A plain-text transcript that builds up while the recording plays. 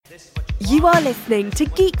You are listening to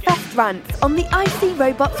Geekfest Rants on the IC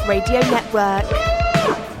Robots Radio Network.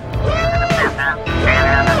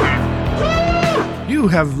 You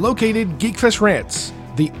have located Geekfest Rants,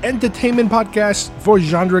 the entertainment podcast for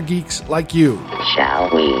genre geeks like you.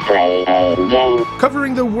 Shall we play a game?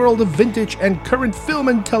 Covering the world of vintage and current film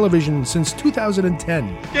and television since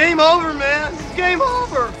 2010. Game over, man! Game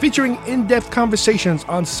over! Featuring in-depth conversations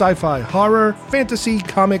on sci-fi, horror, fantasy,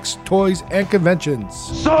 comics, toys, and conventions.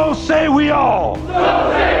 So say we all!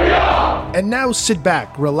 So say we all! And now sit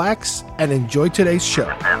back, relax, and enjoy today's show.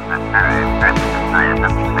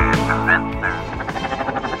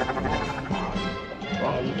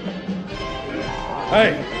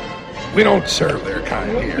 Hey, we don't serve their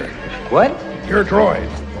kind here. What? Your droids.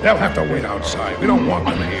 They'll have to wait outside. We don't want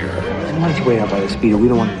them here. Why don't you wait out by the speeder? We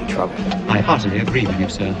don't want any trouble. I heartily agree with you,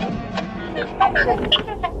 sir.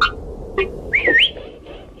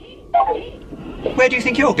 Where do you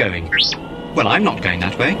think you're going? Well, I'm not going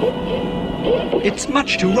that way. It's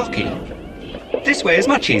much too rocky. This way is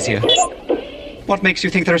much easier. What makes you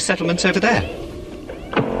think there are settlements over there?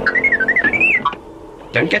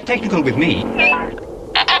 Don't get technical with me.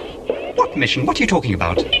 What mission? What are you talking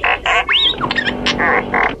about?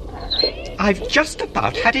 I've just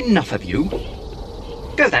about had enough of you.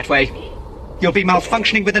 Go that way. You'll be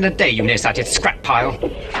malfunctioning within a day, you nearsighted scrap pile.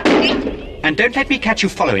 And don't let me catch you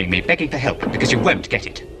following me, begging for help, because you won't get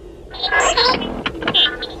it.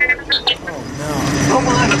 Oh,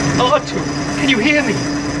 my R2, can you hear me?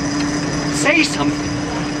 Say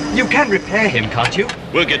something. You can repair him, can't you?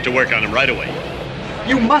 We'll get to work on him right away.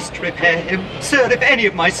 You must repair him. Sir, if any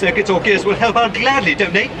of my circuits or gears will help, I'll gladly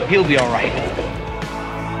donate. He'll be all right.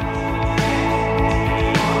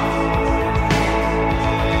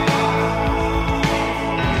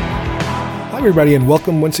 Hi everybody and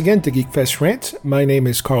welcome once again to Geekfest Rant. My name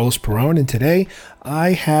is Carlos Perron and today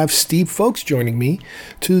I have Steve Folks joining me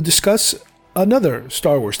to discuss another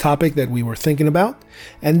Star Wars topic that we were thinking about,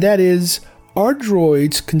 and that is, are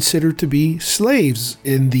droids considered to be slaves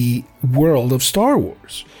in the world of Star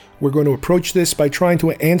Wars? We're going to approach this by trying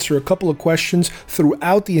to answer a couple of questions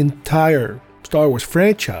throughout the entire Star Wars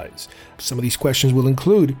franchise. Some of these questions will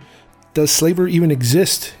include, does slavery even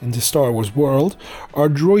exist in the Star Wars world? Are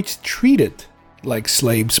droids treated like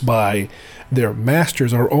slaves by their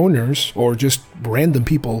masters or owners, or just random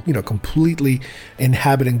people, completely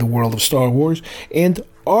inhabiting the world of Star Wars? And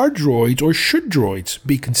are droids, or should droids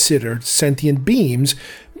be considered sentient beings,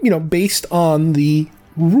 based on the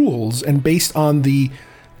rules and based on the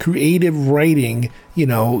creative writing,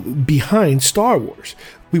 behind Star Wars?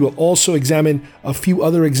 We will also examine a few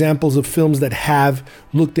other examples of films that have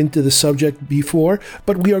looked into the subject before,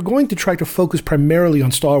 but we are going to try to focus primarily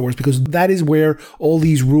on Star Wars because that is where all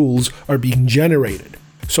these rules are being generated.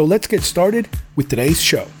 So let's get started with today's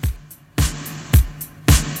show.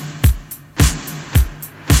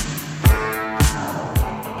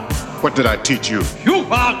 What did I teach you? You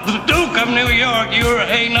are the Duke of New York. You're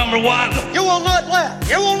a number one. You will not laugh.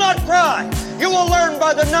 You will not cry. You will learn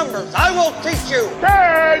by the numbers. I will teach you.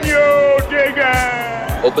 Can you dig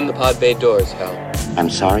it? Open the pod bay doors, Hal. I'm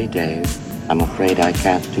sorry, Dave. I'm afraid I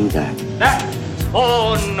can't do that. That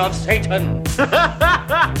spawn of Satan.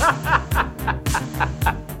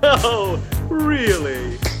 Oh,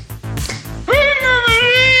 really?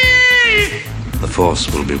 The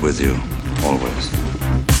Force will be with you, always.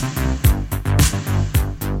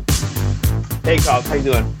 Hey, Carl, how you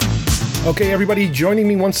doing? Okay, everybody, joining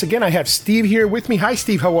me once again, I have Steve here with me. Hi,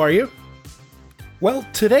 Steve, how are you? Well,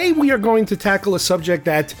 today we are going to tackle a subject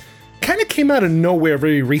that kind of came out of nowhere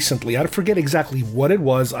very recently. I forget exactly what it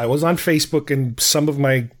was. I was on Facebook and some of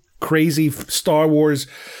my crazy Star Wars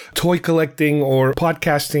toy collecting or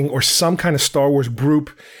podcasting or some kind of Star Wars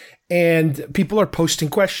group, and people are posting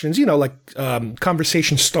questions, like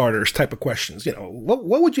conversation starters type of questions.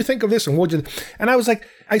 What would you think of this? And I was like,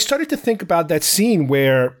 I started to think about that scene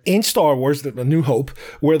where in Star Wars, A New Hope,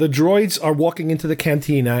 where the droids are walking into the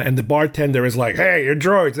cantina and the bartender is like, hey, you're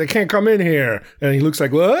droids, they can't come in here. And he looks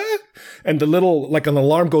like, what? And the little, like an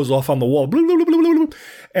alarm goes off on the wall. Blah, blah, blah, blah, blah.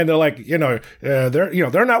 And they're like,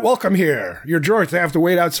 they're not welcome here. You're droids, they have to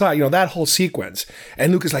wait outside. That whole sequence.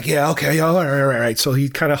 And Luke is like, yeah, okay, all right. So he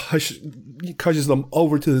kind of hushes them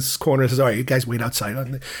over to this corner and says, all right, you guys wait outside.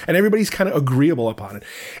 And everybody's kind of agreeable upon it.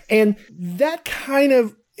 And that kind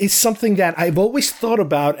of is something that I've always thought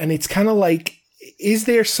about. And it's kind of like, is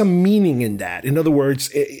there some meaning in that? In other words,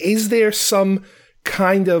 is there some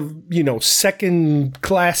kind of, second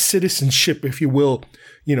class citizenship, if you will,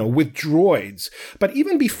 with droids? But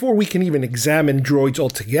even before we can even examine droids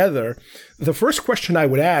altogether, the first question I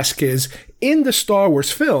would ask is, in the Star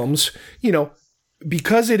Wars films,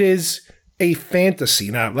 because it is a fantasy.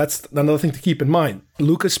 Now, that's another thing to keep in mind.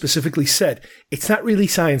 Lucas specifically said, it's not really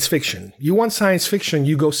science fiction. You want science fiction,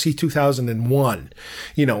 you go see 2001,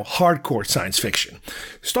 hardcore science fiction.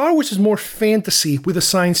 Star Wars is more fantasy with a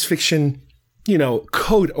science fiction,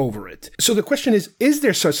 code over it. So the question is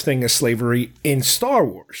there such thing as slavery in Star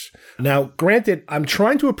Wars? Now, granted, I'm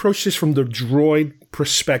trying to approach this from the droid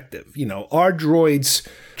perspective. Are droids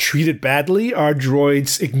treated badly? Are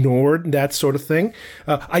droids ignored? That sort of thing.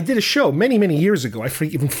 I did a show many, many years ago. I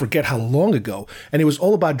even forget how long ago. And it was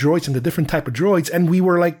all about droids and the different type of droids. And we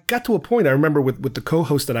were got to a point, I remember with the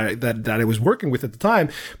co-host that I was working with at the time,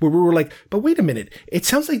 where we were like, but wait a minute. It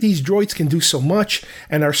sounds like these droids can do so much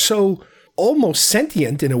and are so almost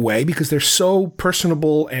sentient in a way because they're so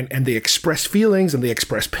personable and they express feelings and they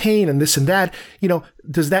express pain and this and that.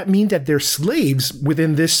 Does that mean that they're slaves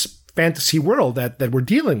within this fantasy world that we're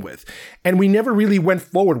dealing with? And we never really went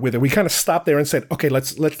forward with it. We kind of stopped there and said, okay,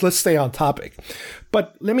 let's stay on topic.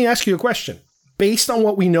 But let me ask you a question. Based on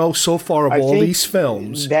what we know so far of all these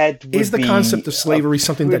films, is the concept of slavery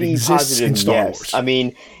something that exists in Star Wars? I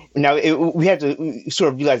mean, now we have to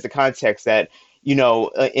sort of realize the context that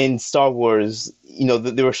in Star Wars,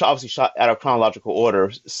 they were obviously shot out of chronological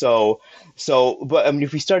order. But I mean,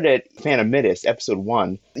 if we start at Phantom Menace, Episode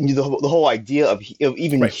 1, the whole idea of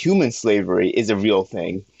even human slavery is a real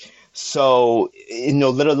thing. So,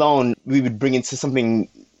 let alone we would bring into something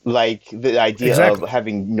like the idea of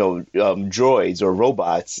having, droids or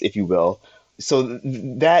robots, if you will. So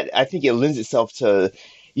that, I think it lends itself to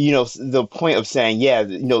the point of saying,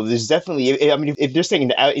 there's definitely, I mean, if they're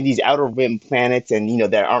saying in these outer rim planets and,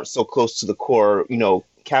 that aren't so close to the core,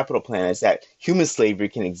 capital planets, that human slavery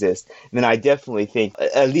can exist, then I definitely think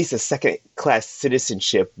at least a second-class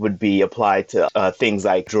citizenship would be applied to things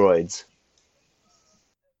like droids.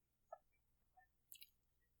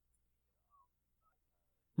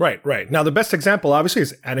 Right. Now, the best example, obviously,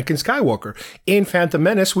 is Anakin Skywalker. In Phantom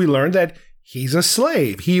Menace, we learned that he's a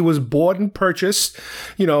slave. He was bought and purchased,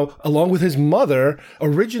 along with his mother,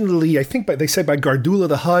 originally, I think they said by Gardula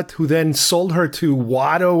the Hutt, who then sold her to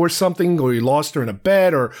Watto or something, or he lost her in a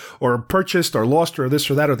bet, or purchased or lost her, or this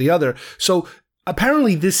or that or the other. So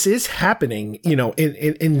apparently this is happening,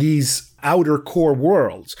 in these outer core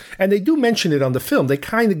worlds. And they do mention it on the film. They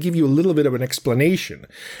kind of give you a little bit of an explanation.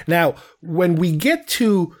 Now, when we get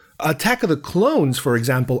to Attack of the Clones, for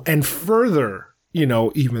example, and further,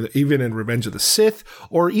 even in Revenge of the Sith,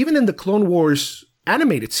 or even in the Clone Wars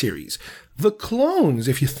animated series, the clones,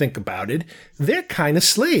 if you think about it, they're kind of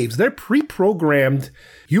slaves. They're pre-programmed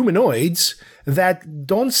humanoids that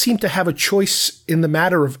don't seem to have a choice in the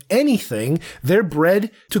matter of anything. They're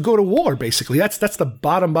bred to go to war, basically. That's the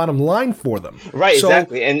bottom line for them. Right, so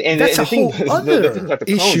exactly. And that's a whole other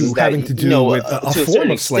issue having to do with a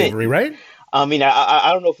form of slavery, right? I mean,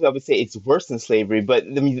 I don't know if I would say it's worse than slavery, but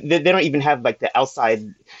I mean, they don't even have the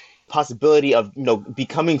outside possibility of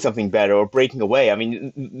becoming something better or breaking away. I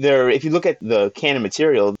mean, if you look at the canon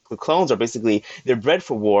material, the clones are basically, they're bred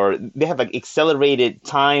for war. They have accelerated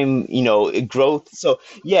time, growth. So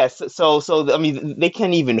yes, so I mean, they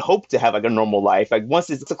can't even hope to have a normal life. Once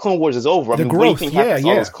the Clone Wars is over, I mean, what do you think happens to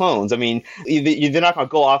all those clones? I mean, they're not going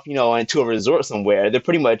to go off, into a resort somewhere. They're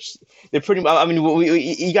pretty much. I mean,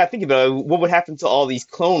 you got to think about it. What would happen to all these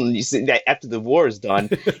clones after the war is done?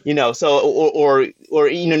 So or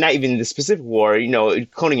not even the specific war,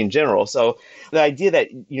 cloning in general. So the idea that,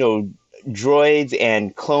 droids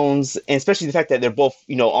and clones, and especially the fact that they're both,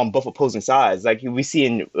 on both opposing sides, like we see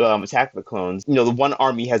in Attack of the Clones, the one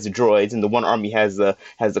army has the droids and the one army has the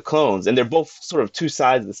clones, and they're both sort of two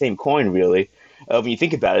sides of the same coin, really. When you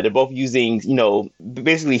think about it, they're both using,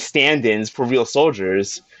 basically stand-ins for real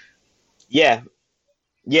soldiers. Yeah,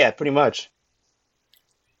 pretty much.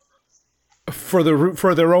 For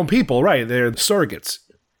their own people, right? They're surrogates.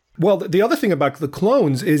 Well, the other thing about the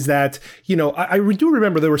clones is that, I do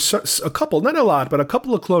remember there were a couple, not a lot, but a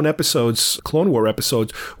couple of Clone War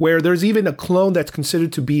episodes, where there's even a clone that's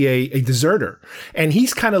considered to be a deserter. And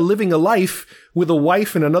he's kind of living a life with a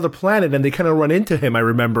wife in another planet, and they kind of run into him, I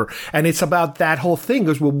remember. And it's about that whole thing.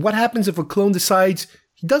 Goes, well, what happens if a clone decides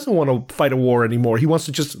he doesn't want to fight a war anymore? He wants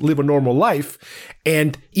to just live a normal life.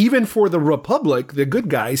 And even for the Republic, the good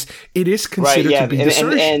guys, it is considered to be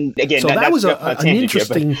desertion. And again, so that was an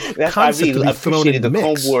interesting concept to be thrown in the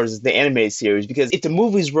mix. Clone Wars, the animated series, because if the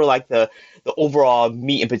movies were like the overall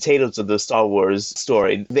meat and potatoes of the Star Wars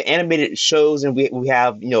story, the animated shows, and we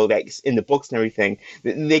have, that in the books and everything,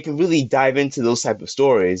 they can really dive into those type of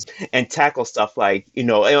stories and tackle stuff like,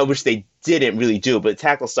 which they didn't really do, but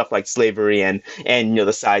tackle stuff like slavery and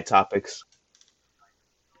the side topics.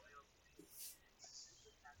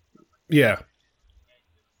 Yeah.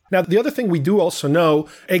 Now, the other thing we do also know,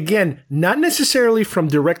 again, not necessarily from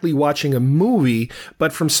directly watching a movie,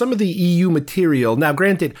 but from some of the EU material. Now,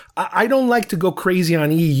 granted, I don't like to go crazy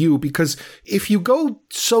on EU because if you go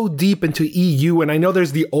so deep into EU, and I know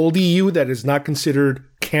there's the old EU that is not considered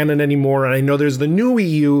canon anymore, and I know there's the new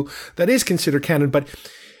EU that is considered canon, but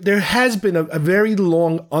there has been a very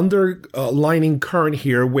long underlining current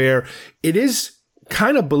here where it is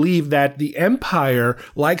kind of believe that the Empire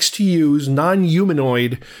likes to use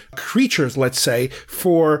non-humanoid creatures, let's say,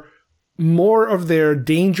 for more of their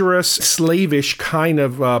dangerous, slavish kind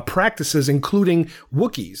of practices, including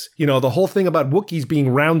Wookiees. You know, the whole thing about Wookiees being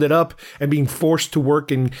rounded up and being forced to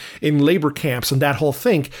work in labor camps and that whole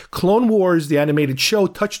thing. Clone Wars, the animated show,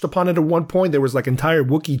 touched upon it at one point. There was like entire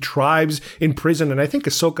Wookiee tribes in prison, and I think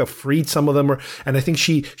Ahsoka freed some of them, and I think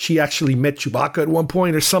she actually met Chewbacca at one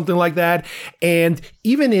point or something like that. And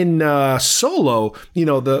even in Solo, you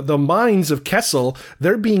know, the minds of Kessel,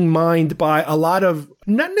 they're being mined by a lot of,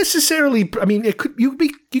 not necessarily, I mean, you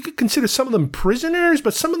could consider some of them prisoners,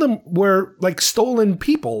 but some of them were like stolen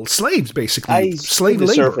people, slaves, basically, slave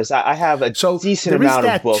labor. Surface, I have a decent amount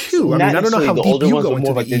of books. Too. I mean, I don't know how the deep older you ones, go but into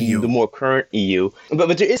more like the EU. the more current EU.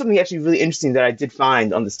 But there is something actually really interesting that I did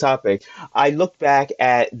find on this topic. I looked back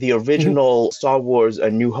at the original Star Wars: A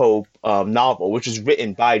New Hope novel, which was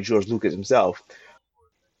written by George Lucas himself.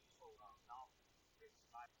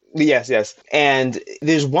 Yes. And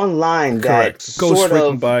there's one line that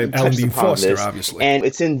written by Alan Dean Foster, this, obviously. And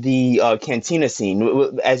it's in the cantina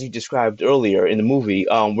scene, as you described earlier in the movie,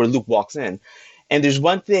 where Luke walks in. And there's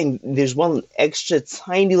one extra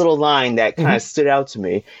tiny little line that kind of stood out to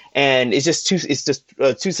me. And it's just two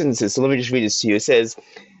sentences. So let me just read this to you. It says,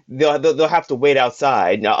 They'll have to wait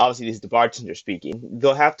outside. Now, obviously, this is the bartender speaking.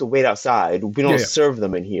 They'll have to wait outside. We don't serve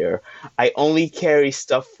them in here. I only carry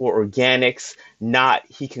stuff for organics, not,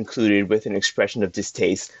 he concluded with an expression of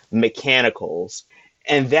distaste, mechanicals.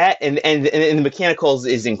 And that, and the mechanicals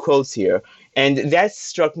is in quotes here. And that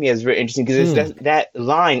struck me as very interesting because that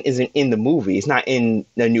line isn't in the movie. It's not in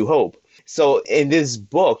A New Hope. So in this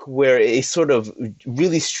book, where it sort of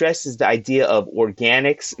really stresses the idea of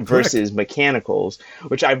organics versus mechanicals,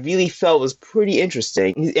 which I really felt was pretty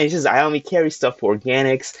interesting. And he says, I only carry stuff for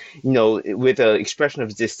organics, you know, with an expression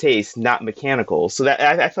of distaste, not mechanicals. So that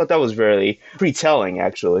I felt that was really pretty telling,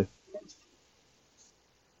 actually.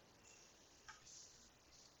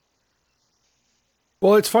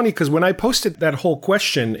 Well, it's funny because when I posted that whole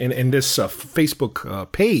question in this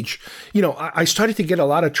Facebook page, you know, I started to get a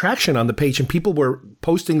lot of traction on the page and people were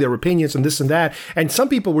posting their opinions and this and that. And some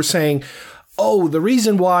people were saying, oh, the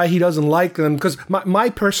reason why he doesn't like them, because my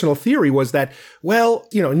personal theory was that, well,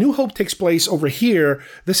 you know, New Hope takes place over here.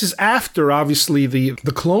 This is after, obviously, the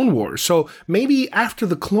Clone Wars. So maybe after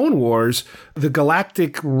the Clone Wars, the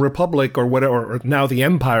Galactic Republic or whatever, or now the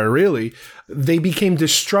Empire, really, they became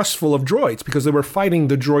distrustful of droids because they were fighting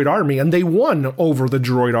the droid army and they won over the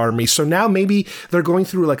droid army. So now maybe they're going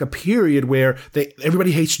through like a period where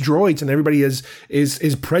everybody hates droids and everybody is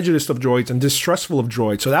prejudiced of droids and distrustful of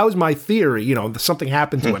droids. So that was my theory. You know, something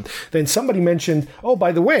happened to him. Then somebody mentioned, oh,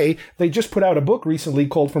 by the way, they just put out a book recently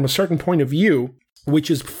called From a Certain Point of View,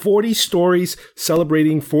 which is 40 stories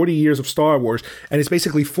celebrating 40 years of Star Wars. And it's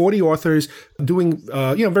basically 40 authors doing,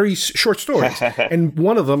 very short stories. And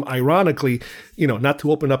one of them, ironically, you know, not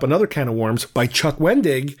to open up another can of worms, by Chuck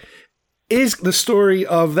Wendig, is the story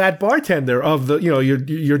of that bartender of the, you know, your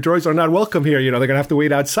droids are not welcome here. You know, they're going to have to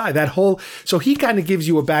wait outside. So he kind of gives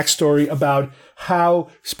you a backstory about how,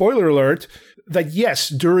 spoiler alert, that yes,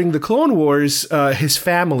 during the Clone Wars, his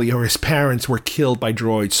family or his parents were killed by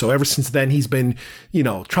droids. So ever since then, he's been, you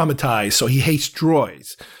know, traumatized. So he hates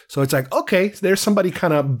droids. So it's like, okay, there's somebody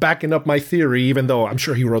kind of backing up my theory, even though I'm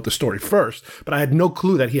sure he wrote the story first. But I had no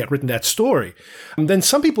clue that he had written that story. And then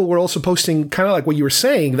some people were also posting kind of like what you were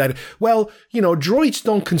saying, that, well, you know, droids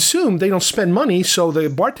don't consume, they don't spend money. So the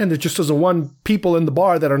bartender just doesn't want people in the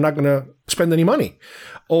bar that are not going to spend any money.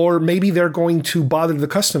 Or maybe they're going to bother the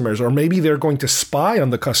customers, or maybe they're going to spy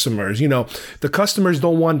on the customers. You know, the customers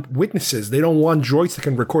don't want witnesses. They don't want droids that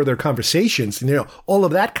can record their conversations, and, you know, all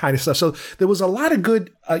of that kind of stuff. So there was a lot of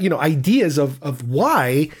good, ideas of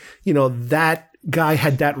why, you know, that guy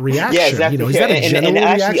had that reaction. Yeah, exactly. You know, is that a general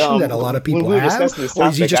reaction that a lot of people have? Or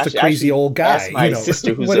is he just a crazy old guy? I asked my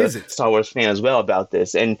sister, who's a Star Wars fan as well, about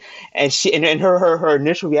this, and her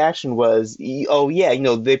initial reaction was, oh yeah, you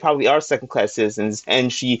know, they probably are second class citizens. And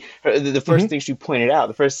the first thing she pointed out,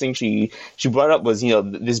 the first thing she brought up was, you know,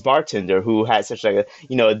 this bartender who had such like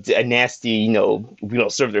a nasty, you know, we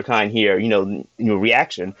don't serve their kind here, you know,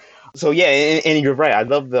 reaction. So yeah, and you're right. I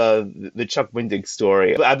love the Chuck Wendig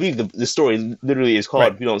story. I believe the story literally is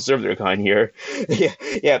called "We Don't Serve Their Kind" here.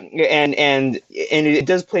 yeah, and it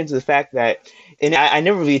does play into the fact that, and I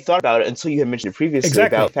never really thought about it until you had mentioned it previously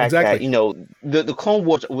about the fact that the Clone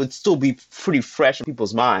Wars would still be pretty fresh in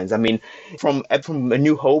people's minds. I mean, from A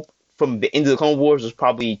New Hope, from the end of the Clone Wars was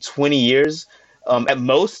probably 20 years at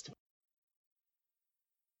most.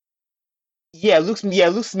 Luke's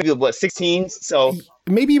maybe what, 16, so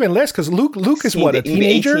maybe even less, because Luke is what, a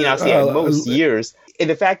teenager? 18, I'll say at most years. And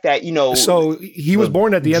the fact that so he was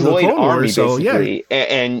born at the end of the Clone Wars, so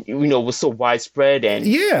and was so widespread, and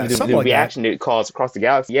the reaction it caused across the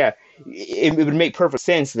galaxy. It would make perfect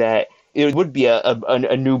sense that it would be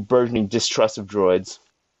a new burgeoning distrust of droids.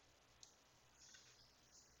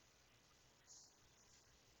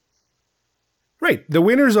 Right. The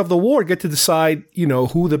winners of the war get to decide,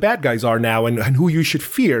 who the bad guys are now and who you should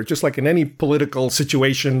fear. Just like in any political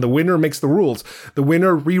situation, the winner makes the rules. The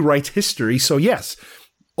winner rewrites history. So yes,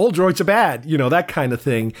 all droids are bad, that kind of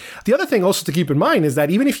thing. The other thing also to keep in mind is that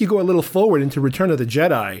even if you go a little forward into Return of the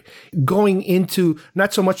Jedi, going into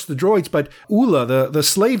not so much the droids, but Oola, the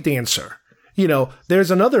slave dancer, there's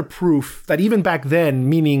another proof that even back then,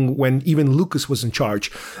 meaning when even Lucas was in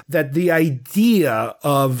charge, that the idea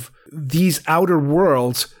of these outer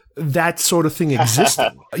worlds, that sort of thing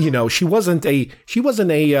existed. She wasn't an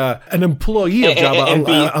employee of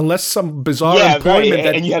Jabba unless some bizarre employment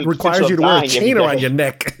that requires you to wear a chain around your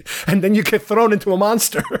neck, and then you get thrown into a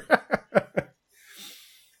monster.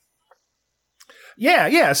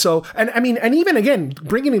 Yeah. So, and even again,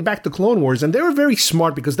 bringing it back to Clone Wars, and they were very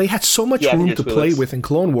smart because they had so much room to play with in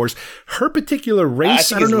Clone Wars. Her particular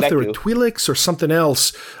race, I don't know if they were Twi'leks or something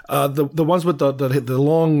else. The ones with the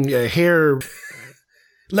long hair.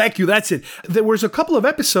 Lekku, that's it. There was a couple of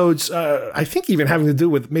episodes, I think even having to do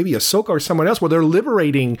with maybe Ahsoka or someone else, where they're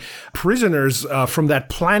liberating prisoners from that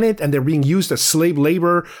planet and they're being used as slave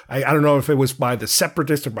labor. I don't know if it was by the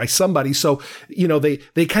Separatists or by somebody. So,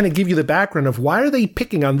 they kind of give you the background of why are they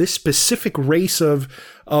picking on this specific race of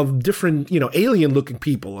different, alien looking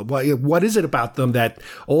people. What is it about them that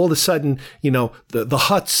all of a sudden, the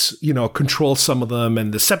Hutts, control some of them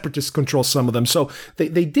and the Separatists control some of them. So they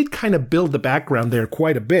did kind of build the background there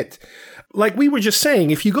quite a bit. Like we were just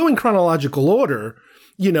saying, if you go in chronological order,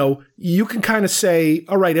 you can kind of say,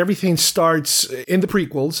 all right, everything starts in the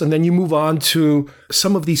prequels and then you move on to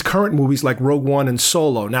some of these current movies like Rogue One and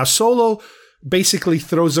Solo. Now, Solo basically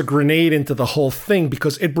throws a grenade into the whole thing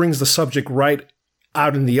because it brings the subject right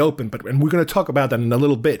out in the open, and we're going to talk about that in a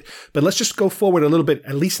little bit. But let's just go forward a little bit,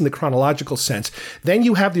 at least in the chronological sense. Then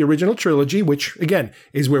you have the original trilogy, which, again,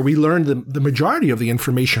 is where we learned the majority of the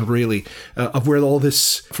information, really, of where all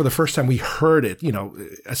this, for the first time, we heard it,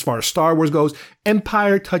 as far as Star Wars goes.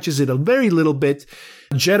 Empire touches it a very little bit.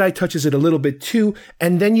 Jedi touches it a little bit, too.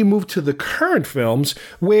 And then you move to the current films,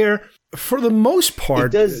 where for the most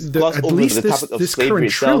part, at least this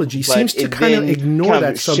current trilogy seems to kind of ignore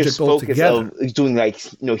that subject altogether. Of doing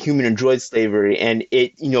human and droid slavery, and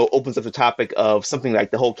it opens up the topic of something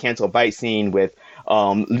like the whole Canto Bight scene with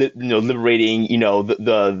liberating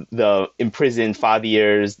the imprisoned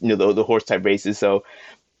fathiers, the horse type races. So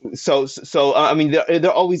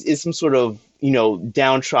there always is some sort of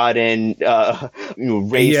downtrodden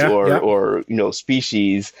race or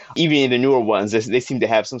species. Even in the newer ones, they seem to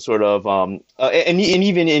have some sort of and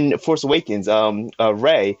even in Force Awakens,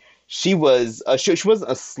 Rey, she wasn't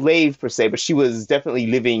a slave per se, but she was definitely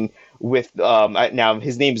living with now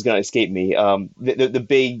his name is going to escape me, the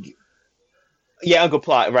big Uncle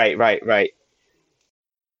Plot, right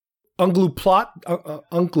Uncle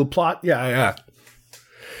Plot, yeah.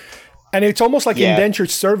 And it's almost like indentured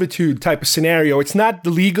servitude type of scenario. It's not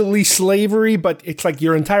legally slavery, but it's like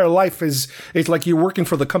your entire life it's like you're working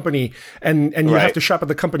for the company and you have to shop at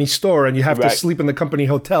the company store and you have to sleep in the company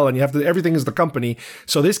hotel and everything is the company.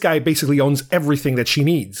 So this guy basically owns everything that she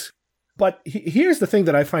needs. But here's the thing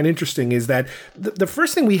that I find interesting is that the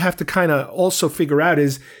first thing we have to kind of also figure out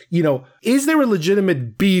is, is there a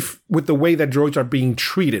legitimate beef with the way that droids are being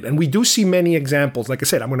treated? And we do see many examples. Like I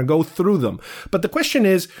said, I'm going to go through them. But the question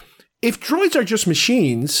is, if droids are just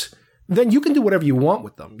machines, then you can do whatever you want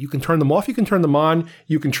with them. You can turn them off, you can turn them on,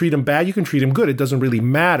 you can treat them bad, you can treat them good. It doesn't really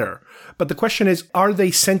matter. But the question is, are they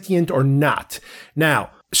sentient or not? Now,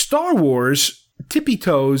 Star Wars, tippy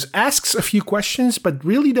toes, asks a few questions, but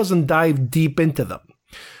really doesn't dive deep into them.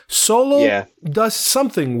 Solo does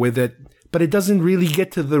something with it, but it doesn't really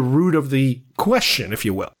get to the root of the question, if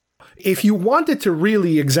you will. if you wanted to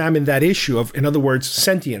really examine that issue of, in other words,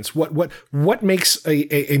 sentience, what makes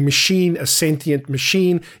a machine a sentient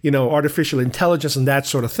machine, artificial intelligence and that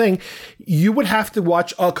sort of thing, you would have to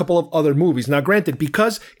watch a couple of other movies. Now, granted,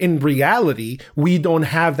 because in reality, we don't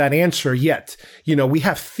have that answer yet. We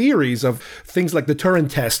have theories of things like the Turing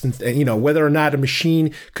test and whether or not a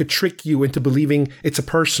machine could trick you into believing it's a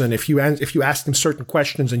person if you ask them certain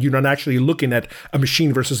questions and you're not actually looking at a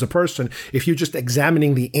machine versus a person. If you're just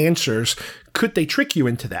examining the answers, could they trick you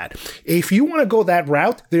into that? If you want to go that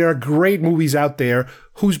route, there are great movies out there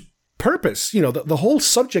whose purpose, the whole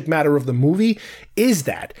subject matter of the movie is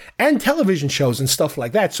that, and television shows and stuff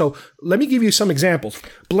like that. So let me give you some examples.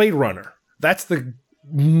 Blade Runner. That's the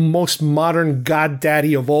most modern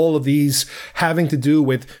goddaddy of all of these, having to do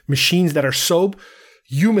with machines that are so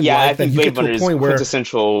human-like that you get to a point where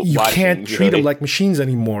you can't treat them like machines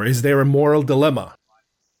anymore. Is there a moral dilemma?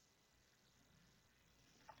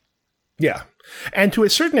 Yeah. And to a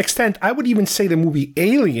certain extent, I would even say the movie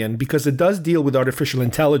Alien, because it does deal with artificial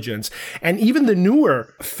intelligence. And even the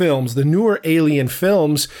newer films, the newer Alien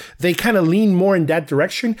films, they kind of lean more in that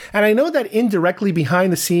direction. And I know that indirectly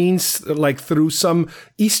behind the scenes, like through some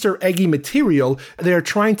Easter eggy material, they're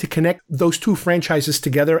trying to connect those two franchises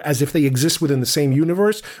together as if they exist within the same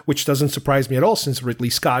universe, which doesn't surprise me at all since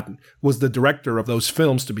Ridley Scott was the director of those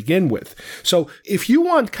films to begin with. So if you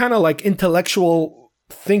want kind of like intellectual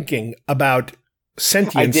thinking about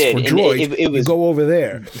sentience for droids, you go over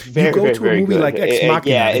there. You go to a movie like Ex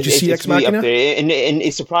Machina. Did you see Ex Machina? And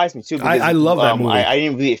it surprised me too. Because, I love that movie. I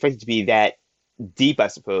didn't really expect it to be that deep, I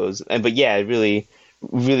suppose. But yeah, really,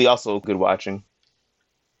 really also good watching.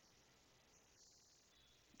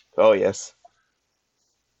 Oh yes.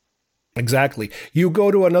 Exactly. You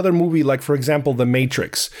go to another movie like, for example, The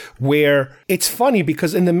Matrix, where it's funny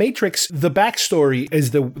because in The Matrix, the backstory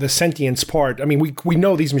is the sentience part. I mean, we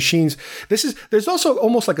know these machines. There's also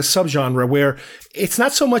almost like a subgenre where it's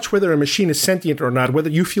not so much whether a machine is sentient or not, whether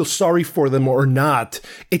you feel sorry for them or not.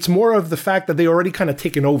 It's more of the fact that they already kind of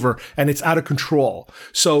taken over and it's out of control.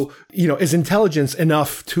 So, is intelligence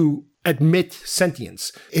enough to admit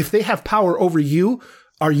sentience? If they have power over you,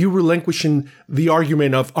 are you relinquishing the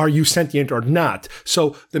argument of are you sentient or not?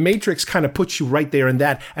 So The Matrix kind of puts you right there in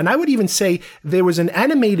that. And I would even say there was an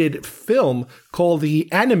animated film called The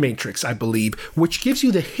Animatrix, I believe, which gives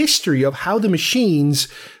you the history of how the machines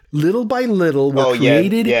little by little were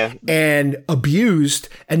created and abused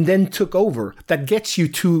and then took over. That gets you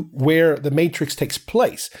to where the Matrix takes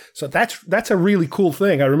place. So that's a really cool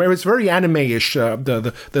thing. I remember it's very anime-ish,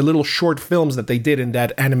 the little short films that they did in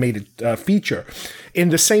that animated feature. In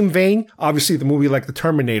the same vein, obviously the movie like The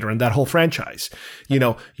Terminator and that whole franchise.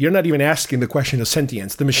 You're not even asking the question of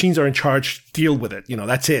sentience. The machines are in charge, deal with it.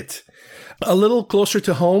 That's it. A little closer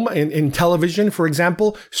to home in television, for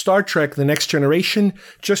example, Star Trek, The Next Generation,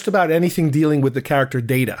 just about anything dealing with the character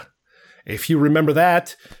Data. If you remember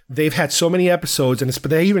that, they've had so many episodes, but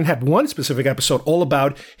they even had one specific episode all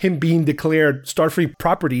about him being declared Starfleet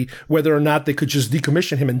property, whether or not they could just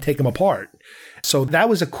decommission him and take him apart. So that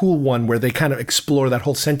was a cool one where they kind of explore that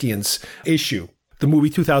whole sentience issue. The movie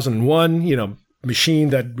 2001, machine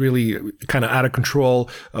that really kind of out of control.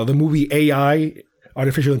 The movie AI,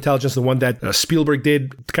 Artificial Intelligence, the one that Spielberg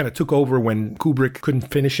did, kind of took over when Kubrick couldn't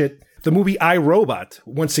finish it. The movie I, Robot,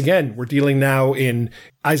 once again, we're dealing now in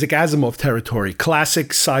Isaac Asimov territory.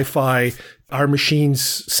 Classic sci-fi, are machines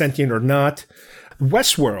sentient or not?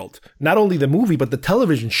 Westworld, not only the movie, but the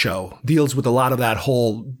television show deals with a lot of that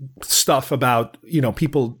whole stuff about,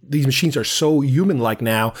 people, these machines are so human-like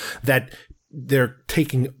now that they're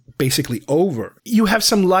taking basically over. You have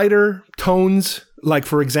some lighter tones, like,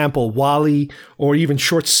 for example, WALL-E, or even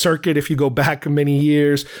Short Circuit if you go back many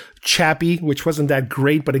years. Chappie, which wasn't that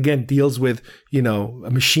great, but again, deals with,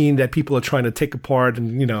 a machine that people are trying to take apart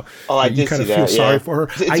and, I you kind of feel that, sorry for her.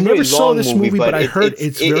 I never saw this movie, but I heard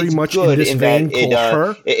it's very much in this vein called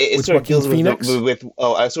Her. It sort of deals Phoenix. with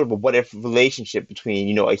sort of a what-if relationship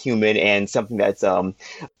between, a human and something that's an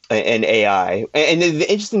AI. And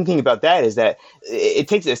the interesting thing about that is that it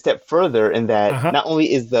takes it a step further in that not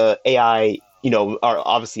only is the AI, are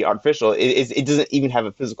obviously artificial, it doesn't even have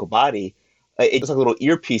a physical body. It's like a little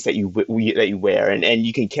earpiece that you wear, and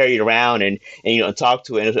you can carry it around and talk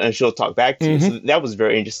to it, and she'll talk back to you. So that was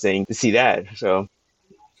very interesting to see that. So.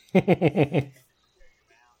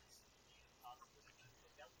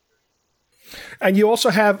 And you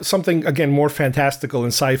also have something, again, more fantastical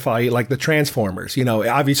and sci-fi, like the Transformers.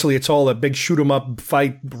 Obviously it's all a big shoot 'em up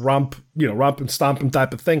fight, romp and stomp 'em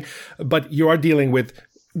type of thing. But you are dealing with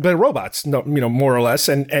they're robots, no, more or less.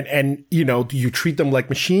 And, do you treat them like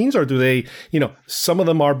machines, or do they, some of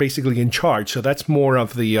them are basically in charge. So that's more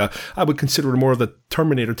of the, I would consider it more of the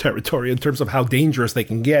Terminator territory in terms of how dangerous they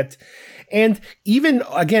can get. And even,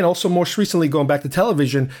 again, also most recently going back to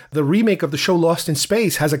television, the remake of the show Lost in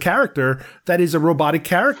Space has a character that is a robotic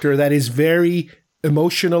character that is very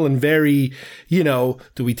emotional and very, do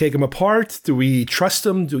we take him apart? Do we trust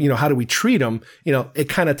him? How do we treat him? It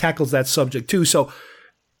kind of tackles that subject too. So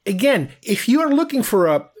again, if you are looking for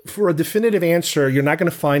a definitive answer, you're not going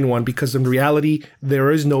to find one, because in reality,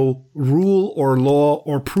 there is no rule or law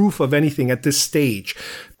or proof of anything at this stage.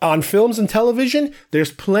 On films and television,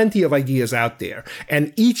 there's plenty of ideas out there,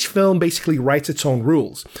 and each film basically writes its own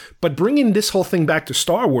rules. But bringing this whole thing back to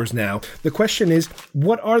Star Wars now, the question is,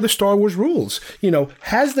 what are the Star Wars rules?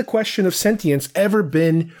 Has the question of sentience ever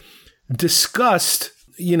been discussed,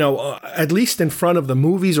 at least in front of the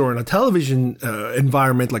movies or in a television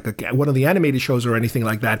environment, like one of the animated shows or anything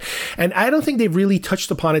like that? And I don't think they've really touched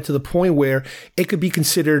upon it to the point where it could be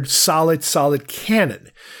considered solid canon.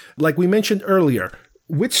 Like we mentioned earlier,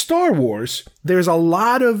 with Star Wars, there's a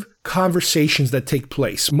lot of conversations that take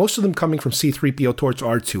place, most of them coming from C-3PO towards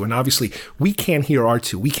R2. And obviously, we can't hear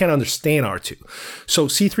R2. We can't understand R2. So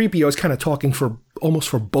C-3PO is kind of talking almost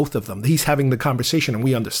for both of them. He's having the conversation and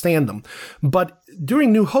we understand them. But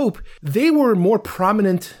during New Hope, they were more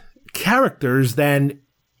prominent characters than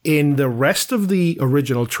in the rest of the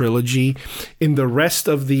original trilogy, in the rest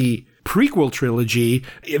of the prequel trilogy.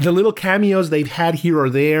 The little cameos they've had here or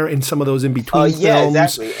there in some of those in-between films.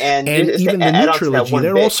 Exactly. And even the new trilogy,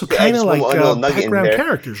 they're also kind of like background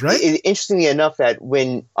characters, right? Interestingly enough, that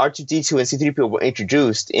when R2-D2 and C-3PO were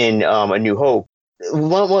introduced in A New Hope,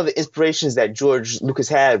 one of the inspirations that George Lucas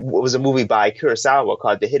had was a movie by Kurosawa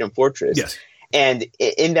called The Hidden Fortress. Yes. And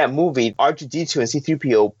in that movie, R2-D2 and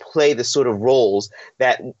C-3PO play the sort of roles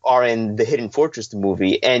that are in the Hidden Fortress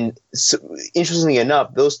movie. And so, interestingly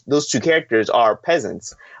enough, those two characters are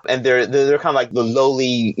peasants, and they're kind of like the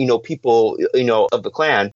lowly, people, of the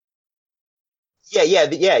clan.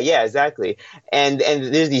 Yeah, exactly. And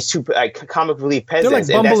there's these two comic relief peasants.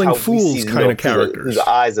 They're like bumbling fools kind of characters. Through the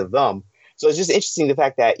eyes of them. So it's just interesting the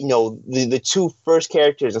fact that, the two first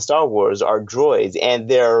characters in Star Wars are droids, and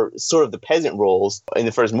they're sort of the peasant roles in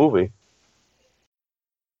the first movie.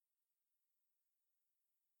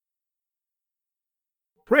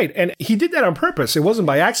 Right. And he did that on purpose. It wasn't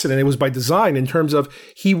by accident. It was by design, in terms of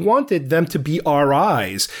he wanted them to be our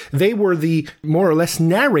eyes. They were the more or less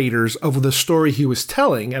narrators of the story he was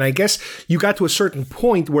telling. And I guess you got to a certain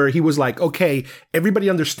point where he was like, okay, everybody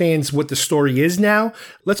understands what the story is now.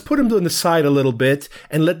 Let's put them on the side a little bit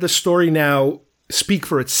and let the story now speak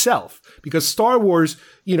for itself. Because Star Wars,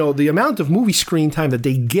 the amount of movie screen time that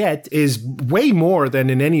they get is way more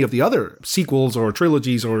than in any of the other sequels or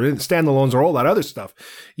trilogies or standalones or all that other stuff.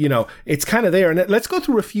 It's kind of there. And let's go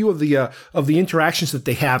through a few of the interactions that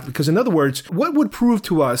they have. Because in other words, what would prove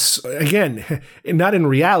to us, again, not in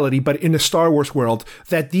reality, but in the Star Wars world,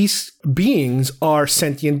 that these beings are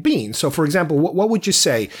sentient beings? So, for example, what would you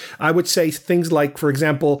say? I would say things like, for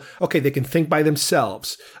example, okay, they can think by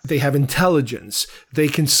themselves. They have intelligence. They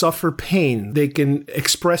can suffer pain. They can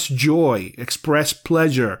express joy, express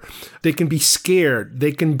pleasure. They can be scared.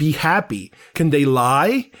 They can be happy. Can they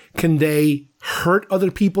lie? Can they hurt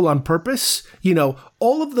other people on purpose?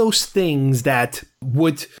 All of those things that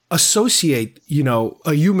would associate,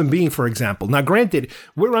 a human being, for example. Now, granted,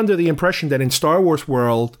 we're under the impression that in Star Wars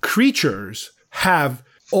world, creatures have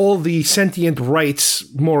all the sentient rights,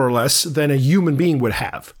 more or less, than a human being would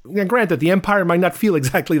have. Now, granted, the Empire might not feel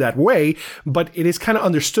exactly that way, but it is kind of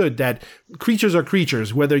understood that creatures are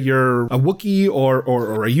creatures. Whether you're a Wookiee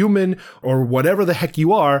or a human or whatever the heck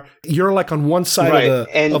you are, you're like on one side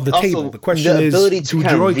of the table. The question is, do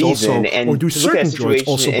droids also, or do certain droids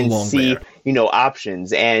also belong there?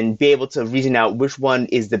 Options, and be able to reason out which one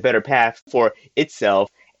is the better path for itself.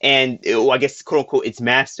 And I guess, quote unquote, its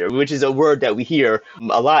master, which is a word that we hear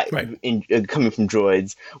a lot in coming from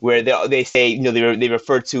droids, where they say, they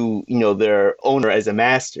refer to, their owner as a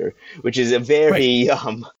master, which is a very,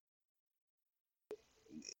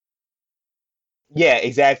 yeah,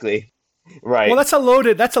 exactly. Right. Well, that's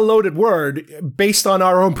a loaded word based on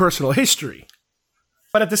our own personal history.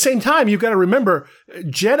 But at the same time, you've got to remember,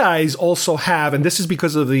 Jedis also have, and this is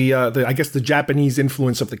because of the I guess the Japanese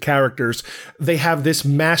influence of the characters, they have this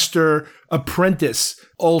master-apprentice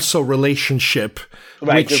also relationship.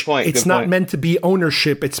 Right, which good point. It's not meant to be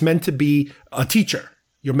ownership, it's meant to be a teacher.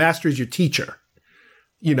 Your master is your teacher.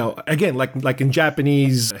 Again, like in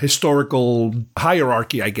Japanese historical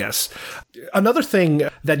hierarchy, I guess. Another thing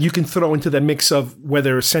that you can throw into the mix of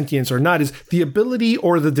whether sentience or not is the ability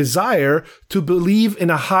or the desire to believe in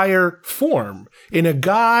a higher form, in a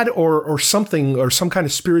god or something, or some kind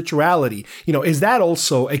of spirituality. Is that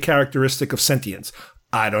also a characteristic of sentience?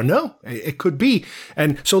 I don't know. It could be.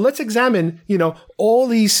 And so let's examine, all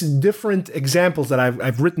these different examples that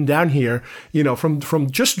I've written down here,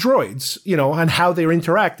 from just droids, and how they're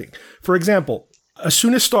interacting. For example, as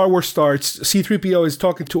soon as Star Wars starts, C-3PO is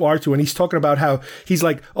talking to R2 and he's talking about how he's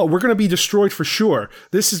like, oh, we're going to be destroyed for sure.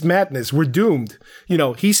 This is madness. We're doomed.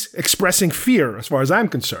 He's expressing fear as far as I'm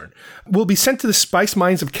concerned. We'll be sent to the spice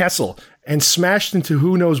mines of Kessel and smashed into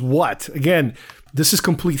who knows what. Again, this is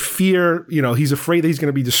complete fear. He's afraid that he's going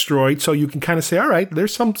to be destroyed. So you can kind of say, all right,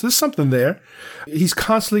 there's something there. He's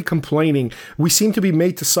constantly complaining. We seem to be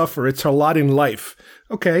made to suffer. It's our lot in life.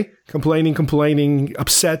 Okay, complaining,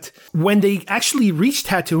 upset. When they actually reach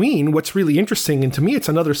Tatooine, what's really interesting, and to me it's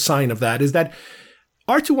another sign of that, is that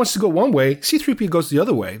R2 wants to go one way, C-3PO goes the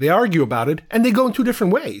other way. They argue about it, and they go in two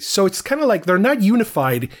different ways. So it's kind of like they're not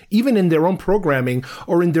unified, even in their own programming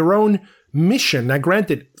or in their own mission. Now,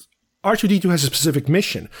 granted, R2-D2 has a specific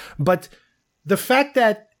mission, but the fact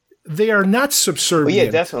that they are not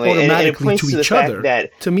subservient automatically to each other,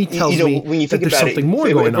 to me tells me when you think that there's about something more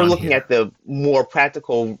going on. If we're looking at the more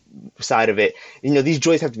practical side of it, these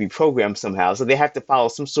droids have to be programmed somehow, so they have to follow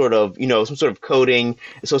some sort of coding.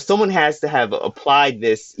 So someone has to have applied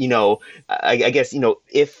this, I guess,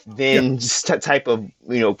 if then type of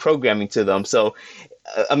programming to them. So.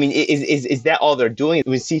 Is that all they're doing?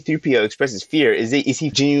 When C-3PO expresses fear, is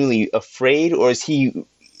he genuinely afraid, or is he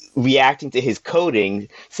reacting to his coding,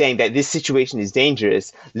 saying that this situation is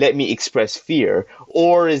dangerous, let me express fear?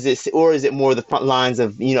 Or is it more the front lines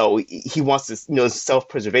of, he wants to,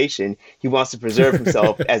 self-preservation, he wants to preserve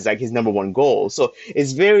himself as like his number one goal. So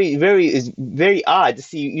it's very odd to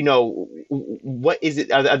see, what is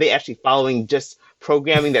it? Are they actually following just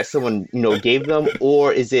programming that someone, gave them,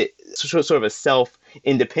 or is it sort of a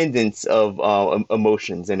self-independence of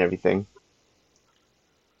emotions and everything?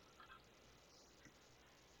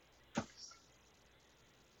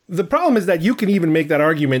 The problem is that you can even make that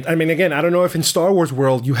argument. Again, I don't know if in Star Wars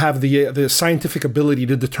world you have the scientific ability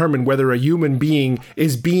to determine whether a human being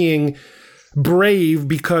is being brave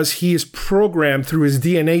because he is programmed through his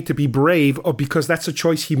DNA to be brave, or because that's a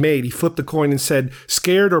choice he made. He flipped the coin and said,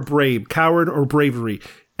 scared or brave, coward or bravery.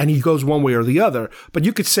 And he goes one way or the other. But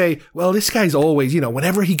you could say, well, this guy's always,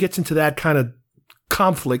 whenever he gets into that kind of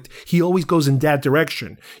conflict, he always goes in that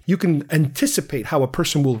direction. You can anticipate how a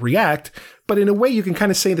person will react, but in a way you can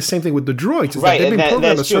kind of say the same thing with the droids. Right, they've been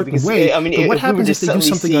programmed a certain way. But what happens if they do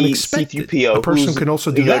something unexpected? C-3PO, a person can also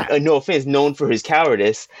do that. No offense, known for his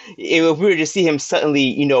cowardice. If we were to see him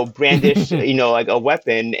suddenly, brandish, like a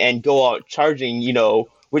weapon and go out charging,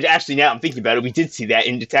 which actually, now I'm thinking about it, we did see that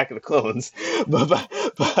in Attack of the Clones. But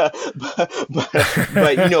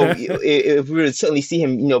if we were to suddenly see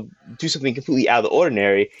him, do something completely out of the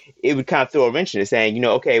ordinary, it would kind of throw a wrench in it, saying,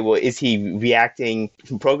 okay, well, is he reacting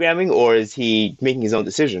from programming, or is he making his own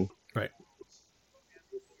decision? Right.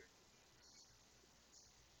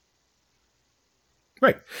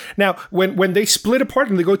 Right. Now, when they split apart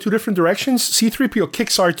and they go two different directions, C-3PO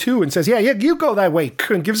kicks R2 and says, yeah, you go that way,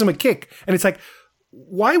 and gives him a kick. And it's like,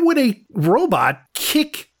 why would a robot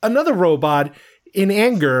kick another robot in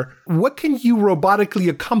anger? What can you robotically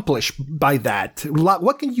accomplish by that?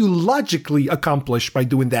 What can you logically accomplish by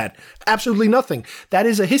doing that? Absolutely nothing. That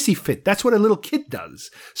is a hissy fit. That's what a little kid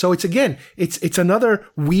does. So it's another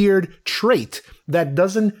weird trait that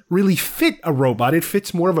doesn't really fit a robot. It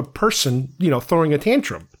fits more of a person, throwing a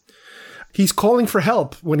tantrum. He's calling for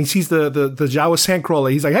help when he sees the Jawa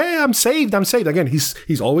sandcrawler. He's like, hey, I'm saved. Again,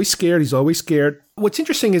 he's always scared. What's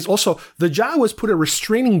interesting is also the Jawas put a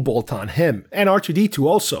restraining bolt on him and R2-D2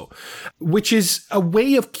 also, which is a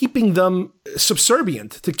way of keeping them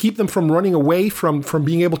subservient, to keep them from running away, from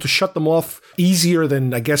being able to shut them off easier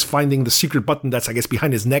than, I guess, finding the secret button that's, I guess,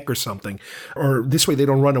 behind his neck or something. Or this way they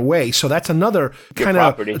don't run away. So that's another kind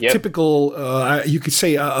of typical, you could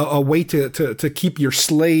say, a way to keep your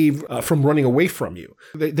slave from running away from you.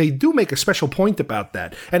 They do make a special point about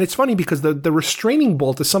that. And it's funny because the restraining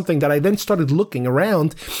bolt is something that I then started looking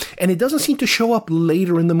around, and it doesn't seem to show up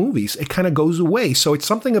later in the movies. It kind of goes away. So it's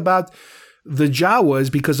something about the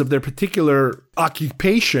Jawas, because of their particular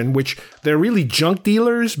occupation, which they're really junk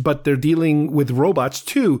dealers, but they're dealing with robots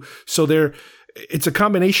too. So it's a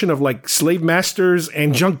combination of like slave masters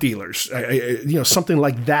and junk dealers, something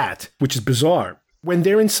like that, which is bizarre. When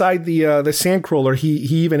they're inside the sandcrawler, he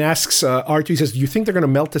even asks R2, he says, do you think they're going to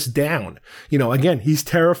melt us down? Again, he's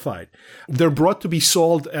terrified. They're brought to be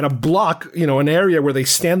sold at a block, an area where they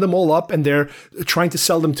stand them all up and they're trying to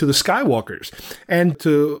sell them to the Skywalkers. And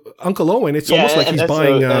to Uncle Owen, it's almost like he's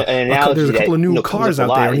buying there's a couple of new cars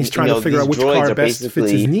out there and he's trying to figure out which car best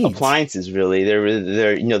fits his needs. Appliances, really.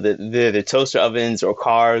 They're the toaster ovens or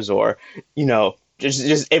cars or,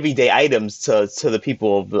 just everyday items to the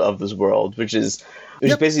people of this world, which is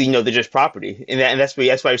basically, they're just property. And that's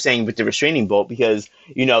why I'm saying with the restraining bolt, because,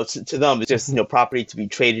 to them, it's just, property to be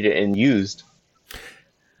traded and used.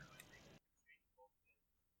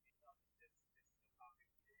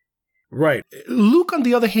 Right. Luke, on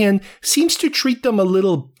the other hand, seems to treat them a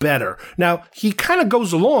little better. Now, he kind of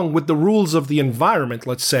goes along with the rules of the environment,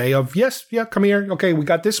 let's say, of, come here. Okay, we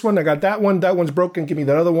got this one. I got that one. That one's broken. Give me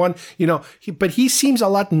that other one. But he seems a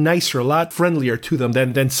lot nicer, a lot friendlier to them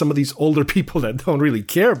than some of these older people that don't really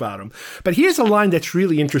care about him. But here's a line that's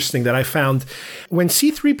really interesting that I found. When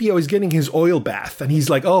C-3PO is getting his oil bath, and he's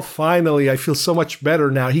like, oh, finally, I feel so much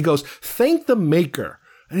better now. He goes, thank the maker.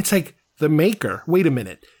 And it's like, the maker? Wait a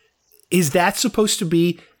minute. Is that supposed to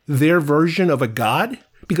be their version of a god?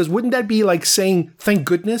 Because wouldn't that be like saying thank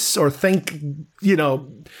goodness or thank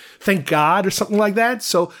God or something like that?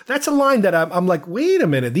 So that's a line that I'm like, wait a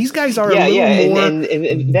minute, these guys are a little more and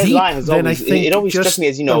that deep line has than always, I think it always struck me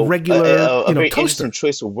as a regular a very toaster. interesting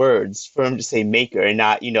choice of words for him to say maker and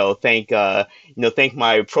not thank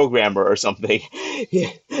my programmer or something.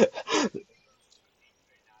 Yeah.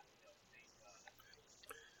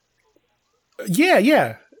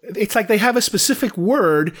 It's like they have a specific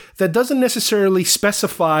word that doesn't necessarily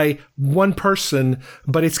specify one person,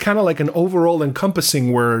 but it's kind of like an overall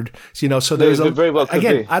encompassing word. So there's very well could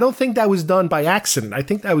be. I don't think that was done by accident. I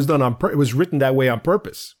think that was done it was written that way on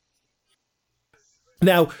purpose.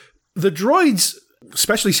 Now, the droids,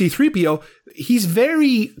 especially C-3PO, he's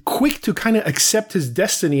very quick to kind of accept his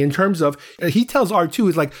destiny in terms of, he tells R2,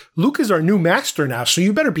 he's like, Luke is our new master now, so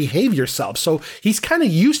you better behave yourself. So he's kind of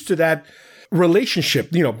used to that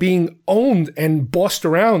relationship, being owned and bossed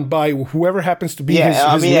around by whoever happens to be his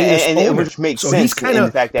latest owner. Which makes so sense he's kind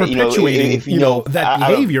of that, perpetuating, if that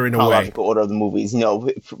behavior in a way. Chronological order of the movies,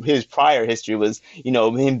 his prior history was,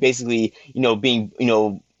 him basically,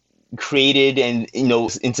 being, created and,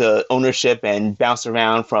 into ownership and bounced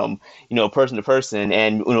around from, person to person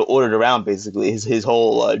and, ordered around basically his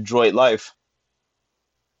whole droid life.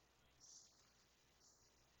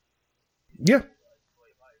 Yeah.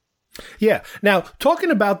 Yeah. Now,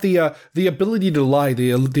 talking about the ability to lie,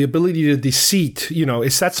 the ability to deceit,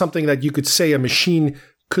 is that something that you could say a machine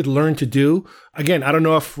could learn to do? Again, I don't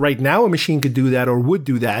know if right now a machine could do that or would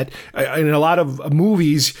do that. In a lot of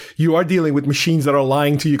movies, you are dealing with machines that are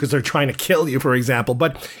lying to you because they're trying to kill you, for example.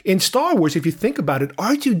 But in Star Wars, if you think about it,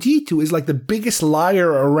 R2-D2 is like the biggest liar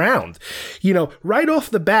around. Right off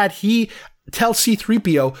the bat, he tells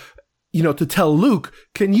C-3PO, to tell Luke,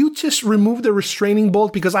 can you just remove the restraining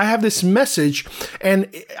bolt? Because I have this message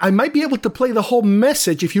and I might be able to play the whole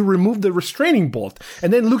message if you remove the restraining bolt.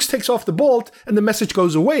 And then Luke takes off the bolt and the message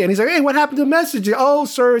goes away. And he's like, hey, what happened to the message? Oh,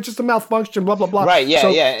 sir, it's just a malfunction, blah, blah, blah. Right, yeah, so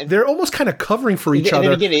yeah. They're almost kind of covering for each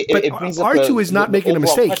other. Again, but R2 is not making a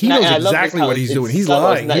mistake. He knows exactly what he's doing. He's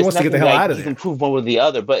lying. He wants to get the hell out of there. You can prove one or the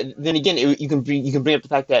other. But then again, you can bring up the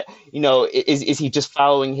fact that, is he just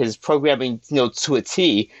following his programming, to a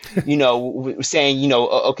T, saying,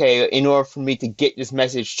 okay, in order for me to get this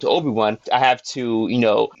message to Obi-Wan, I have to,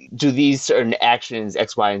 do these certain actions,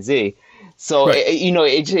 X, Y, and Z. So, right.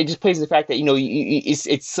 It just plays the fact that,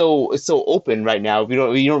 it's so open right now. You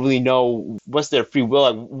don't really know what's their free will,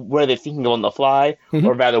 like what are they thinking on the fly,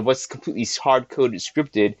 or rather what's completely hard-coded,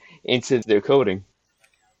 scripted into their coding.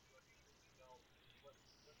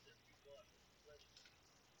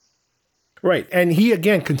 Right. And he,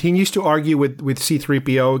 again, continues to argue with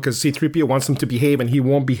C-3PO because C-3PO wants him to behave and he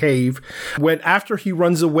won't behave. When after he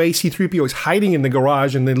runs away, C-3PO is hiding in the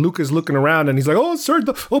garage and then Luke is looking around and he's like, oh, sir,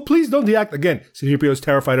 please don't deactivate. Again, C-3PO is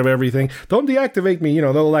terrified of everything. Don't deactivate me,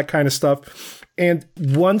 all that kind of stuff. And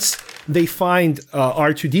once they find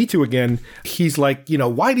R2-D2 again, he's like,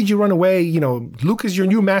 why did you run away? Luke is your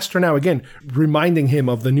new master now. Again, reminding him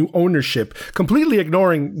of the new ownership, completely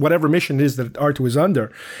ignoring whatever mission it is that R2 is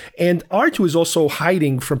under. And R2 is also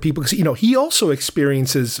hiding from people because, he also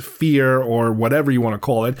experiences fear or whatever you want to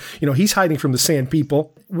call it. He's hiding from the Sand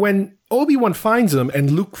people. When Obi-Wan finds him,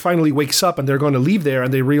 and Luke finally wakes up, and they're going to leave there,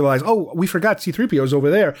 and they realize, oh, we forgot C-3PO's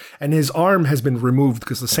over there, and his arm has been removed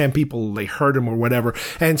because the Sand People, they hurt him or whatever,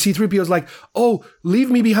 and C-3PO's like, oh,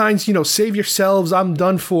 leave me behind, save yourselves, I'm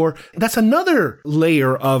done for. That's another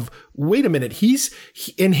layer of, wait a minute, he,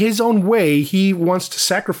 in his own way, he wants to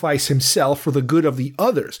sacrifice himself for the good of the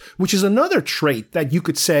others, which is another trait that you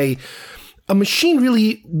could say, a machine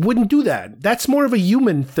really wouldn't do that. That's more of a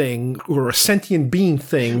human thing or a sentient being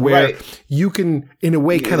thing where you can, in a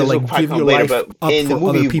way, kind of like give your life up for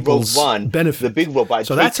other people's benefit. The big robot.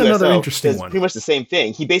 So that's another interesting one. Pretty much the same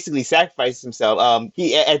thing. He basically sacrificed himself. At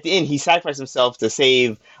the end, he sacrificed himself to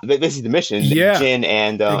save basically the mission. Yeah, Jin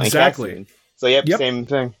and exactly. And so same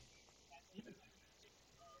thing.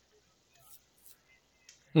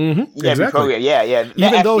 Mm-hmm. Exactly. Yeah.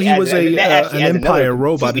 Even though he was an Empire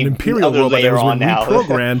robot, an Imperial robot that was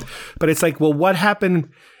reprogrammed, but it's like, well, what happened?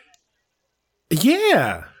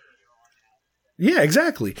 Yeah,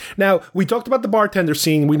 exactly. Now, we talked about the bartender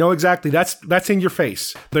scene. We know exactly that's in your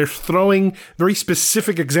face. They're throwing very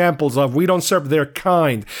specific examples of we don't serve their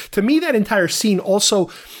kind. To me, that entire scene also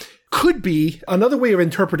could be another way of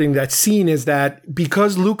interpreting that scene is that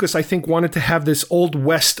because Lucas, I think, wanted to have this Old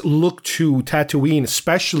West look to Tatooine,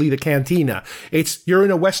 especially the cantina. You're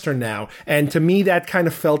in a Western now. And to me, that kind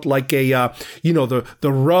of felt like the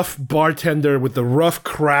rough bartender with the rough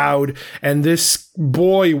crowd. And this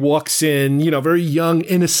boy walks in, very young,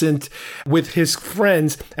 innocent with his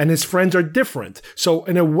friends, and his friends are different. So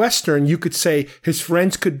in a Western, you could say his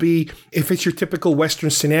friends could be, if it's your typical Western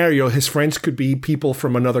scenario, his friends could be people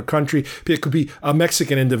from another country. It could be a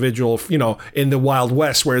Mexican individual, in the Wild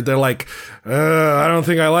West where they're like, I don't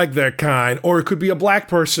think I like that kind. Or it could be a black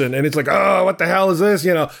person and it's like, oh, what the hell is this?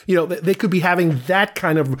 They could be having that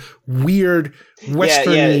kind of weird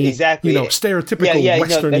Western-y, stereotypical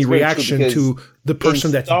Western-y reaction to the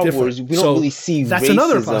person that's Star different. Wars, we don't really see that's racism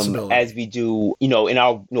another possibility. As we do, in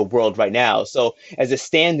our world right now. So as a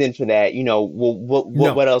stand-in for that,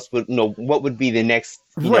 what else would what would be the next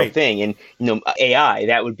thing? And AI,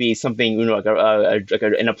 that would be something like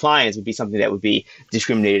an appliance would be something that would be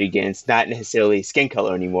discriminated against, not necessarily skin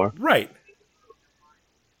color anymore. Right.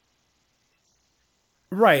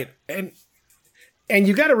 And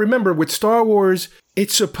you got to remember, with Star Wars,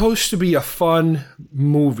 it's supposed to be a fun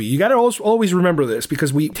movie. You got to always remember this,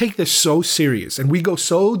 because we take this so serious and we go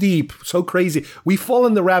so deep, so crazy. We fall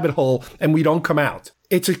in the rabbit hole and we don't come out.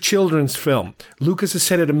 It's a children's film. Lucas has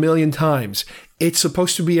said it a million times. It's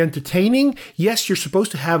supposed to be entertaining. Yes, you're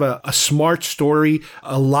supposed to have a smart story,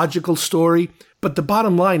 a logical story. But the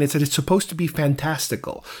bottom line is that it's supposed to be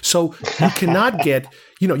fantastical. So you cannot get,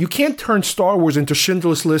 you can't turn Star Wars into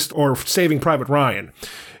Schindler's List or Saving Private Ryan.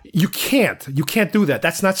 You can't do that.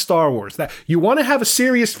 That's not Star Wars. That you want to have a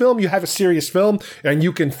serious film, you have a serious film, and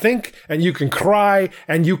you can think and you can cry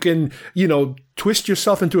and you can, twist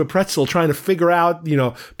yourself into a pretzel trying to figure out,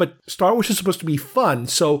 but Star Wars is supposed to be fun.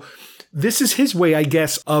 So this is his way, I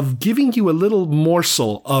guess, of giving you a little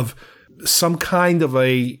morsel of some kind of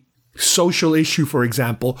a social issue, for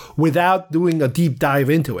example, without doing a deep dive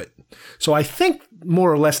into it. So I think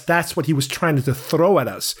more or less that's what he was trying to throw at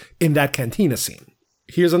us in that cantina scene.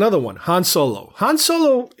 Here's another one, Han Solo. Han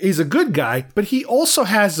Solo is a good guy, but he also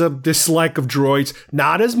has a dislike of droids,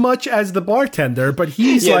 not as much as the bartender, but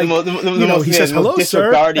he's he says, hello,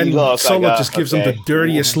 sir, and Solo just gives him the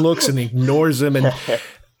dirtiest looks and ignores him, and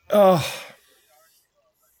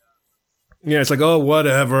it's like, oh,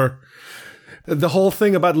 whatever. The whole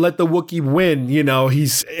thing about let the Wookiee win,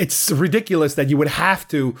 it's ridiculous that you would have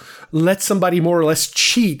to let somebody more or less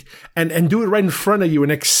cheat and do it right in front of you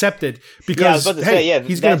and accept it because,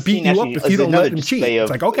 he's going to beat you up if you don't let him cheat.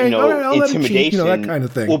 It's like, okay, I'll let him cheat, that kind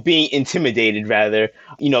of thing. Or being intimidated, rather,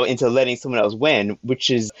 into letting someone else win,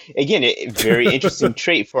 which is, again, a very interesting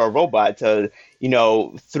trait for a robot to,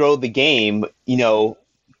 throw the game,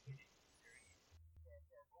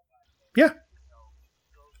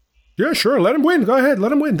 Yeah, sure. Let him win. Go ahead.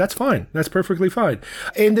 Let him win. That's fine. That's perfectly fine.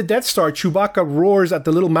 In the Death Star, Chewbacca roars at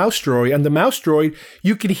the little mouse droid, and the mouse droid,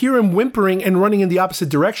 you can hear him whimpering and running in the opposite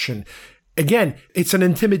direction. Again, it's an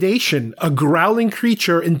intimidation. A growling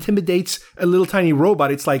creature intimidates a little tiny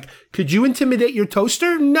robot. It's like, could you intimidate your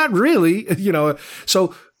toaster? Not really.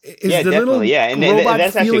 So is the definitely, little and robot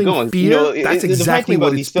that's feeling actually fear? That's exactly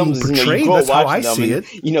what it's being portrayed. That's how I see it.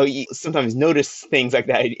 You sometimes notice things like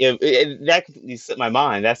that. That completely slipped my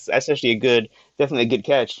mind. That's actually definitely a good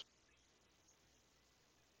catch.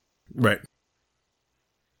 Right.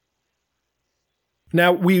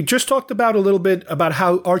 Now, we just talked about a little bit about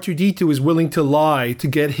how R2-D2 is willing to lie to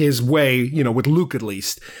get his way, with Luke at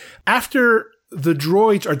least. After the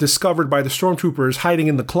droids are discovered by the stormtroopers hiding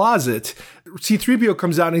in the closet, C-3PO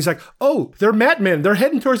comes out and he's like, oh, they're madmen. They're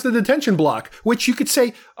heading towards the detention block, which you could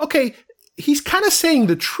say, okay, he's kind of saying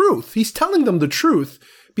the truth. He's telling them the truth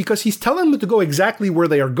because he's telling them to go exactly where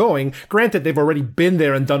they are going. Granted, they've already been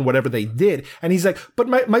there and done whatever they did. And he's like, but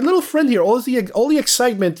my little friend here, all the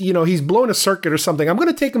excitement, he's blown a circuit or something. I'm going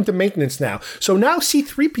to take him to maintenance now. So now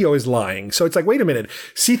C-3PO is lying. So it's like, wait a minute.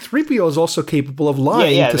 C-3PO is also capable of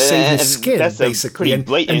lying to save his skin, basically. And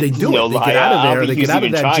they do it. They get out of there. They get out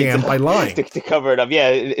of that jam by lying. To cover it up.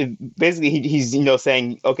 Yeah, basically he's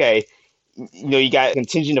saying, okay, you got a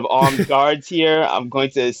contingent of armed guards here. I'm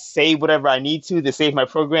going to say whatever I need to save my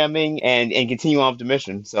programming and continue on with the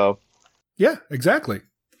mission. So, yeah, exactly.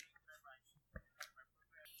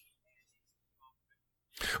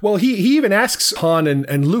 Well, he even asks Han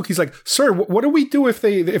and Luke, he's like, sir, what do we do if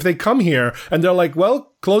they come here? And they're like, well,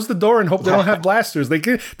 close the door and hope they don't have blasters. They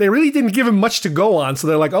really didn't give him much to go on. So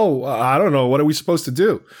they're like, oh, I don't know. What are we supposed to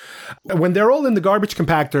do? When they're all in the garbage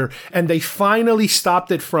compactor and they finally stopped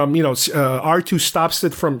it from, R2 stops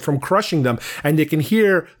it from crushing them and they can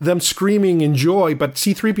hear them screaming in joy, but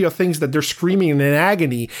C-3PO thinks that they're screaming in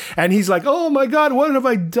agony. And he's like, oh my God, what have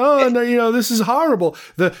I done? This is horrible.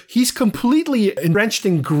 He's completely entrenched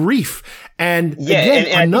in grief. And again,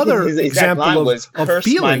 and another example of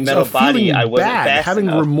feelings, of feeling bad, having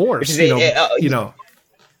remorse,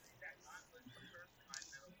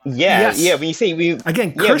 Yeah. When you say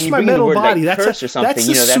curse my metal body, that's a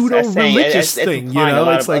pseudo-religious thing.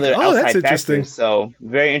 It's like, oh, that's interesting. So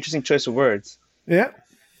very interesting choice of words. Yeah.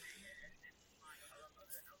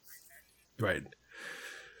 Right.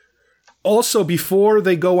 Also, before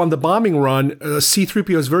they go on the bombing run,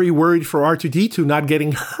 C-3PO is very worried for R2-D2 not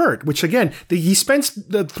getting hurt, which again, he spends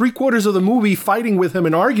the 3/4 of the movie fighting with him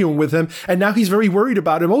and arguing with him, and now he's very worried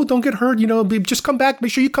about him. Oh, don't get hurt, just come back,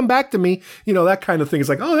 make sure you come back to me, that kind of thing. It's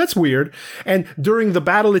like, oh, that's weird. And during the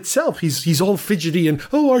battle itself, he's all fidgety and,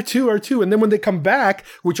 oh, R2, and then when they come back,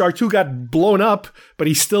 which R2 got blown up, but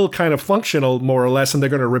he's still kind of functional, more or less, and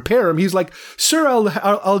they're going to repair him, he's like, sir,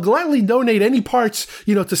 I'll gladly donate any parts,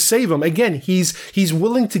 to save him. Again, he's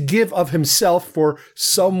willing to give of himself for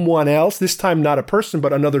someone else, this time not a person,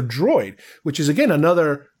 but another droid, which is, again,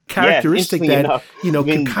 another characteristic that,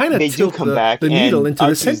 can kind of tilt the needle into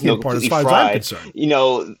the sentient part as far as I'm concerned.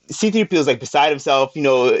 C-3PO is like beside himself,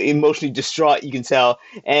 emotionally distraught, you can tell.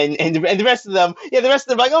 And the rest of them,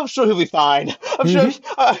 like, oh, I'm sure he'll be fine. I'm sure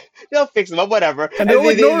they'll fix him up, whatever. And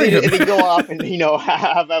they're ignoring him. And they go off and,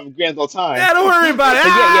 have a grand old time. Yeah, don't worry about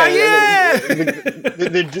it.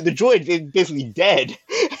 The droid is basically dead.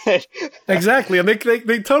 Exactly. And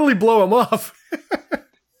they totally blow him off.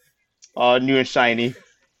 All new and shiny.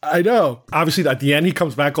 I know. Obviously, at the end, he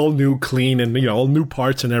comes back all new, clean, and, all new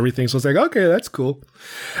parts and everything. So it's like, okay, that's cool.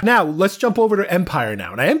 Now, let's jump over to Empire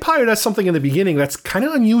now. Now, Empire does something in the beginning that's kind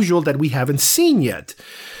of unusual that we haven't seen yet.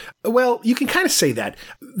 Well, you can kind of say that.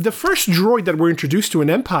 The first droid that we're introduced to in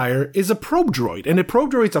Empire is a probe droid. And a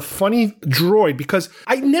probe droid's a funny droid because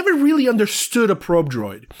I never really understood a probe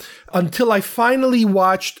droid until I finally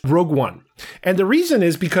watched Rogue One. And the reason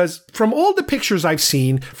is because from all the pictures I've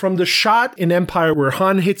seen, from the shot in Empire where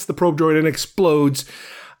Han hits the probe droid and explodes,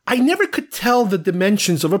 I never could tell the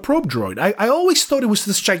dimensions of a probe droid. I always thought it was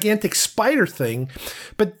this gigantic spider thing.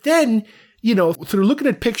 But then, through looking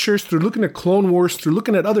at pictures, through looking at Clone Wars, through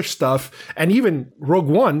looking at other stuff, and even Rogue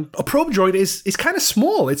One, a probe droid is kind of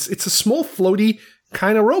small. It's a small, floaty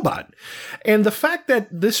kind of robot. And the fact that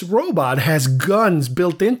this robot has guns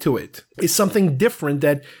built into it is something different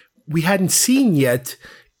that we hadn't seen yet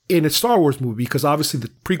in a Star Wars movie, because obviously the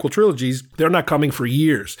prequel trilogies, they're not coming for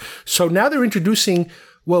years. So now they're introducing,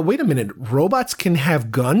 well, wait a minute, robots can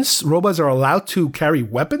have guns? Robots are allowed to carry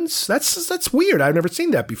weapons? That's weird. I've never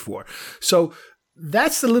seen that before. So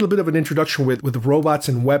that's a little bit of an introduction with robots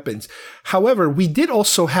and weapons. However, we did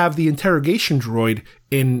also have the interrogation droid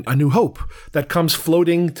in A New Hope that comes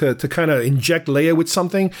floating to kind of inject Leia with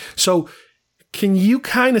something. So can you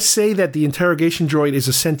kind of say that the interrogation droid is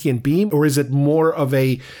a sentient being, or is it more of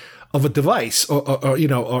a device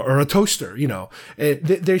or a toaster?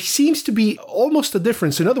 There seems to be almost a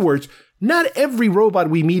difference. In other words, not every robot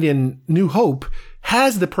we meet in New Hope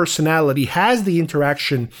has the personality, has the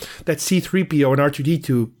interaction that C-3PO and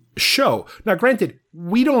R2-D2 show. Now, granted,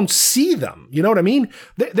 we don't see them. You know what I mean?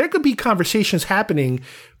 There could be conversations happening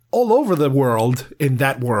all over the world, in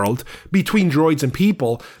that world, between droids and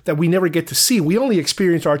people that we never get to see. We only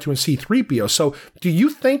experience R2 and C-3PO. So do you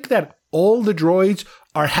think that all the droids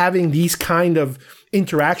are having these kind of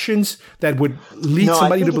interactions that would lead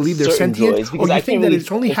somebody to believe they're sentient? Droids, or you think that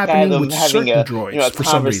it's only happening with certain droids for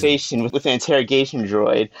some reason? Conversation with an interrogation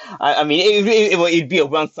droid. I mean, it'd be a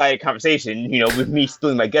one-sided conversation, with me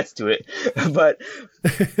spilling my guts to it. But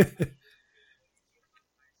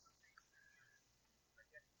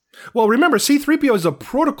well, remember, C-3PO is a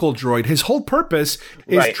protocol droid. His whole purpose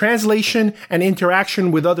is translation and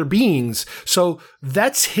interaction with other beings. So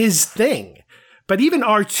that's his thing. But even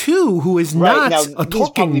R2, who is not a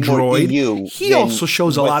talking droid, he also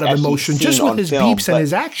shows a lot of emotion just with his beeps and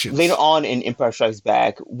his actions. Later on in Empire Strikes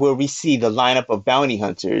Back, where we see the lineup of bounty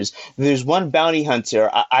hunters, there's one bounty hunter,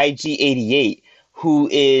 IG-88, who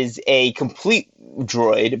is a complete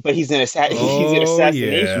droid, but he's an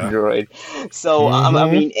assassination droid. So,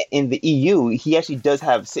 I mean, in the EU, he actually does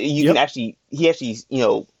have, he actually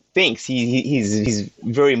thinks he's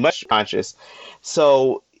very much conscious.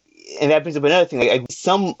 So, and that brings up another thing. Like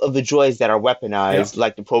some of the droids that are weaponized,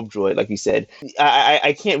 like the probe droid, like you said,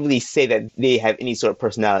 I can't really say that they have any sort of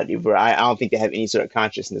personality. Where I don't think they have any sort of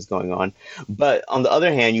consciousness going on. But on the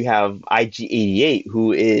other hand, you have IG-88,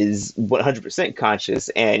 who is 100% conscious,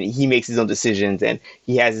 and he makes his own decisions, and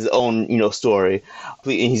he has his own, story.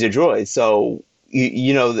 And he's a droid, so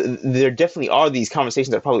there definitely are these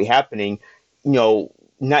conversations that are probably happening.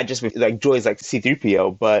 Not just with like droids like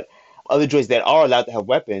C-3PO, but other droids that are allowed to have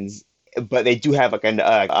weapons, but they do have like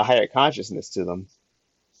a higher consciousness to them.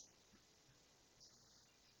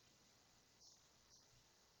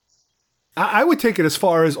 I would take it as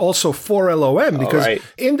far as also 4LOM, because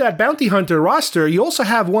in that bounty hunter roster, you also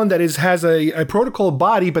have one that has a protocol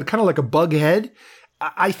body, but kind of like a bug head.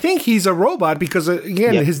 I think he's a robot because,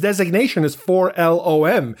 again, his designation is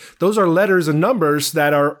 4LOM. Those are letters and numbers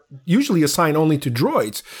that are usually assigned only to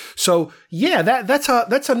droids. So, yeah,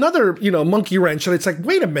 that's another, monkey wrench. And it's like,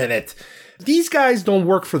 wait a minute. These guys don't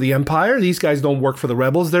work for the Empire. These guys don't work for the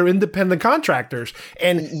Rebels. They're independent contractors.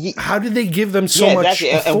 And how did they give them so much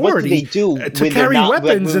authority to carry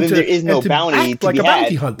weapons and to act like a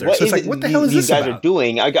bounty hunter? So it's like, what the hell is this about? These guys are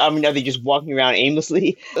doing? I mean, are they just walking around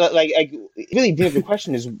aimlessly? Like really, the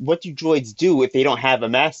question is, what do droids do if they don't have a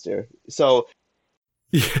master? So,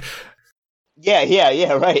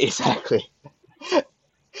 yeah, right, exactly.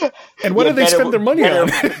 And what do they spend their money on?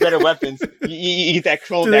 Better weapons. You get that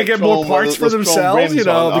chrome. Do they get more parts for themselves? They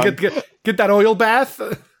get that oil bath.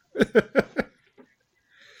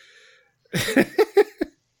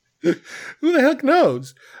 Who the heck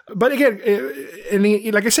knows? But again,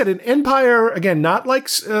 like I said, in Empire, again, not like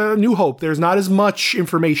New Hope, there's not as much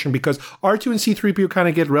information because R2 and C-3PO kind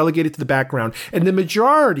of get relegated to the background. And the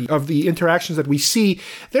majority of the interactions that we see,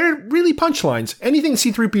 they're really punchlines. Anything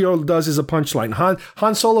C-3PO does is a punchline.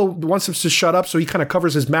 Han Solo wants him to shut up, so he kind of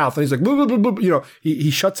covers his mouth. And he's like, blah, blah, blah, blah.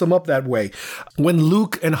 He shuts him up that way. When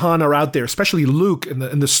Luke and Han are out there, especially Luke in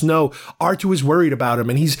the snow, R2 is worried about him.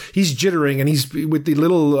 And he's jittering, and he's with the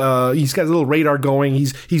little, he's got a little radar going.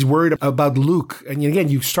 He's worried about Luke. And again,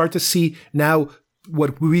 you start to see now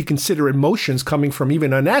what we consider emotions coming from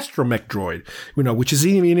even an astromech droid, which is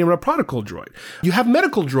even a protocol droid. You have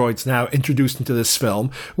medical droids now introduced into this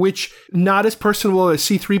film, which not as personable as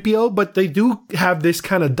C-3PO, but they do have this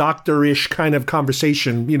kind of doctor-ish kind of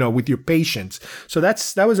conversation, with your patients. So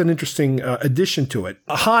that was an interesting addition to it.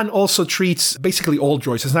 Han also treats basically all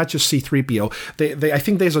droids. It's not just C-3PO. I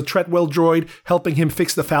think there's a Treadwell droid helping him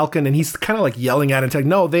fix the Falcon, and he's kind of like yelling at it, like,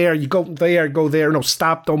 no, there, you go there, go there. No,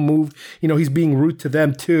 stop, don't move. He's being rude to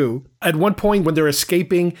them too. At one point when they're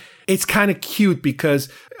escaping, it's kind of cute because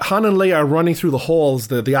Han and Leia are running through the halls,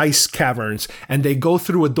 the ice caverns, and they go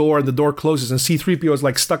through a door and the door closes and C-3PO is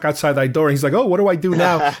like stuck outside that door and he's like, oh, what do I do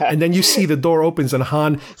now? And then you see the door opens and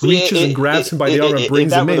Han reaches and grabs him by the arm and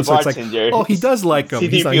brings him in. So it's like, oh, he does like him.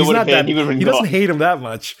 He doesn't hate him that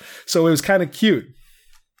much. So it was kind of cute.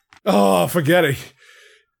 Oh, forget it.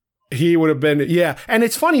 He would have been, yeah. And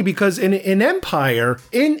it's funny because in Empire,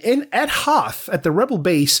 at Hoth, at the Rebel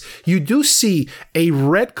base, you do see a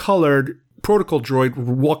red-colored protocol droid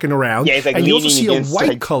walking around. Yeah, and you also see a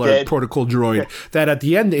white-colored protocol droid that at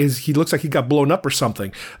the end he looks like he got blown up or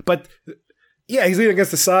something. But yeah, he's leaning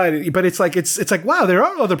against the side, but it's like wow, there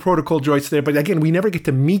are other protocol droids there, but again, we never get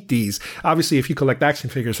to meet these. Obviously, if you collect action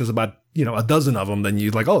figures, there's about a dozen of them, then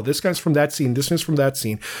you're like, oh, this guy's from that scene, this one's from that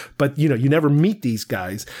scene. But, you never meet these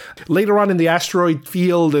guys. Later on in the asteroid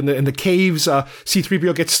field and in the caves,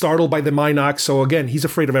 C-3PO gets startled by the Minox. So again, he's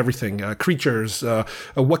afraid of everything. Creatures,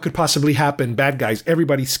 what could possibly happen, bad guys.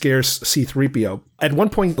 Everybody scares C-3PO. At one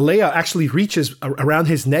point, Leia actually reaches around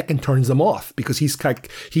his neck and turns him off because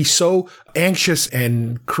he's so anxious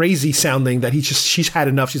and crazy sounding that she's had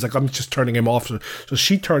enough. She's like, I'm just turning him off. So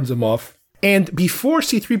she turns him off. And before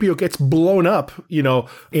C-3PO gets blown up, in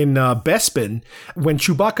Bespin, when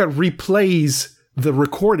Chewbacca replays the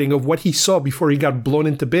recording of what he saw before he got blown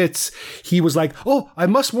into bits, he was like, oh, I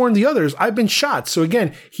must warn the others. I've been shot. So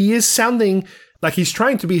again, he is sounding like he's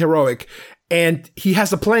trying to be heroic. And he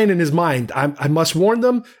has a plan in his mind. I must warn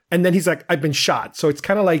them. And then he's like, I've been shot. So it's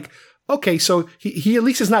kind of like, okay, so he at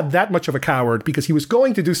least is not that much of a coward because he was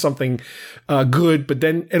going to do something good, but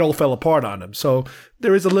then it all fell apart on him. So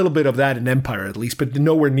there is a little bit of that in Empire, at least, but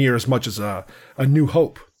nowhere near as much as a New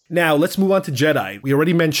Hope. Now, let's move on to Jedi. We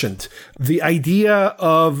already mentioned the idea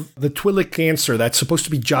of the Twi'lek dancer that's supposed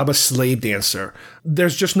to be Jabba's slave dancer.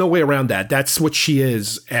 There's just no way around that. That's what she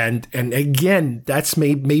is. And again, that's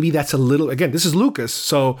maybe that's a little, again, this is Lucas.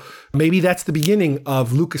 So maybe that's the beginning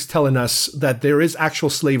of Lucas telling us that there is actual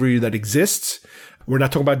slavery that exists. We're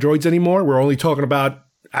not talking about droids anymore. We're only talking about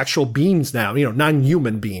actual beings now,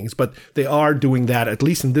 non-human beings, but they are doing that, at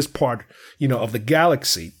least in this part, of the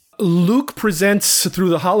galaxy. Luke presents through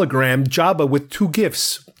the hologram Jabba with two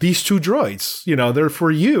gifts. These two droids, they're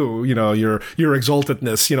for you, your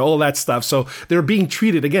exaltedness, all that stuff. So they're being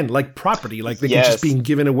treated, again, like property, like they're just being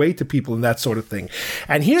given away to people and that sort of thing.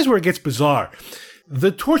 And here's where it gets bizarre.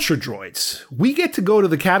 The torture droids. We get to go to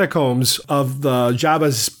the catacombs of the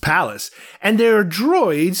Jabba's palace, and there are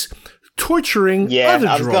droids torturing other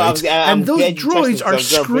droids, and those droids are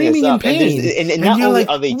screaming in pain. And not you're only like,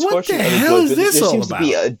 are they what torturing the other hell droids, is but this there all seems about? to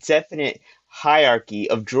be a definite hierarchy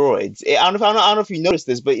of droids. I don't know if you noticed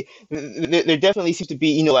this, but there definitely seems to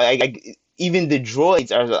be, like even the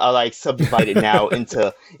droids are like subdivided now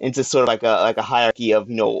into sort of like a hierarchy of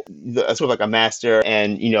sort of like a master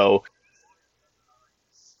and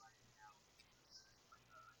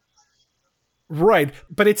Right,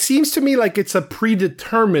 but it seems to me like it's a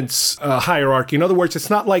predetermined hierarchy. In other words, it's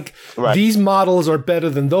not like these models are better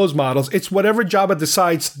than those models. It's whatever Jabba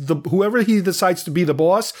decides, whoever he decides to be the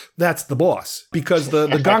boss, that's the boss. Because the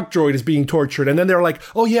Gonk droid is being tortured, and then they're like,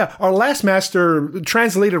 oh yeah, our last master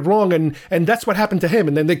translated wrong, and that's what happened to him.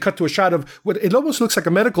 And then they cut to a shot of what it almost looks like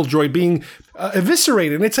a medical droid being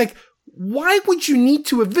eviscerated. And it's like, why would you need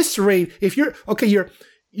to eviscerate if you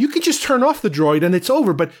could just turn off the droid and it's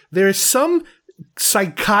over, but there's some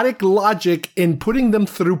psychotic logic in putting them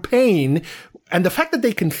through pain, and the fact that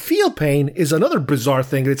they can feel pain is another bizarre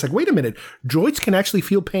thing. And it's like, wait a minute, droids can actually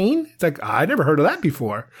feel pain? It's like, I never heard of that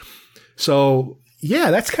before. So yeah,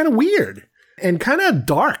 that's kind of weird and kind of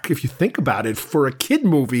dark if you think about it for a kid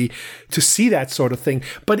movie to see that sort of thing.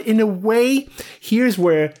 But in a way, here's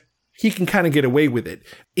where he can kind of get away with it.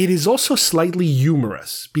 It is also slightly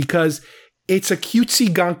humorous because it's a cutesy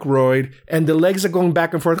gonk-roid, and the legs are going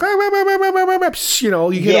back and forth. You get all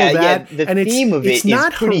that. The and theme of it it's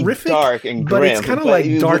not is pretty horrific, dark and grim, but it's kind of like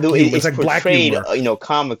dark humor. It's like black humor.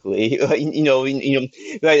 Comically. Like you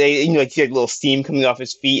see like little steam coming off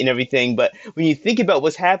his feet and everything. But when you think about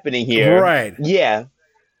what's happening here, right? Yeah.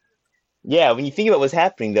 When you think about what's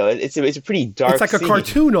happening, though, it's a pretty dark. It's like a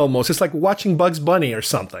cartoon almost. It's like watching Bugs Bunny or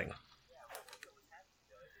something.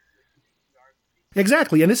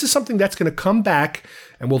 Exactly. And this is something that's going to come back,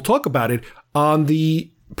 and we'll talk about it, on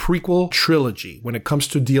the prequel trilogy when it comes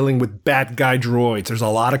to dealing with bad guy droids. There's a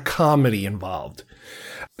lot of comedy involved.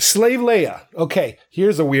 Slave Leia. Okay,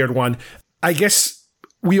 here's a weird one. I guess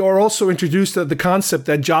we are also introduced to the concept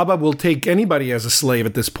that Jabba will take anybody as a slave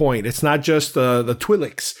at this point. It's not just the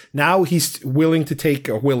Twi'leks. Now he's willing to take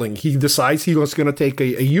he decides he was going to take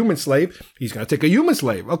a human slave. He's going to take a human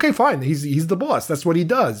slave. Okay, fine. He's the boss. That's what he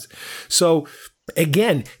does. So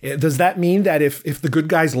again, does that mean that if the good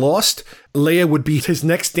guys lost, Leia would be his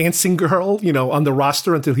next dancing girl, on the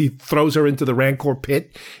roster until he throws her into the Rancor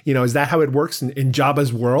pit? Is that how it works in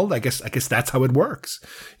Jabba's world? I guess that's how it works.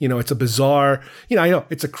 It's a bizarre, I know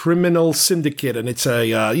it's a criminal syndicate, and it's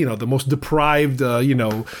a, the most deprived,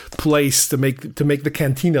 place to make the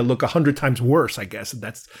cantina look 100 times worse, I guess.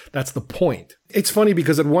 That's the point. It's funny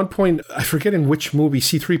because at one point, I forget in which movie,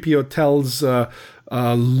 C-3PO tells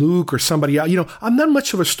Luke or somebody else, I'm not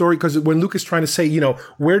much of a story, because when Luke is trying to say,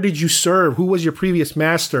 where did you serve? Who was your previous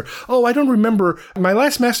master? Oh, I don't remember. My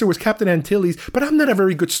last master was Captain Antilles, but I'm not a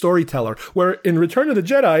very good storyteller. Where in Return of the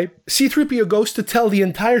Jedi, C-3PO goes to tell the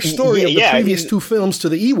entire story of the previous two films to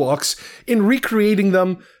the Ewoks in recreating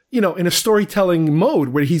them, in a storytelling mode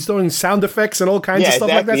where he's doing sound effects and all kinds of stuff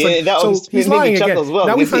like that. So he's lying again. Well,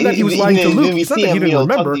 now we find out he was lying to Luke. It's not that he didn't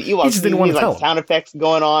remember. He just didn't want to tell him. Sound effects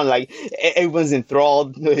going on, like everyone's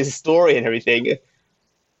enthralled with his story and everything.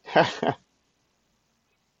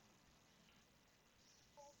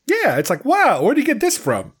 Yeah, Yeah, it's like, wow, where did you get this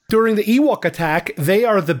from? During the Ewok attack, they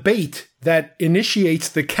are the bait that initiates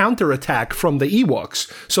the counterattack from the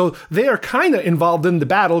Ewoks. So they are kind of involved in the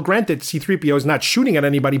battle. Granted, C-3PO is not shooting at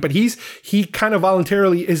anybody, but he kind of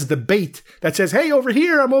voluntarily is the bait that says, hey, over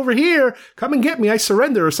here, I'm over here. Come and get me. I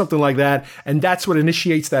surrender, or something like that. And that's what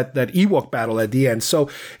initiates that Ewok battle at the end. So,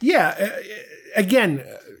 yeah, again,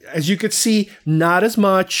 as you could see, not as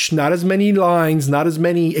many lines, not as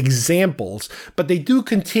many examples, but they do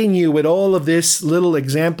continue with all of this little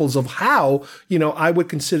examples of how, I would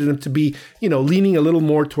consider them to be, leaning a little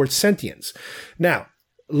more towards sentience. Now,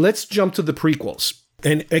 let's jump to the prequels.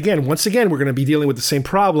 And again, once again, we're going to be dealing with the same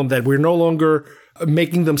problem that we're no longer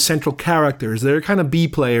making them central characters. They're kind of B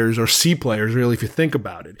players or C players, really, if you think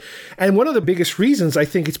about it. And one of the biggest reasons, I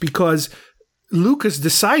think, it's because Lucas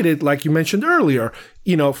decided, like you mentioned earlier,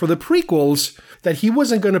 for the prequels, that he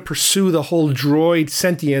wasn't going to pursue the whole droid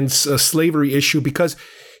sentience slavery issue because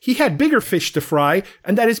he had bigger fish to fry,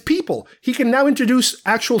 and that is people. He can now introduce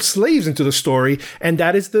actual slaves into the story, and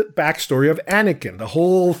that is the backstory of Anakin. The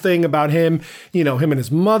whole thing about him, him and his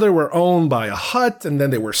mother were owned by a Hutt, and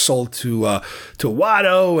then they were sold to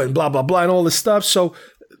Watto, and blah, blah, blah, and all this stuff. So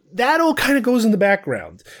that all kind of goes in the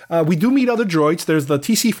background. We do meet other droids. There's the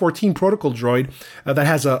TC-14 protocol droid that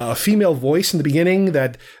has a female voice in the beginning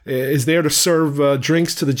that is there to serve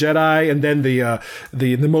drinks to the Jedi, and then the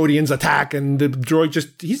Neimoidians attack, and the droid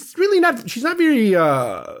she's not very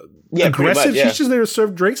aggressive. Much, yeah. She's just there to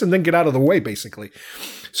serve drinks and then get out of the way, basically.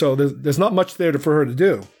 So there's not much there for her to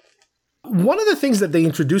do. One of the things that they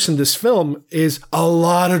introduce in this film is a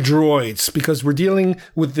lot of droids, because we're dealing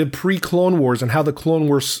with the pre-Clone Wars and how the Clone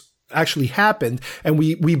Wars actually happened. And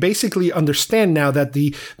we basically understand now that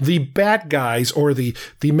the bad guys, or the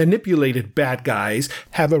manipulated bad guys,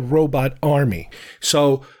 have a robot army.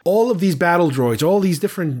 So all of these battle droids, all these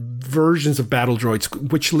different versions of battle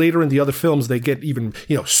droids, which later in the other films they get even,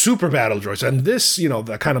 super battle droids, and this,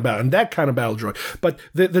 that kind of battle, and that kind of battle droid. But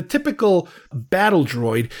the typical battle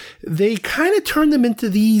droid, they kind of turn them into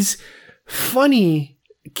these funny,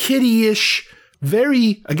 kiddie-ish,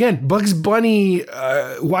 very, again, Bugs Bunny,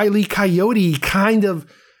 Wile E. Coyote kind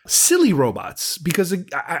of silly robots. Because,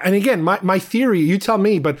 and again, my theory, you tell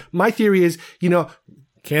me, but my theory is,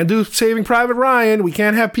 can't do Saving Private Ryan. We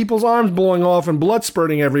can't have people's arms blowing off and blood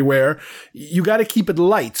spurting everywhere. You got to keep it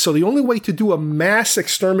light. So the only way to do a mass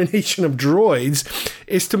extermination of droids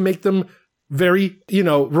is to make them very,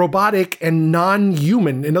 robotic and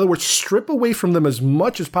non-human. In other words, strip away from them as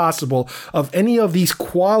much as possible of any of these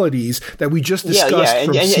qualities that we just discussed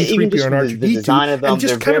from C-3PO and R2-D2. The design of them,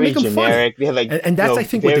 they're very generic. They have and that's, I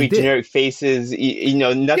think, very what they generic faces.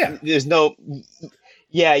 Nothing. There's no.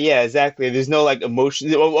 Yeah, exactly. There's no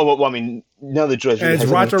emotion. Well, I mean, none of the droids. It's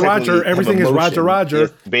Roger. Everything is Roger.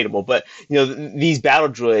 It's debatable, but these battle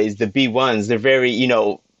droids, the B1s, they're very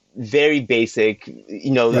very basic.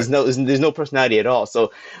 There's no personality at all.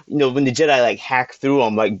 So when the Jedi hack through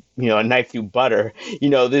them a knife through butter,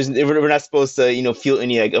 we're not supposed to feel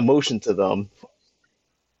any emotion to them.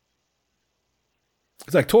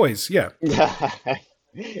 It's like toys, yeah.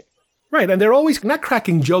 Right, and they're always not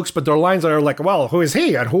cracking jokes, but their lines are like, well, who is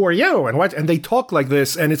he, and who are you, and what? And they talk like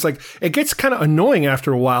this, and it's like, it gets kind of annoying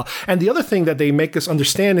after a while. And the other thing that they make us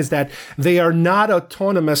understand is that they are not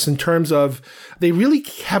autonomous in terms of, they really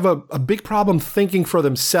have a big problem thinking for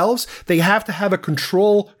themselves. They have to have a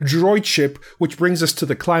control droid ship, which brings us to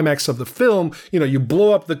the climax of the film. You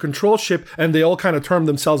blow up the control ship, and they all kind of turn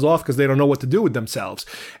themselves off because they don't know what to do with themselves.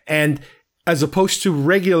 And as opposed to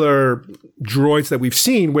regular droids that we've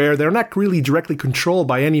seen, where they're not really directly controlled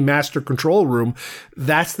by any master control room.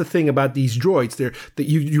 That's the thing about these droids. That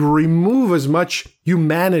you remove as much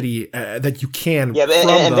humanity that you can from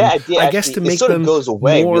them. That idea, I guess, to make sort them of goes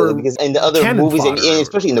away, more really, because in the other movies, and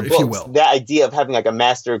especially in the books, that idea of having a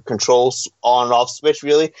master control on-off switch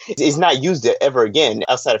really is not used ever again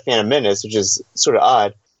outside of Phantom Menace, which is sort of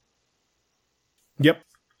odd. Yep.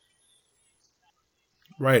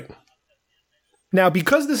 Right. Now,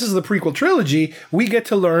 because this is the prequel trilogy, we get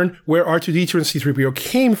to learn where R2-D2 and C-3PO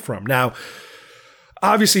came from. Now,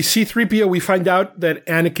 obviously, C-3PO, we find out that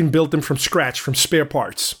Anakin built them from scratch, from spare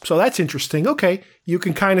parts. So that's interesting. Okay, you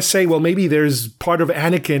can kind of say, well, maybe there's part of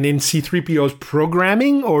Anakin in C-3PO's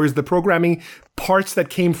programming, or is the programming parts that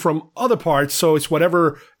came from other parts, so it's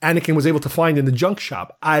whatever Anakin was able to find in the junk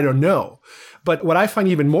shop? I don't know. But what I find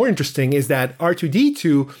even more interesting is that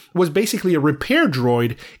R2-D2 was basically a repair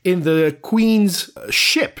droid in the Queen's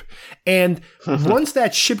ship. And once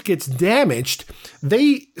that ship gets damaged,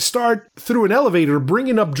 they start through an elevator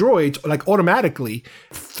bringing up droids, automatically,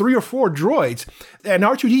 3 or 4 droids. And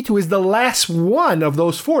R2-D2 is the last one one of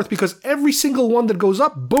those fourth, because every single one that goes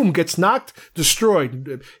up, boom, gets knocked,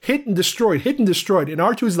 destroyed, hit and destroyed. And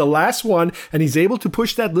R2 is the last one, and he's able to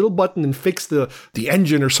push that little button and fix the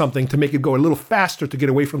engine or something to make it go a little faster to get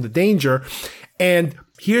away from the danger. And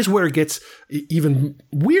here's where it gets even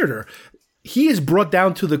weirder. He is brought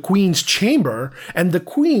down to the Queen's chamber, and the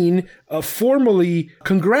Queen formally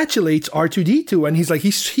congratulates R2-D2, and he's like,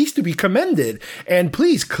 he's to be commended, and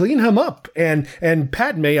please clean him up. And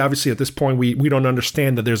Padme, obviously at this point, we don't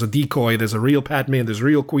understand that there's a decoy, there's a real Padme, and there's a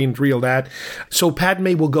real Queen, real that. So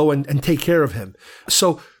Padme will go and take care of him.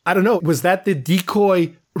 So I don't know, was that the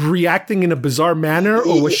decoy reacting in a bizarre manner,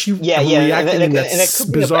 or was she reacting in that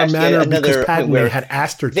bizarre manner because Padme had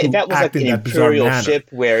asked her to that was act like in an that bizarre imperial manner? ship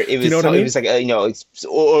where it was, you know what I mean? It was like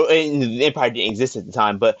or the Empire didn't exist at the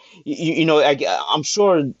time, but I'm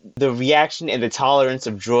sure the reaction and the tolerance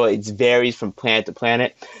of droids varies from planet to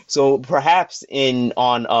planet. So perhaps on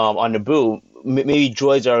Naboo, maybe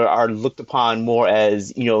droids are looked upon more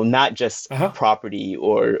as, not just property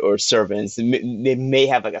or servants. They may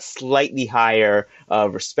have like a slightly higher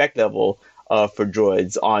respect level for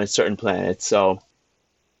droids on certain planets. So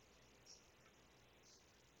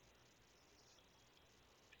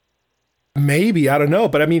maybe, I don't know.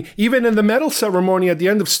 But I mean, even in the medal ceremony at the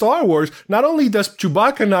end of Star Wars, not only does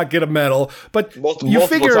Chewbacca not get a medal, but you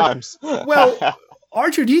figure, times. Well,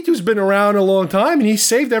 R2-D2's been around a long time, and he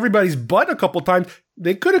saved everybody's butt a couple times.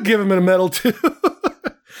 They could have given him a medal too.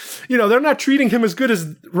 They're not treating him as good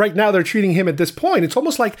as right now they're treating him at this point. It's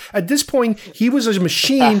almost like at this point, he was a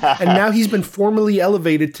machine, and now he's been formally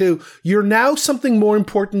elevated to, you're now something more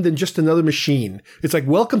important than just another machine. It's like,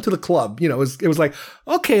 welcome to the club. It was like,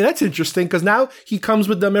 okay, that's interesting, because now he comes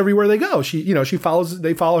with them everywhere they go.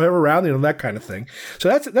 They follow her around, that kind of thing. So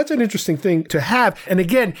that's an interesting thing to have. And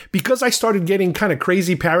again, because I started getting kind of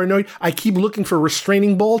crazy paranoid, I keep looking for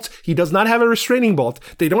restraining bolts. He does not have a restraining bolt.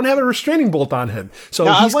 They don't have a restraining bolt on him. So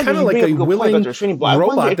now, he's kind of like a willing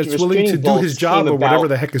robot that's willing to do his job, or whatever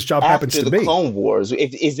the heck his job happens to be. After the Clone Wars,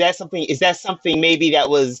 is that something maybe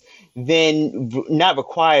that was then not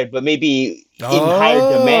required, but maybe in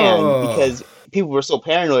higher demand because people were so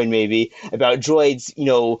paranoid maybe about droids,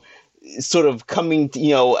 sort of coming,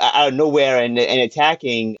 out of nowhere and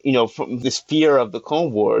attacking, from this fear of the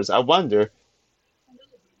Clone Wars. I wonder.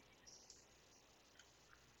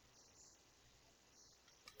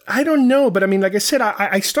 I don't know, but I mean, like I said,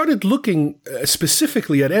 I started looking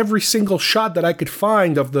specifically at every single shot that I could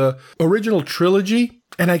find of the original trilogy,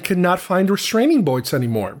 and I could not find restraining bolts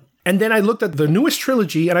anymore. And then I looked at the newest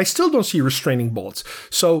trilogy, and I still don't see restraining bolts.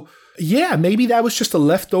 So, yeah, maybe that was just a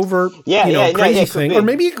leftover, crazy thing. Or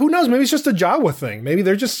maybe, who knows, maybe it's just a Jawa thing. Maybe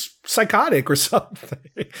they're just psychotic or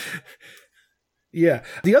something. Yeah.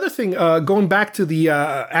 The other thing, going back to the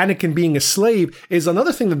Anakin being a slave, is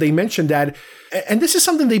another thing that they mentioned that, and this is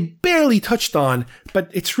something they barely touched on, but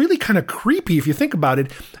it's really kind of creepy if you think about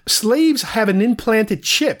it. Slaves have an implanted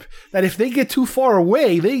chip that if they get too far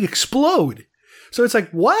away, they explode. So it's like,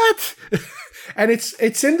 what? And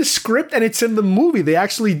it's in the script and it's in the movie. They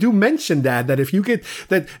actually do mention that if you get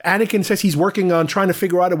that, Anakin says he's working on trying to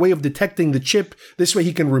figure out a way of detecting the chip. This way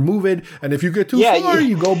he can remove it. And if you get too far,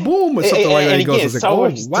 you go boom or something like that. He goes, like, oh wow,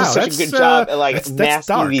 that's such a good job at like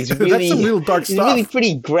masking dark. These really, that's some real dark stuff. Really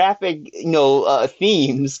pretty graphic,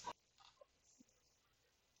 themes.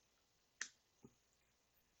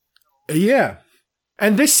 Yeah.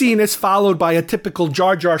 And this scene is followed by a typical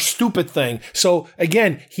Jar Jar stupid thing. So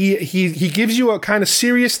again, he gives you a kind of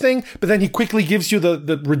serious thing, but then he quickly gives you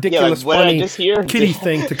the ridiculous, funny kitty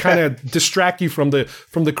thing to kind of distract you from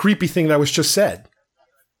the creepy thing that was just said.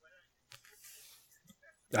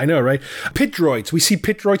 I know, right? Pit droids. We see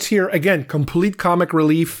pit droids here. Again, complete comic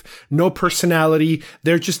relief, no personality.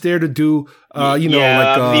 They're just there to do, like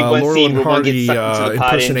Laurel and Hardy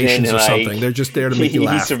impersonations or something. They're just there to make you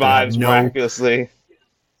laugh. He survives miraculously.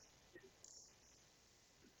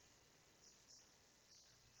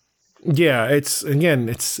 Yeah,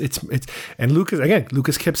 and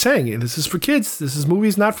Lucas kept saying, this is for kids. This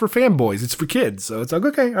movie's not for fanboys. It's for kids. So it's like,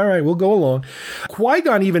 okay, all right, we'll go along.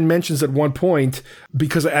 Qui-Gon even mentions at one point,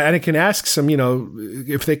 because Anakin asks him,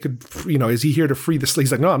 if they could, is he here to free the slaves?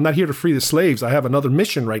 He's like, no, I'm not here to free the slaves. I have another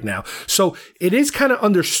mission right now. So it is kind of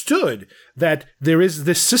understood that there is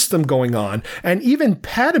this system going on. And even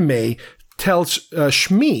Padme tells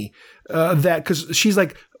Shmi that, because she's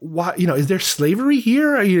like, why, is there slavery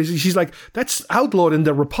here? She's like, that's outlawed in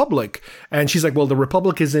the Republic. And she's like, well, the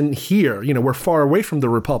Republic isn't here. We're far away from the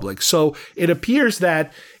Republic. So it appears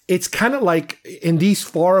that it's kind of like in these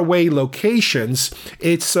faraway locations,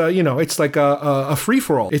 it's it's like a free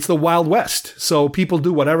for all. It's the Wild West. So people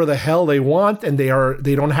do whatever the hell they want, and they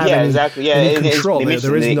don't have any control.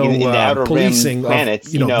 There is no policing of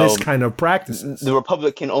this kind of practices. The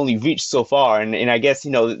Republic can only reach so far, and I guess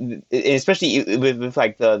especially with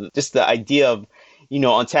like the idea of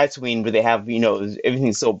on Tatooine where they have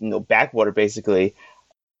everything's so backwater basically.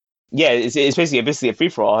 Yeah, it's basically a free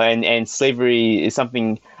for all, and slavery is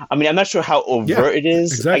something. I mean, I'm not sure how overt it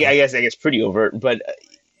is. Exactly. I guess pretty overt, but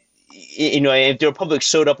if the Republic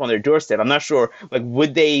showed up on their doorstep, I'm not sure. Like,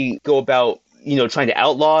 would they go about trying to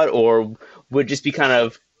outlaw it, or would it just be kind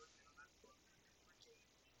of?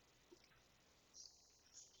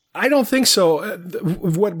 I don't think so.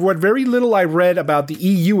 What very little I read about the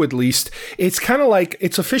EU, at least, it's kind of like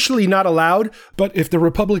it's officially not allowed, but if the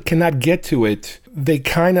Republic cannot get to it, they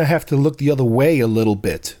kind of have to look the other way a little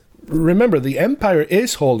bit. Remember, the Empire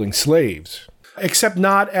is holding slaves, except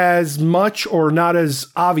not as much or not as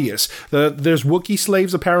obvious. There's Wookiee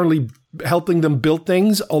slaves apparently helping them build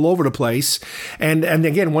things all over the place. And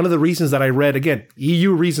again, one of the reasons that I read, again,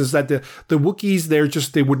 EU reasons that the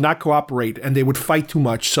Wookiees, they would not cooperate and they would fight too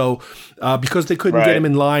much. So because they couldn't get them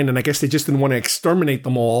in line, and I guess they just didn't want to exterminate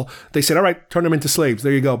them all, they said, all right, turn them into slaves.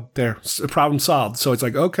 There you go. There, problem solved. So it's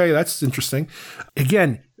like, okay, that's interesting.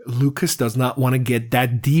 Again, Lucas does not want to get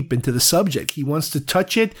that deep into the subject. He wants to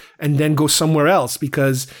touch it and then go somewhere else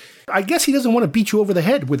because I guess he doesn't want to beat you over the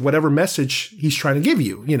head with whatever message he's trying to give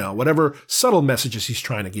you, whatever subtle messages he's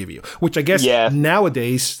trying to give you, which I guess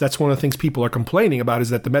nowadays, that's one of the things people are complaining about is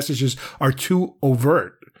that the messages are too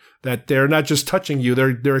overt, that they're not just touching you,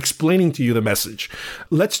 they're explaining to you the message.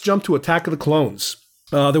 Let's jump to Attack of the Clones.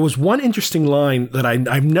 There was one interesting line that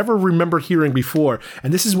I've never remember hearing before,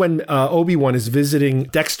 and this is when Obi-Wan is visiting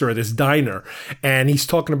Dexter at his diner, and he's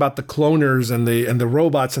talking about the cloners and the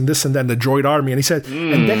robots and this and that, and the droid army, and he said,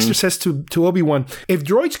 and Dexter says to Obi-Wan, if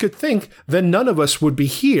droids could think, then none of us would be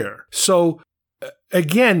here. So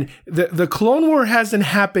again, the Clone War hasn't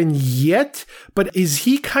happened yet, but is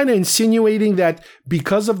he kind of insinuating that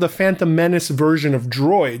because of the Phantom Menace version of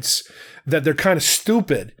droids, that they're kind of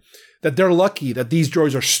stupid? That they're lucky that these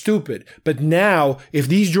droids are stupid. But now, if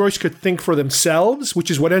these droids could think for themselves, which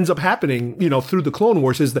is what ends up happening, through the Clone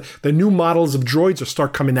Wars, is the new models of droids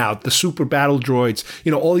start coming out, the super battle droids,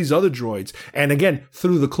 all these other droids. And again,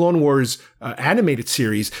 through the Clone Wars animated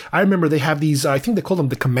series, I remember they have these, I think they call them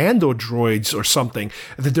the commando droids or something,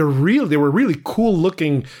 that they were really cool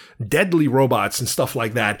looking, deadly robots and stuff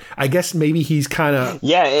like that. I guess maybe he's kind of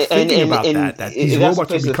thinking about that these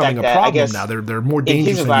robots are becoming a problem now. They're more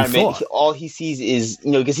dangerous than you thought. All he sees is,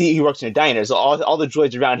 because he works in a diner, so all the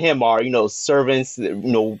droids around him are, servants,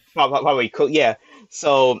 probably cook. Yeah.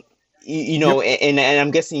 So, and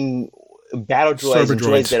I'm guessing battle droids and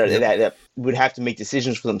droids that would have to make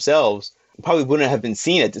decisions for themselves probably wouldn't have been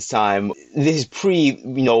seen at this time. This is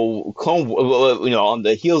Clone War, on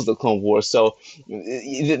the heels of the Clone Wars. So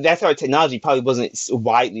that's our technology probably wasn't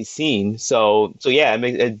widely seen. So yeah,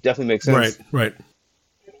 it definitely makes sense. Right.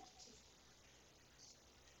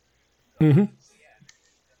 Mm-hmm.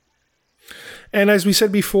 And as we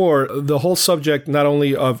said before, the whole subject not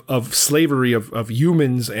only of slavery of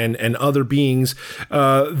humans and other beings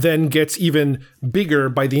then gets even bigger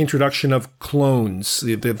by the introduction of clones,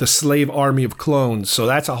 the slave army of clones. So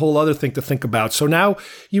that's a whole other thing to think about. So now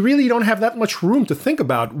you really don't have that much room to think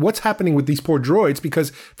about what's happening with these poor droids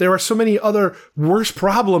because there are so many other worse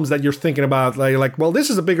problems that you're thinking about. Like, well, this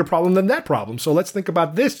is a bigger problem than that problem. So let's think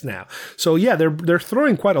about this now. So yeah, they're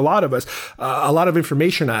throwing quite a lot of us, a lot of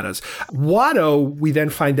information at us. Watto, we then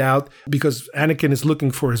find out, because Anakin is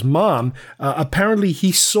looking for his mom, apparently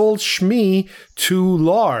he sold Shmi to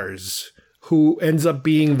Lars, who ends up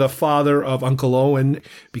being the father of Uncle Owen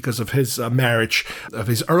because of his marriage, of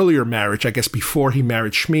his earlier marriage, I guess before he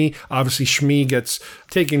married Shmi. Obviously, Shmi gets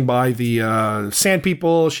taken by the Sand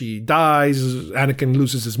People. She dies. Anakin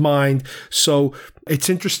loses his mind. So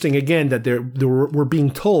it's interesting, again, that we're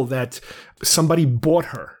being told that somebody bought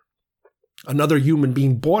her. Another human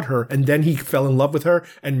being bought her, and then he fell in love with her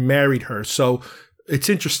and married her. So it's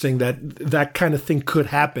interesting that kind of thing could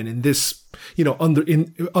happen in this,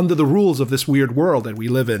 under the rules of this weird world that we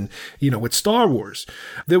live in, with Star Wars.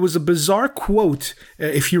 There was a bizarre quote,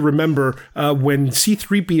 if you remember, when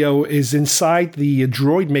C-3PO is inside the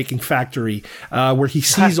droid making factory, where he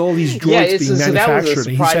sees all these droids being manufactured,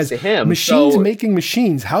 and he says, "Machines making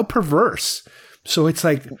machines, how perverse." So it's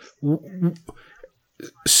like.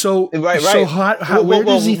 So, right. So where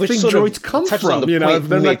does he think droids come from? If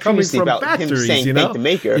they're not coming from factories, the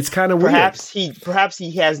maker. It's kind of weird. Perhaps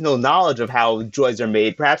he has no knowledge of how droids are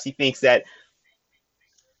made. Perhaps he thinks that.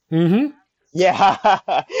 Mm-hmm. Yeah,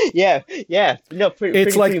 yeah. No, it's pretty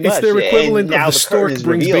it's their equivalent of the stork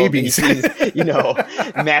brings babies.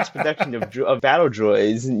 Mass production of battle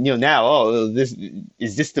droids. Now, this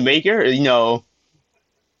is this the maker?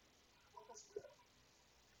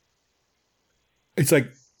 It's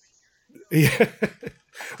like, yeah.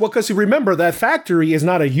 Well, because you remember that factory is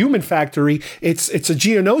not a human factory; it's a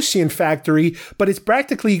Geonosian factory, but it's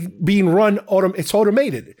practically being run. It's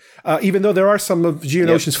automated, even though there are some of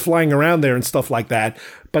Geonosians flying around there and stuff like that.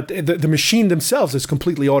 But the machine themselves is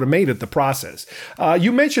completely automated. The process.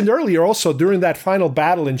 You mentioned earlier also during that final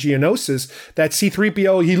battle in Geonosis that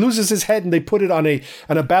C-3PO he loses his head and they put it on a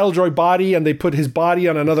battle droid body and they put his body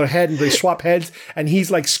on another head and they swap heads and he's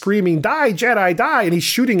like screaming "Die, Jedi, die!" and he's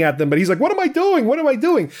shooting at them, but he's like, "What am I doing? What am I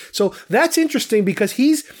doing?" So that's interesting because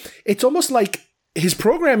it's almost like his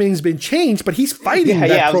programming's been changed, but he's fighting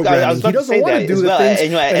that programming. He doesn't want to do the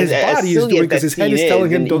things that his body is doing because his head is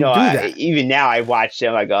telling him don't do that. Even now I watch it,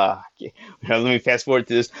 I'm like, let me fast forward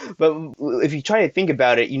to this. But if you try to think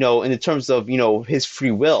about it, in the terms of, his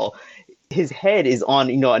free will, his head is on,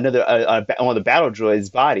 another on the battle droid's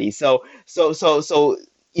body. So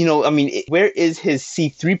I mean, where is his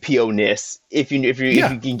C-3PO-ness? If you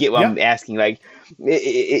can get what I'm asking, like,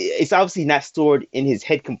 it's obviously not stored in his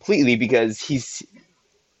head completely because he's.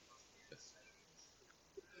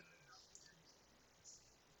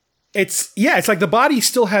 It's like the body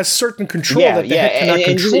still has certain control that the head cannot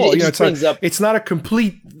control. It's not a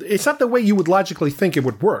complete. It's not the way you would logically think it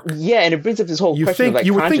would work. Yeah, and it brings up this whole question of like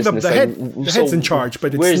you would think consciousness. The head's in charge,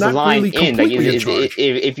 but it's not really completely in charge.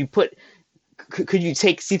 If you put. Could you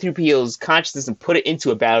take C-3PO's consciousness and put it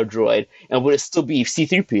into a battle droid, and would it still be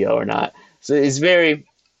C-3PO or not? So it's very...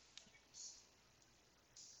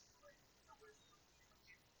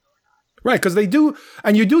 Right, because they do,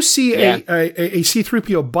 and you do see a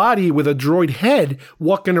C-3PO body with a droid head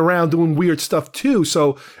walking around doing weird stuff too.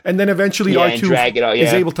 So, and then eventually R2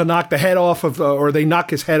 is able to knock the head off of, or they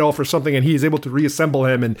knock his head off or something, and he is able to reassemble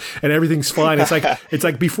him, and everything's fine. It's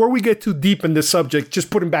like before we get too deep in this subject,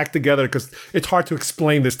 just put him back together because it's hard to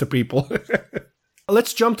explain this to people.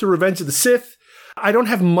 Let's jump to Revenge of the Sith. I don't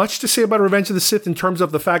have much to say about Revenge of the Sith in terms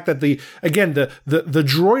of the fact that the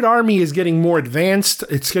droid army is getting more advanced,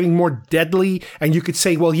 it's getting more deadly, and you could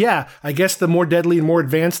say, well, yeah, I guess the more deadly and more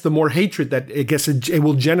advanced, the more hatred that it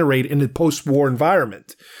will generate in the post-war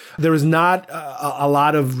environment. There is not a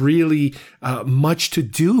lot of really much to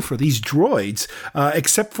do for these droids,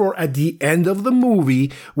 except for at the end of the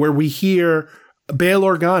movie where we hear Bail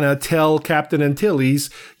Organa tell Captain Antilles,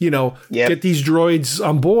 get these droids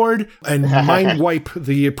on board and mind wipe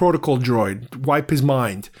the protocol droid, wipe his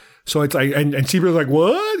mind. So it's like, and Seabird's like,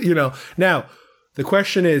 what? Now the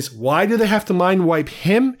question is, why do they have to mind wipe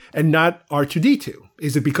him and not R2-D2?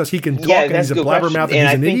 Is it because he can talk and he's a blabbermouth and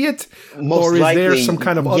he's an idiot? Or is there some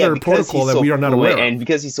kind of other protocol that we are not aware of? And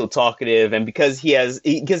because he's so talkative and because his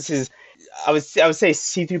I would say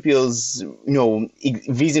C-3PO's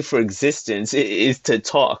reason for existence is to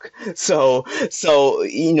talk. So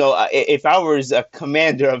if I was a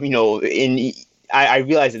commander of I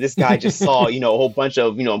realized that this guy just saw a whole bunch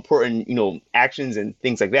of important actions and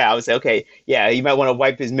things like that. I would say, okay, yeah, you might want to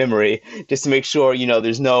wipe his memory just to make sure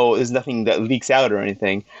there's nothing that leaks out or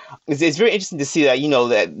anything. It's very interesting to see that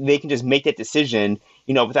that they can just make that decision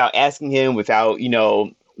without asking him, without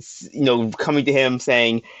coming to him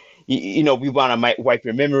saying, we want to wipe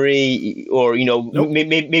your memory, or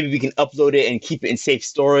maybe we can upload it and keep it in safe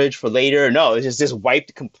storage for later. No, it's just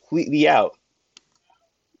wiped completely out.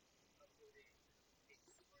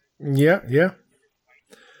 Yeah.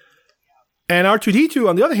 And R2-D2,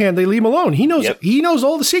 on the other hand, they leave him alone. He knows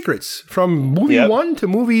all the secrets from movie 1 to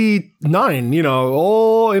movie 9.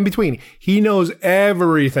 All in between. He knows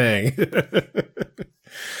everything.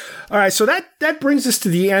 All right, so that brings us to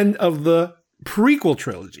the end of the prequel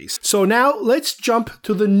trilogies. So now let's jump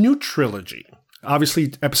to the new trilogy.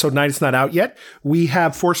 Obviously, episode 9 is not out yet. We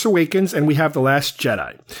have Force Awakens and we have The Last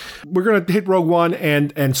Jedi. We're going to hit Rogue One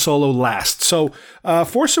and Solo last. So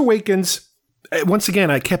Force Awakens, once again,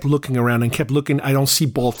 I kept looking around and kept looking. I don't see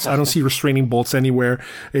bolts. I don't see restraining bolts anywhere.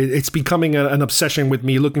 It's becoming an obsession with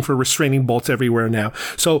me, looking for restraining bolts everywhere now.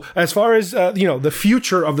 So as far as, the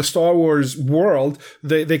future of the Star Wars world,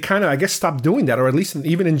 they kind of, I guess, stopped doing that, or at least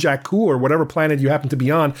even in Jakku or whatever planet you happen to be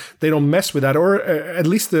on, they don't mess with that, or at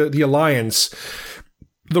least the Alliance,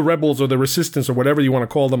 the Rebels or the Resistance or whatever you want to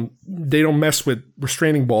call them, they don't mess with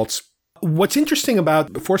restraining bolts. What's interesting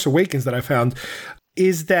about Force Awakens that I found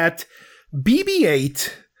is that BB-8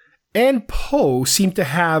 and Poe seem to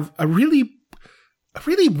have a really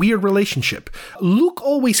weird relationship. Luke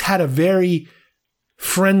always had a very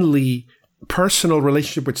friendly personal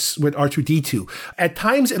relationship with R2-D2. At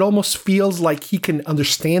times, it almost feels like he can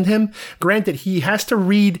understand him. Granted, he has to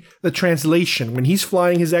read the translation. When he's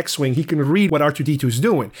flying his X-Wing, he can read what R2-D2 is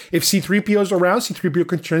doing. If C-3PO is around, C-3PO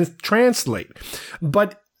can translate.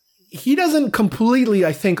 But he doesn't completely,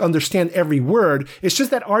 I think, understand every word. It's just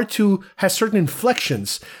that R2 has certain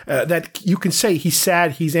inflections that you can say he's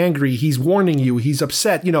sad, he's angry, he's warning you, he's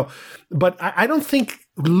upset, But I don't think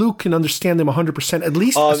Luke can understand them 100%, at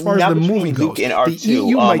least as far as the movie goes. Luke and R2, the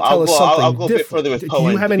EU might tell us something I'll go different. A bit further with Poe.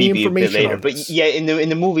 Do you have any information later? on But this? yeah, in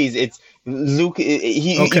the movies, it's Luke.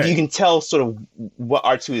 You can tell sort of what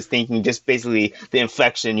R2 is thinking, just basically the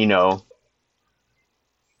inflection,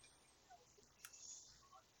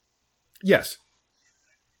 Yes.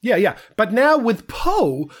 Yeah. But now with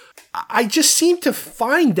Poe, I just seem to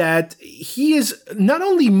find that he is not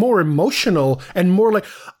only more emotional and more like,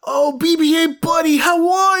 oh, BB-8 buddy, how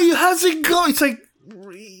are you? How's it going? It's like,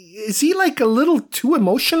 is he like a little too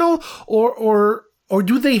emotional or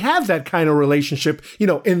do they have that kind of relationship,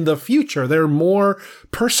 in the future? They're more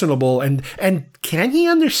personable and can he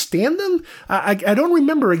understand them? I don't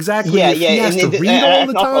remember exactly if he has to read all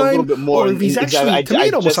the time, a little bit more, or if he's actually, to me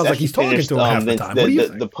it almost sounds like he's talking to him half the time. What do you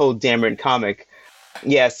think? The Poe Dameron comic.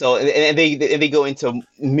 Yeah, so and they go into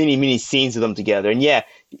many scenes of them together, and yeah,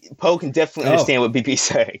 Poe can definitely understand what BB's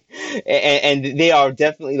saying, and they are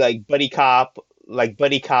definitely like buddy cop,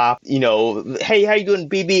 hey, how you doing,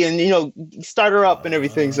 BB, and start her up and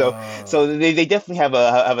everything. So they definitely have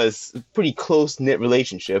a pretty close knit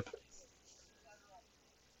relationship.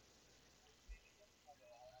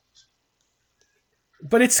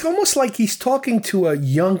 But it's almost like he's talking to a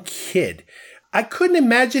young kid. I couldn't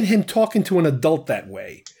imagine him talking to an adult that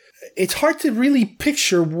way. It's hard to really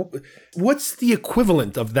picture what's the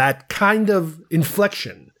equivalent of that kind of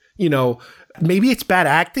inflection. Maybe it's bad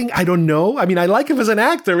acting. I don't know. I mean, I like him as an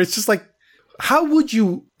actor. It's just like, how would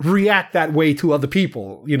you react that way to other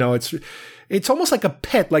people? It's almost like a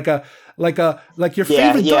pet, like your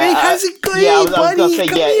favorite dog. Hey, how's it going, buddy?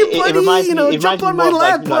 Come here, buddy. It reminds me jump on my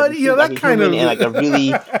lap, buddy. That kind of, and like a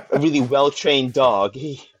really well-trained dog.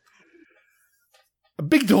 A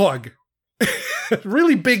big dog.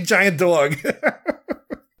 Really big, giant dog.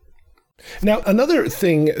 Now, another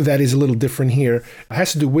thing that is a little different here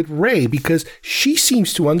has to do with Rey, because she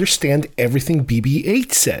seems to understand everything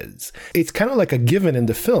BB-8 says. It's kind of like a given in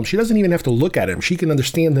the film. She doesn't even have to look at him. She can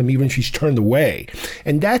understand them even if she's turned away.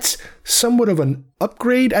 And that's somewhat of an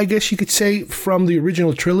upgrade, I guess you could say, from the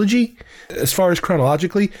original trilogy, as far as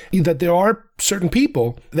chronologically, that there are certain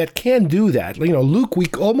people that can do that. Luke, we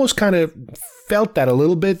almost kind of felt that a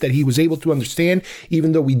little bit, that he was able to understand,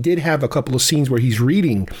 even though we did have a couple of scenes where he's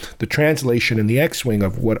reading the translation in the X-Wing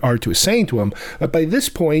of what R2 is saying to him. But by this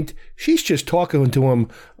point, she's just talking to him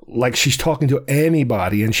like she's talking to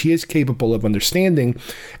anybody, and she is capable of understanding.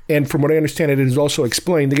 And from what I understand, it is also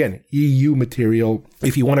explained, again, EU material,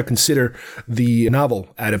 if you want to consider the novel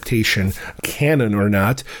adaptation canon or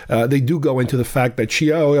not. They do go into the fact that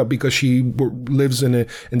she, because she lives in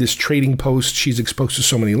this trading post, she's exposed to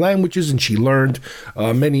so many languages, and she learned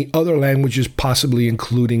many other languages, possibly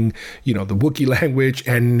including, the Wookiee language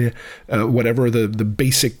and whatever the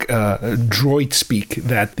basic droid speak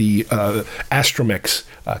that the astromechs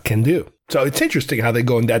can do. So it's interesting how they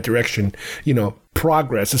go in that direction,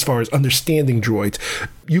 progress as far as understanding droids.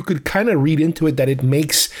 You could kind of read into it that it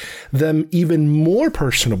makes them even more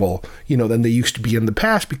personable, than they used to be in the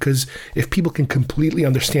past, because if people can completely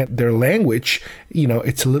understand their language,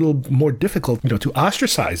 it's a little more difficult, to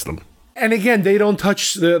ostracize them. And again, they don't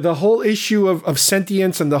touch the whole issue of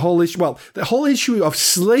sentience and the whole issue of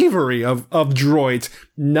slavery of droids.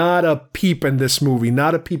 Not a peep in this movie,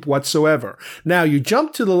 not a peep whatsoever. Now, you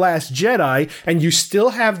jump to The Last Jedi, and you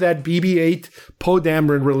still have that BB-8 Poe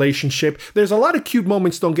Dameron relationship. There's a lot of cute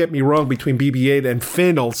moments, don't get me wrong, between BB-8 and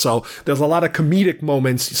Finn also. There's a lot of comedic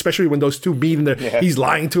moments, especially when those two meet and he's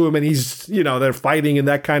lying to him and he's, they're fighting and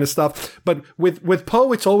that kind of stuff. But with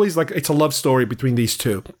Poe, it's always like it's a love story between these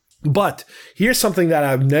two. But here's something that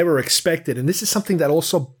I've never expected, and this is something that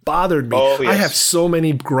also bothered me. Oh, yes. I have so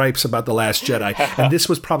many gripes about The Last Jedi, and this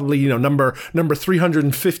was probably, number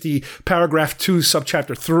 350, paragraph 2,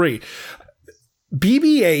 subchapter 3.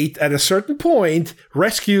 BB-8, at a certain point,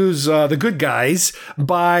 rescues the good guys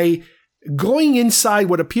by going inside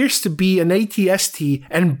what appears to be an AT-ST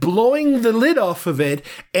and blowing the lid off of it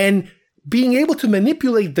and being able to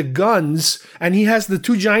manipulate the guns, and he has the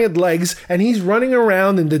two giant legs, and he's running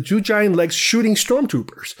around in the two giant legs shooting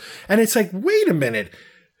stormtroopers. And it's like, wait a minute.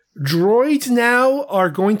 Droids now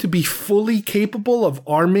are going to be fully capable of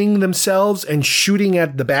arming themselves and shooting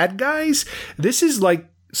at the bad guys? This is like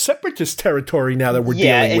separatist territory now that we're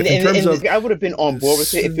dealing with. In terms of, I would have been on board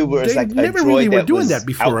with it if it was like never a droid really were that doing was that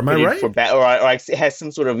before. Am I right? For or it has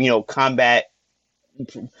some sort of combat.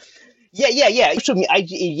 Yeah. Show me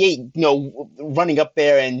IG-88, running up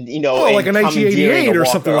there and like an IG-88 or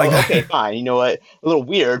something like that. Okay, fine. You know what? A little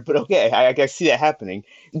weird, but okay, I can see that happening.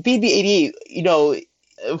 BB-88,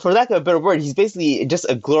 for lack of a better word, he's basically just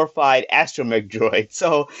a glorified astromech droid.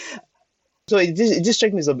 So it just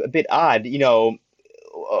strikes me as a bit odd.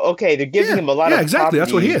 Okay, they're giving him a lot of exactly.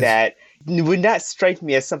 That's what he is. That would not strike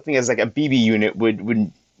me as something as like a BB unit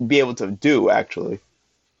would be able to do, actually.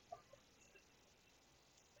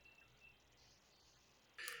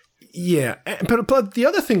 Yeah, but the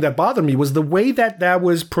other thing that bothered me was the way that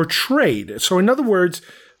was portrayed. So in other words,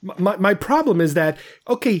 my problem is that,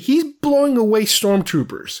 okay, he's blowing away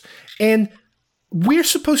stormtroopers, and we're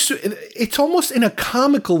supposed to, it's almost in a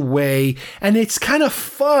comical way, and it's kind of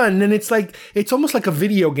fun, and it's almost like a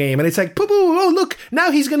video game, and it's like, oh look, now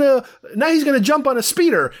he's gonna jump on a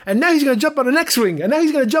speeder, and now he's gonna jump on an X-Wing, and now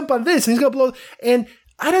he's gonna jump on this, and he's gonna blow, and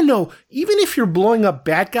I don't know, even if you're blowing up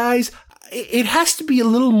bad guys, it has to be a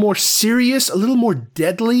little more serious, a little more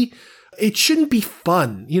deadly. It shouldn't be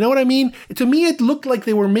fun. You know what I mean? To me, it looked like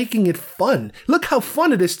they were making it fun. Look how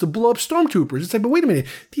fun it is to blow up stormtroopers. It's like, but wait a minute.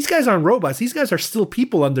 These guys aren't robots. These guys are still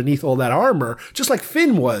people underneath all that armor, just like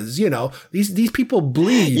Finn was. These people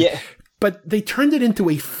bleed. Yeah. But they turned it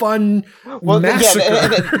into a fun massacre.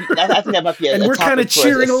 Yeah, I think that might be and we're kind of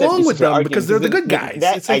cheering along with them because they're the good guys.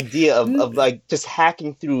 That idea of like just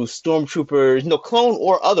hacking through stormtroopers, clone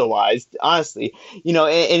or otherwise, honestly, and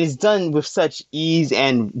it's done with such ease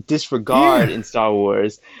and disregard in Star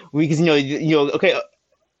Wars. Because okay.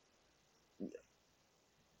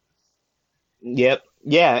 Yep.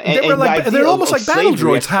 Yeah, and they're almost like battle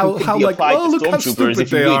droids. How like, oh, look how stupid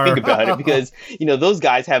they are. Think about it, because those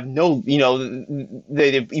guys have no,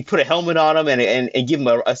 you put a helmet on them and give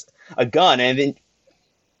them a gun, and then.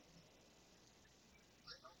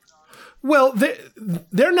 Well,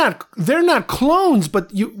 they're not clones,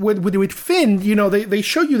 but with Finn, they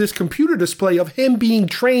show you this computer display of him being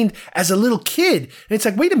trained as a little kid, and it's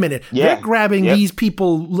like, wait a minute, they're grabbing these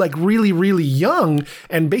people like really, really young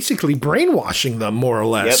and basically brainwashing them more or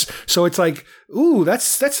less. Yep. So it's like, ooh,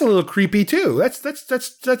 that's a little creepy too.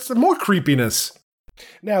 That's more creepiness.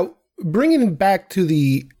 Now, bringing it back to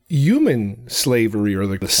the human slavery or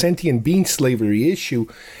the sentient being slavery issue.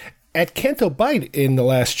 At Canto Bight in The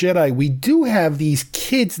Last Jedi, we do have these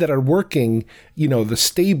kids that are working, the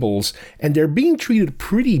stables, and they're being treated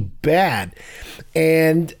pretty bad.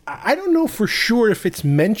 And I don't know for sure if it's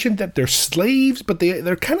mentioned that they're slaves, but they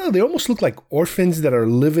almost look like orphans that are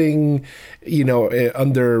living,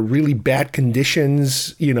 under really bad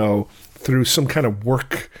conditions, through some kind of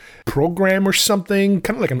work program or something,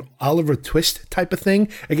 kind of like an Oliver Twist type of thing.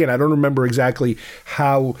 Again, I don't remember exactly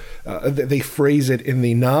how they phrase it in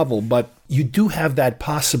the novel, but you do have that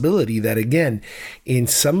possibility that, again, in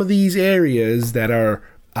some of these areas that are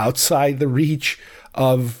outside the reach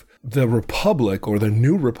of the Republic or the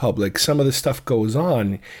New Republic, some of this stuff goes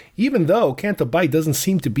on, even though Canto Bight doesn't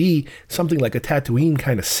seem to be something like a Tatooine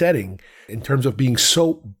kind of setting in terms of being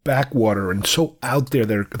so backwater and so out there,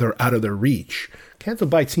 they're out of their reach. Canto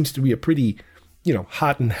Bight seems to be a pretty,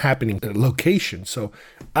 hot and happening location. So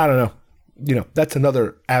I don't know. That's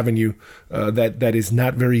another avenue that is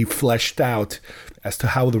not very fleshed out as to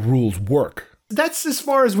how the rules work. That's as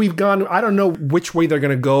far as we've gone. I don't know which way they're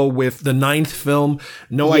going to go with the 9th film.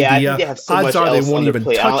 No idea. Odds are they won't even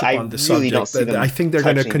touch upon the subject. I think they're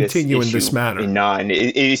going to continue in this manner. In 9,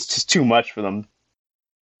 it's just too much for them.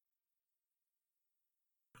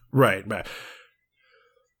 Right.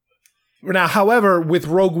 Now, however, with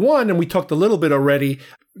Rogue One, and we talked a little bit already,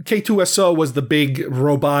 K2SO was the big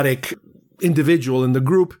robotic individual in the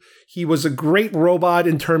group. He was a great robot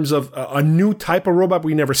in terms of a new type of robot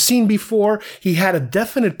we've never seen before. He had a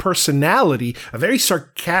definite personality, a very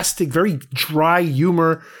sarcastic, very dry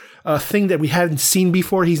humor thing that we hadn't seen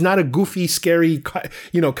before. He's not a goofy, scary,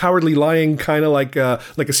 cowardly lion kind of like a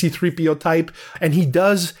C-3PO type. And he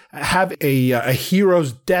does have a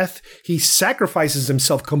hero's death. He sacrifices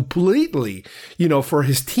himself completely, for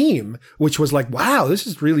his team, which was like, wow, this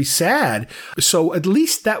is really sad. So at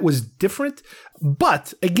least that was different.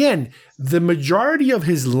 But again, the majority of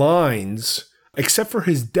his lines, except for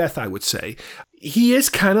his death, I would say, he is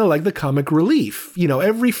kind of like the comic relief.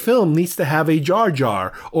 Every film needs to have a Jar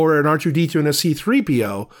Jar or an R2-D2 and a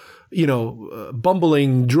C-3PO,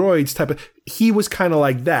 bumbling droids type of. he was kind of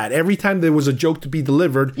like that. Every time there was a joke to be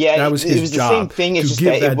delivered, that was his job. It was the same thing. It's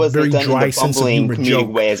just that it wasn't done in the bumbling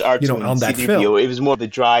comedic way as R2 on that C-3PO. film. It was more the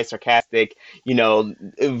dry, sarcastic,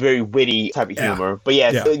 very witty type of humor. But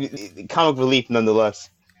comic relief nonetheless.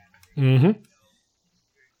 Mm-hmm.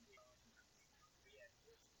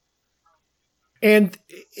 And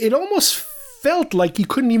it almost felt like he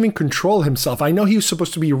couldn't even control himself. I know he was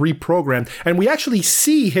supposed to be reprogrammed, and we actually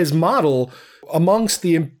see his model amongst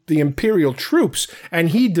the Imperial troops, and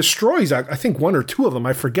he destroys, I think, one or two of them.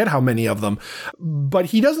 I forget how many of them. But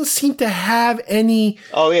he doesn't seem to have any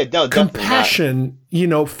compassion,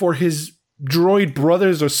 for his droid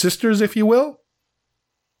brothers or sisters, if you will.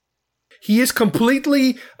 He is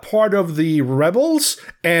completely part of the rebels,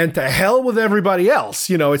 and to hell with everybody else.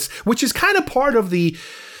 Which is kind of part of the...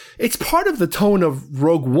 It's part of the tone of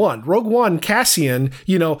Rogue One. Rogue One, Cassian,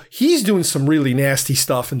 he's doing some really nasty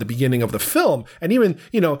stuff in the beginning of the film. And even,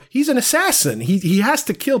 he's an assassin. He has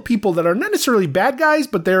to kill people that are not necessarily bad guys,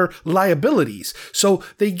 but they're liabilities. So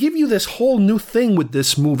they give you this whole new thing with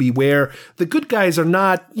this movie where the good guys are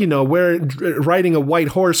not, riding a white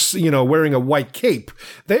horse, wearing a white cape.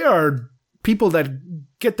 They are people that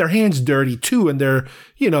get their hands dirty too, and they're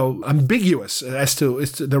ambiguous as to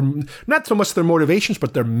their, not so much their motivations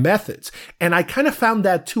but their methods. And I kind of found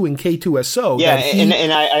that too in K2SO. Yeah,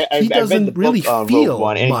 he doesn't really feel Rogue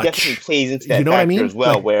One, and much. it definitely plays into that factor as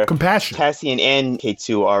well, where compassion. Cassian and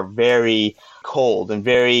K2 are very cold and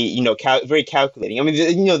very very calculating. I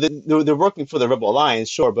mean, they're working for the Rebel Alliance,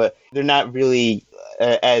 sure, but they're not really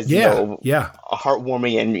as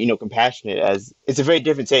heartwarming and compassionate. As it's a very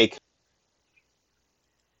different take.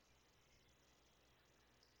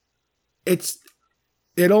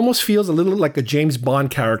 It almost feels a little like a James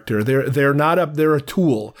Bond character. They're a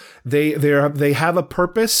tool. They have a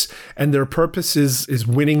purpose, and their purpose is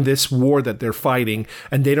winning this war that they're fighting,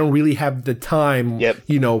 and they don't really have the time,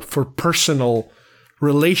 for personal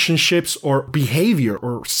relationships or behavior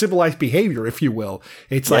or civilized behavior, if you will.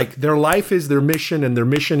 It's like their life is their mission, and their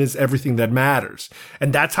mission is everything that matters.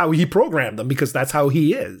 And that's how he programmed them, because that's how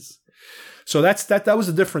he is. So that was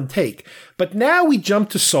a different take. But now we jump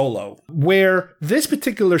to Solo, where this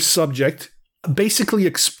particular subject basically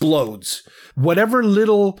explodes. Whatever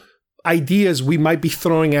little ideas we might be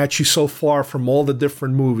throwing at you so far from all the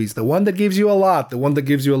different movies, the one that gives you a lot, the one that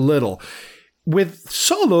gives you a little. With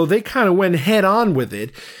Solo, they kind of went head on with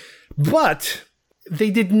it, but they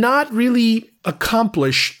did not really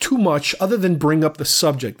accomplish too much other than bring up the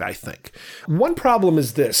subject, I think. One problem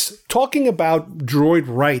is this: talking about droid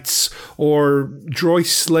rights or droid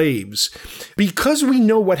slaves, because we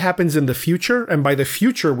know what happens in the future, and by the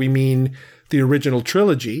future we mean the original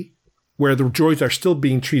trilogy, where the droids are still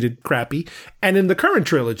being treated crappy, and in the current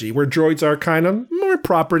trilogy, where droids are kind of more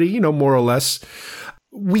property, more or less.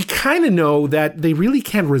 We kind of know that they really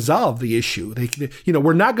can't resolve the issue.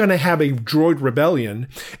 We're not going to have a droid rebellion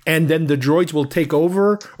and then the droids will take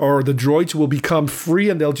over, or the droids will become free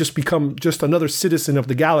and they'll just become just another citizen of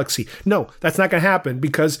the galaxy. No, that's not going to happen,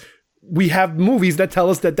 because we have movies that tell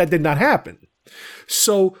us that did not happen.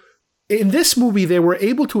 So in this movie, they were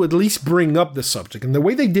able to at least bring up the subject. And the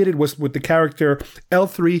way they did it was with the character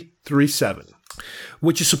L337.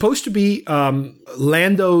 Which is supposed to be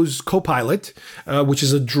Lando's co-pilot, which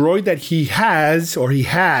is a droid that he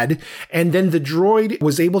had, and then the droid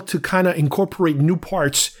was able to kind of incorporate new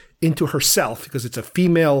parts into herself, because it's a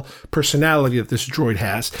female personality that this droid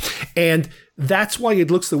has. And that's why it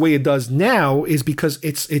looks the way it does now, is because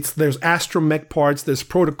there's astromech parts, there's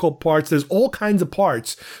protocol parts, there's all kinds of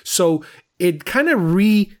parts. So it kind of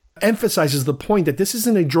emphasizes the point that this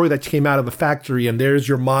isn't a droid that came out of a factory and there's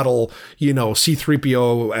your model,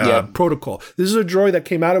 C-3PO protocol. This is a droid that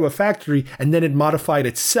came out of a factory and then it modified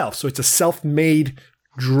itself. So it's a self-made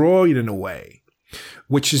droid in a way,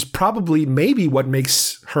 which is probably maybe what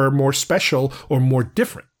makes her more special or more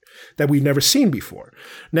different, that we've never seen before.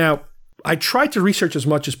 Now, I tried to research as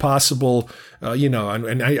much as possible,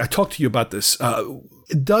 and I talked to you about this.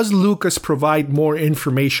 Does Lucas provide more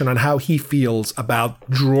information on how he feels about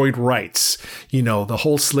droid rights? The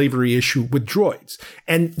whole slavery issue with droids.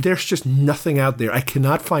 And there's just nothing out there. I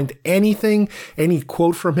cannot find anything, any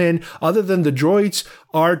quote from him, other than the droids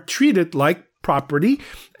are treated like property,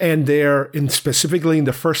 and specifically in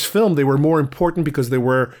the first film, they were more important because they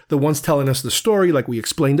were the ones telling us the story, like we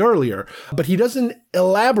explained earlier. But he doesn't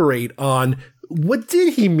elaborate on what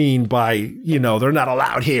did he mean by, they're not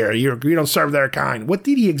allowed here, you don't serve their kind. What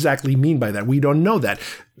did he exactly mean by that? We don't know that.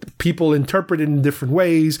 People interpret it in different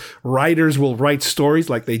ways. Writers will write stories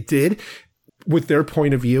like they did with their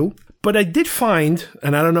point of view. But I did find,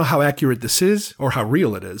 and I don't know how accurate this is or how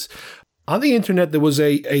real it is, On the internet, there was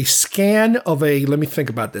a scan of let me think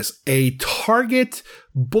about this, a Target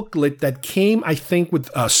booklet that came, I think, with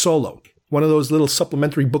Solo. One of those little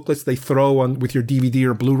supplementary booklets they throw on with your DVD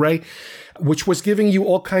or Blu-ray, which was giving you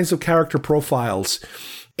all kinds of character profiles.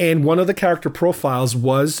 And one of the character profiles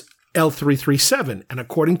was L337. And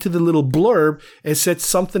according to the little blurb, it said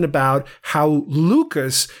something about how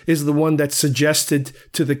Lucas is the one that suggested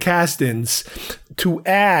to the cast-ins to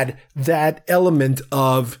add that element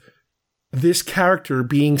of this character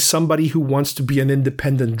being somebody who wants to be an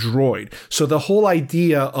independent droid. So the whole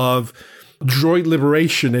idea of droid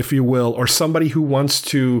liberation, if you will, or somebody who wants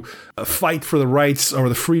to fight for the rights or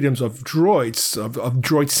the freedoms of droids, of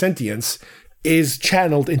droid sentience, is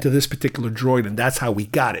channeled into this particular droid, and that's how we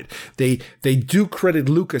got it. They do credit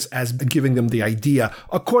Lucas as giving them the idea,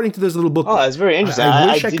 according to this little book. Oh, that's very interesting.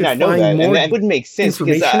 I did not know that, and that wouldn't make sense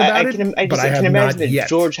because I can imagine that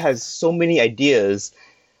George has so many ideas,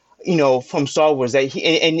 from Star Wars that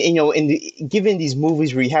given these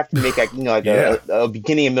movies where you have to make a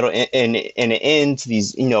beginning, a middle, and an end to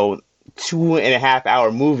these 2.5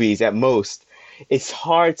 hour movies at most, it's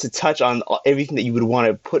hard to touch on everything that you would want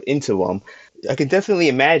to put into them. I can definitely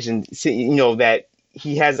imagine, that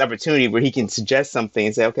he has the opportunity where he can suggest something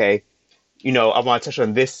and say, okay, I want to touch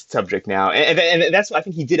on this subject now, and that's what I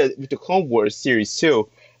think he did with the Clone Wars series too,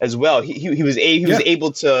 as well. He was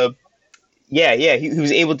able to. Yeah, he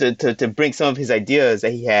was able to bring some of his ideas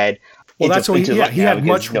that he had. Well, that's what he had he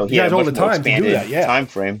had all the time to do that. Yeah, time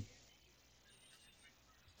frame.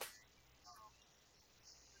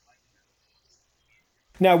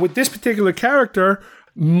 Now, with this particular character,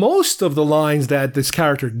 most of the lines that this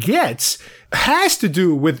character gets has to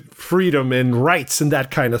do with freedom and rights and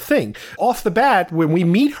that kind of thing. Off the bat, when we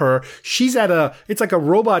meet her, she's it's like a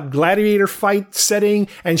robot gladiator fight setting,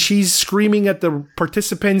 and she's screaming at the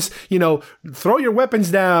participants, throw your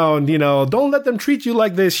weapons down, don't let them treat you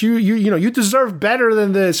like this. You deserve better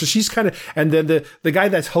than this. So she's and then the guy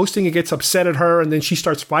that's hosting it gets upset at her, and then she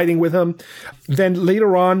starts fighting with him. Then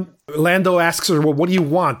later on, Lando asks her, well, what do you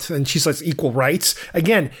want? And she says equal rights.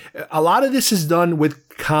 Again, a lot of this is done with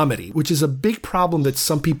comedy, which is a big problem that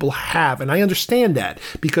some people have. And I understand that,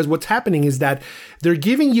 because what's happening is that they're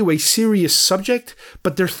giving you a serious subject,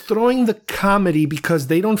 but they're throwing the comedy because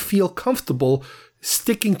they don't feel comfortable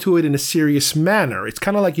sticking to it in a serious manner. It's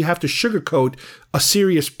kind of like you have to sugarcoat a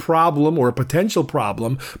serious problem or a potential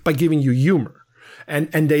problem by giving you humor.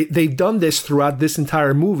 And they've done this throughout this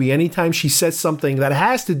entire movie. Anytime she says something that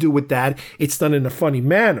has to do with that, it's done in a funny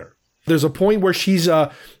manner. There's a point where she's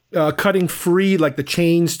cutting free like the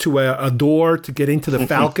chains to a door to get into the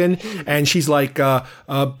Falcon, and she's like,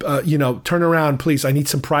 turn around, please. I need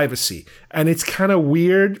some privacy. And it's kind of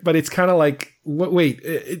weird, but it's kind of like,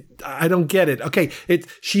 wait, I don't get it. Okay,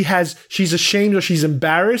 she's ashamed or she's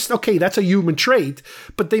embarrassed. Okay, that's a human trait,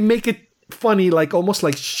 but they make it funny, like almost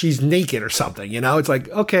like she's naked or something, it's like,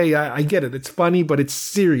 okay, I get it, it's funny, but it's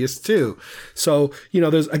serious too. So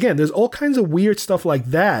there's all kinds of weird stuff like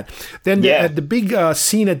that. Then the big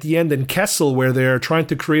scene at the end in Kessel where they're trying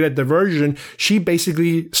to create a diversion, she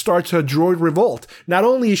basically starts a droid revolt. Not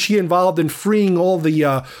only is she involved in freeing all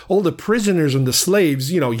the prisoners and the slaves,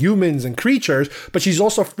 humans and creatures, but she's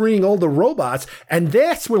also freeing all the robots, and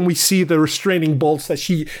that's when we see the restraining bolts that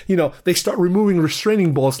they start removing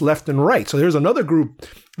restraining bolts left and right. So there's another group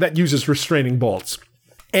that uses restraining bolts.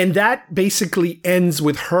 And that basically ends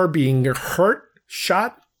with her being hurt,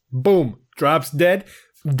 shot, boom, drops dead.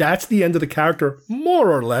 That's the end of the character,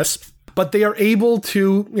 more or less. But they are able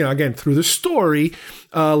to, again, through the story,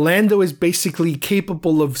 Lando is basically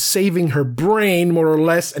capable of saving her brain, more or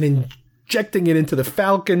less, and injecting it into the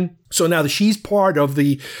Falcon. So now that she's part of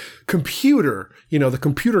the computer, the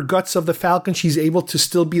computer guts of the Falcon, she's able to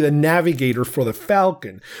still be the navigator for the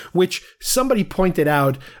Falcon, which somebody pointed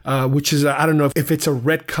out, which is, I don't know if it's a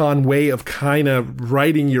retcon way of kind of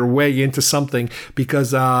writing your way into something,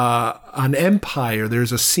 because on Empire,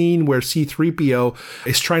 there's a scene where C-3PO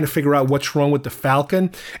is trying to figure out what's wrong with the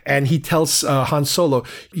Falcon, and he tells Han Solo,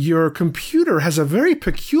 your computer has a very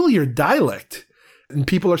peculiar dialect. And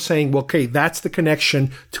people are saying, well, okay, that's the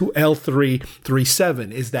connection to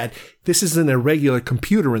L337, is that this isn't a regular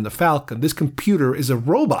computer in the Falcon. This computer is a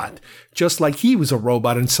robot, just like he was a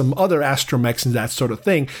robot and some other astromechs and that sort of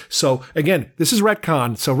thing. So again, this is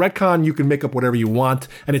retcon. So retcon, you can make up whatever you want,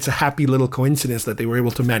 and it's a happy little coincidence that they were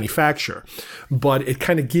able to manufacture. But it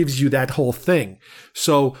kind of gives you that whole thing.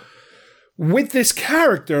 So with this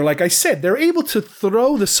character, like I said, they're able to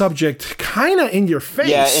throw the subject kind of in your face.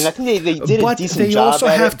 Yeah, and I think they did a decent job. But they also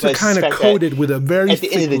have to kind of coat it with a very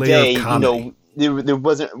thick layer of comedy. there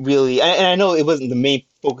wasn't really, and I know it wasn't the main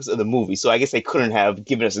focus of the movie, so I guess they couldn't have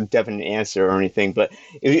given us a definite answer or anything. But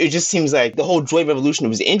it just seems like the whole droid revolution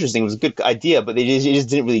was interesting, it was a good idea, but it just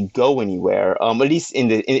didn't really go anywhere. At least in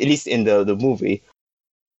the movie.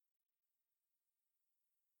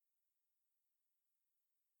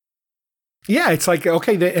 Yeah, it's like,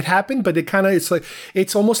 okay, it happened, but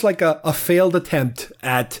it's almost like a failed attempt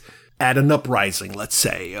at an uprising, let's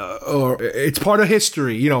say, or it's part of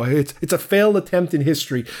history. You know, it's a failed attempt in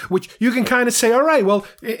history, which you can kind of say, all right, well,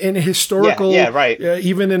 in historical, right.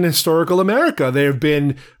 Even in historical America, there have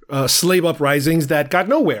been slave uprisings that got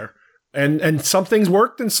nowhere. And some things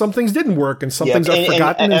worked and some things didn't work, and some things are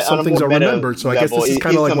forgotten and some things are remembered. So I guess this is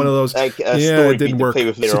kind of like one of those, it didn't work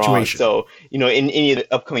situation. So, you know, in any of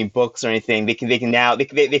the upcoming books or anything, they can now,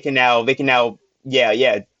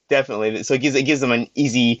 definitely. So it gives them an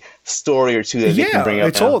easy story or two that they can bring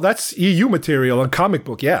up. Yeah, that's EU material and comic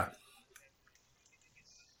book, yeah.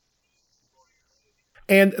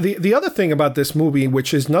 And the other thing about this movie,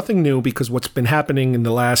 which is nothing new, because what's been happening in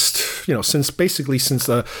the last, since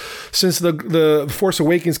the Force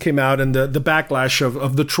Awakens came out, and the backlash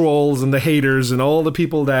of the trolls and the haters and all the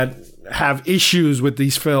people that have issues with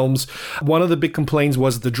these films, one of the big complaints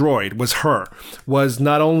was the droid, was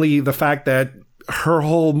not only the fact that her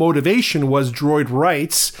whole motivation was droid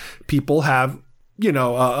rights. People have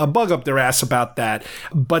a bug up their ass about that.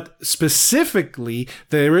 But specifically,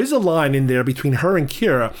 there is a line in there between her and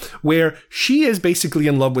Qi'ra where she is basically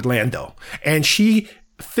in love with Lando. And she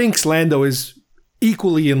thinks Lando is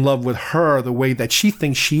equally in love with her the way that she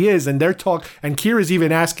thinks she is. And and Qi'ra's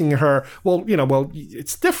even asking her, well,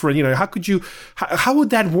 it's different. How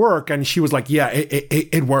would that work? And she was like, yeah,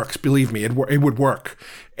 it works. Believe me, it would work.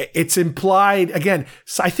 It's implied, again,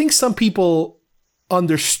 I think some people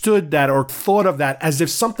understood that or thought of that as if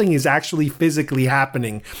something is actually physically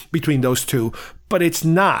happening between those two, but it's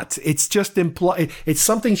not. It's just it's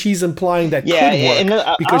something she's implying that could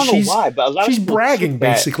work, because she's bragging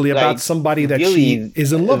basically about somebody that she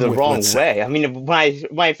is in love with. The wrong way. I mean, when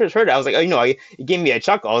I first heard it, I was like, it gave me a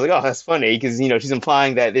chuckle. I was like, oh, that's funny, because she's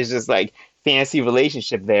implying that there's just like fantasy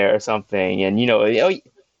relationship there or something, and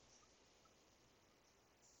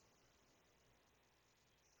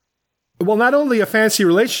Well, not only a fancy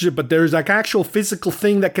relationship, but there's like actual physical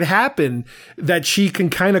thing that could happen that she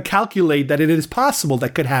can kind of calculate that it is possible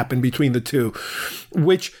that could happen between the two,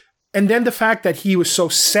 and then the fact that he was so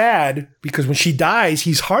sad because when she dies,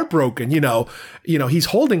 he's heartbroken, he's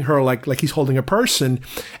holding her like he's holding a person.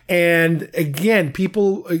 And again,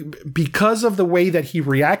 people, because of the way that he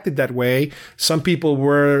reacted that way, some people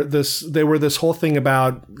were this whole thing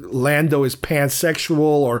about Lando is pansexual,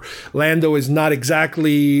 or Lando is not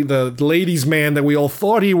exactly the ladies' man that we all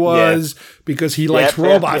thought he was, because he likes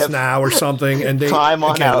robots now or something. And they climb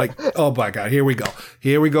on out. Like, oh my God, here we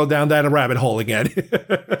go down that rabbit hole again.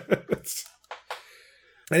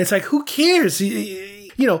 And it's like, who cares?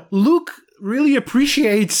 Luke really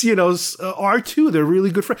appreciates, R2. They're really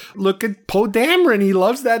good friends. Look at Poe Dameron. He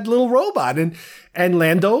loves that little robot. And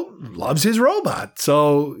Lando loves his robot.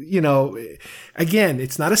 So, again,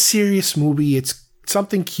 it's not a serious movie. It's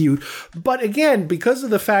something cute. But again, because of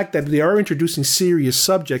the fact that they are introducing serious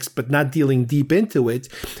subjects but not dealing deep into it,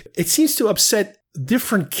 it seems to upset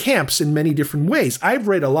different camps in many different ways. I've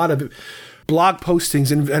read a lot of blog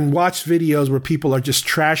postings and watched videos where people are just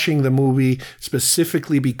trashing the movie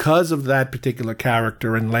specifically because of that particular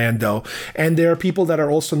character in Lando. And there are people that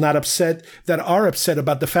are also upset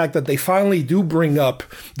about the fact that they finally do bring up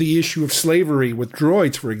the issue of slavery with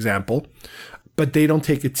droids, for example, but they don't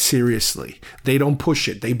take it seriously. They don't push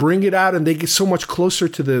it. They bring it out and they get so much closer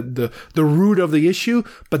to the root of the issue,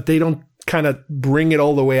 but they don't kind of bring it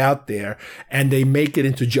all the way out there, and they make it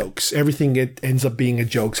into jokes. Everything it ends up being a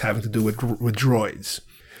jokes having to do with droids.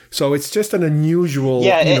 So it's just an unusual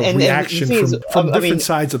reaction from different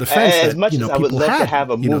sides of the fence. As much as I would love to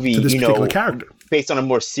have a movie, to this particular character, based on a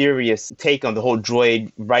more serious take on the whole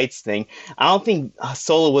droid rights thing, I don't think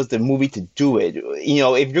Solo was the movie to do it.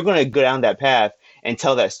 If you're going to go down that path and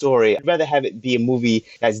tell that story, I'd rather have it be a movie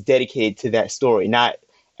that's dedicated to that story, not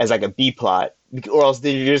as like a B plot. Or else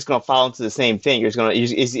you're just going to fall into the same thing. It's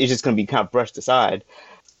just going to be kind of brushed aside.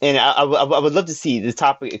 And I would love to see the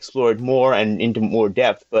topic explored more and into more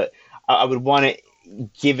depth, but I would want it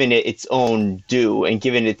given it its own due and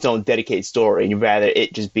given its own dedicated story, and rather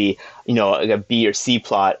it just be, like a B or C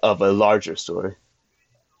plot of a larger story.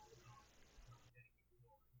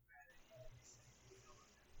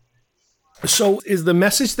 So is the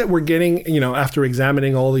message that we're getting, after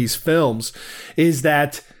examining all these films, is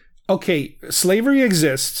that, okay, slavery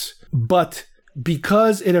exists, but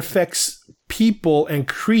because it affects people and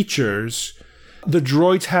creatures, the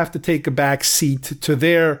droids have to take a back seat to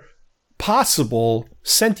their possible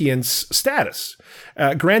sentience status.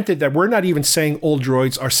 Granted that we're not even saying all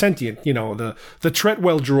droids are sentient. You know, the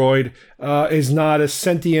Treadwell droid is not as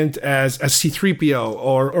sentient as C-3PO,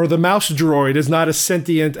 or the mouse droid is not as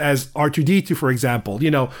sentient as R2-D2, for example.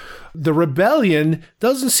 You know, the Rebellion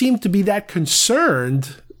doesn't seem to be that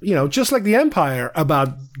concerned, you know, just like the Empire,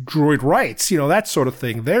 about droid rights, you know, that sort of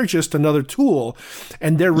thing. They're just another tool,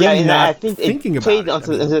 and they're really not thinking about it.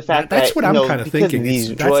 Onto the fact that's what I'm kind of thinking.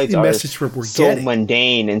 These that's droids the message we're so getting.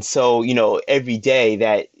 mundane and so, you know, every day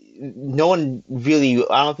that no one really,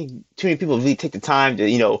 I don't think too many people really take the time to,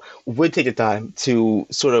 you know, would take the time to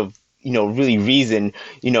sort of, you know, really reason,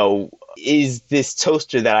 you know, is this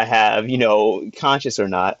toaster that I have, you know, conscious or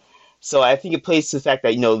not? So I think it plays to the fact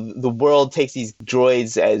that, you know, the world takes these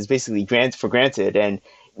droids as basically for granted, and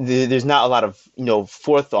there's not a lot of, you know,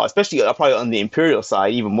 forethought, especially probably on the Imperial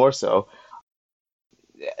side, even more so.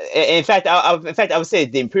 In fact, I would say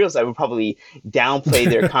the Imperial side would probably downplay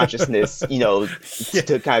their consciousness, you know,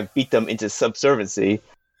 to kind of beat them into subserviency.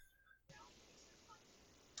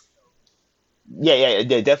 Yeah,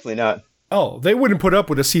 definitely not. Oh, they wouldn't put up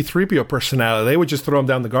with a C-3PO personality. They would just throw him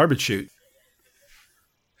down the garbage chute.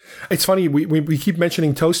 It's funny, we keep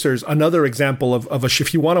mentioning toasters. Another example of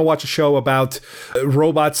if you want to watch a show about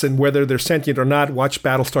robots and whether they're sentient or not, watch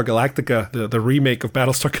Battlestar Galactica, the remake of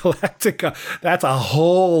Battlestar Galactica. That's a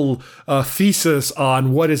whole thesis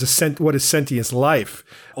on what is sentience life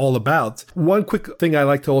all about. One quick thing I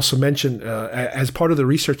like to also mention, as part of the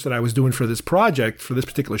research that I was doing for this project, for this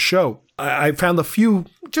particular show, I found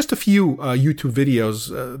just a few YouTube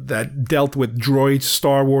videos that dealt with droids,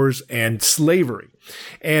 Star Wars, and slavery.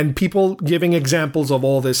 And people giving examples of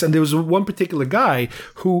all this. And there was one particular guy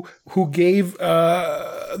who gave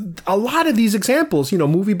a lot of these examples, you know,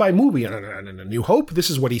 movie by movie. And A New Hope,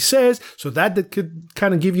 this is what he says. So that could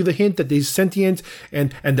kind of give you the hint that they're sentient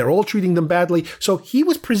and they're all treating them badly. So he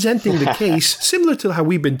was presenting the case similar to how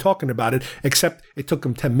we've been talking about it, except it took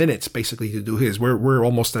him 10 minutes basically to do his. We're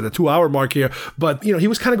almost at a 2-hour mark here. But, you know, he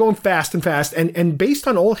was kind of going fast. And based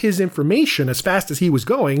on all his information, as fast as he was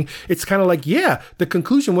going, it's kind of like, yeah, the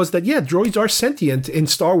conclusion was that, yeah, droids are sentient in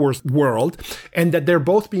Star Wars world, and that they're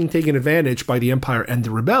both being taken advantage by the Empire and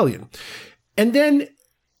the Rebellion. And then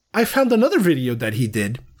I found another video that he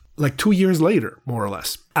did like 2 years later, more or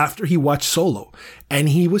less, after he watched Solo, and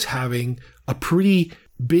he was having a pretty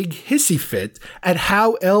big hissy fit at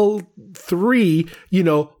how L3, you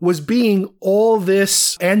know, was being all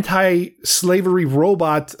this anti-slavery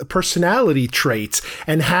robot personality traits,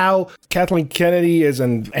 and how Kathleen Kennedy is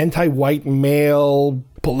an anti-white male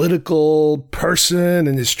political person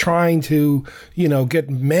and is trying to, you know,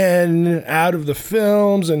 get men out of the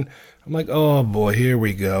films. And I'm like, oh boy, here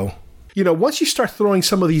we go. You know, once you start throwing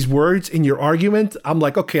some of these words in your argument, I'm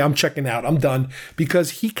like, okay, I'm checking out. I'm done. Because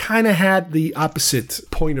he kind of had the opposite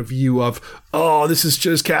point of view of, oh, this is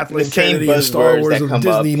just Kathleen Kennedy and Star Wars and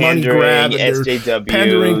Disney money grab, and they're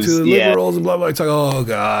pandering to the liberals and blah, blah. It's like, oh,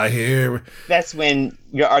 God, here. That's when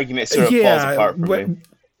your argument sort of falls apart for me.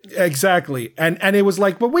 Exactly. And it was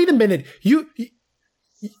like, but wait a minute, you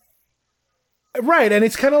right, and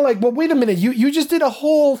it's kind of like, well, wait a minute, you just did a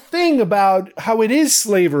whole thing about how it is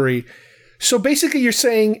slavery. So basically you're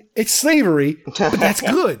saying it's slavery, but that's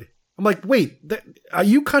good. I'm like, wait, are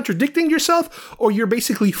you contradicting yourself, or you're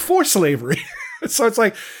basically for slavery? So it's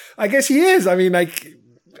like, I guess he is. I mean, like,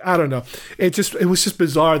 I don't know. It was just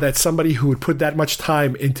bizarre that somebody who would put that much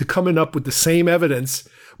time into coming up with the same evidence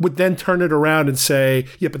would then turn it around and say,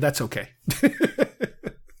 yeah, but that's okay.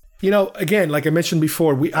 You know, again, like I mentioned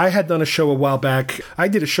before, I had done a show a while back. I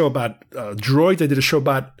did a show about droids. I did a show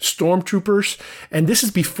about stormtroopers. And this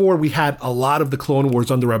is before we had a lot of the Clone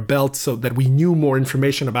Wars under our belt, so that we knew more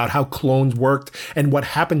information about how clones worked and what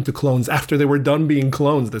happened to clones after they were done being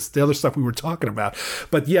clones. That's the other stuff we were talking about.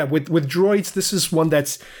 But yeah, with droids, this is one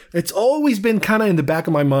it's always been kind of in the back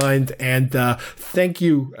of my mind. And thank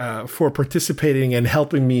you for participating and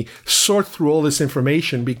helping me sort through all this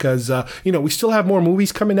information, because, you know, we still have more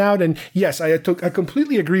movies coming out. And yes, I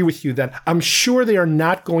completely agree with you that I'm sure they are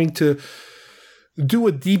not going to do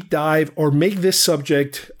a deep dive or make this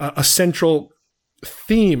subject a central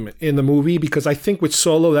theme in the movie, because I think with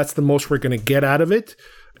Solo, that's the most we're going to get out of it.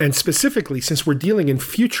 And specifically, since we're dealing in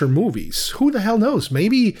future movies, who the hell knows?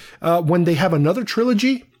 Maybe when they have another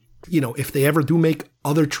trilogy, you know, if they ever do make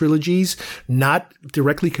other trilogies not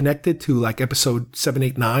directly connected to like episode 7,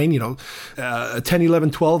 8, 9, you know, 10,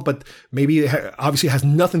 11, 12, but maybe it obviously has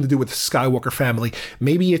nothing to do with the Skywalker family.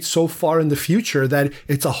 Maybe it's so far in the future that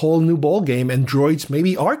it's a whole new ball game, and droids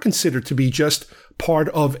maybe are considered to be just part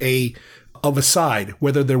of a of a side,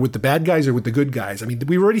 whether they're with the bad guys or with the good guys. I mean,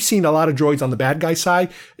 we've already seen a lot of droids on the bad guy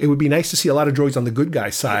side. It would be nice to see a lot of droids on the good guy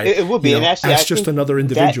side. It would be, and actually, as just another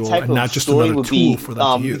individual and not just another tool for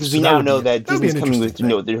them to use. Because we now know that Disney's coming with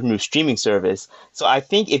their new streaming service. So I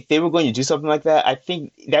think if they were going to do something like that, I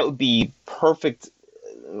think that would be perfect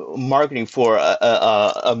marketing for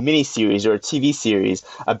a mini series or a TV series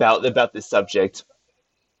about this subject.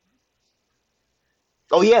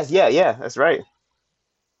 Oh yes, yeah, that's right.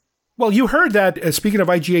 Well, you heard that, speaking of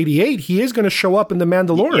IG-88, he is going to show up in The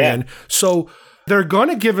Mandalorian. Yeah. So they're going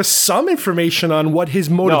to give us some information on what his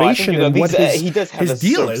motivation and what his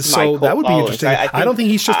deal is. So that would be interesting. I don't think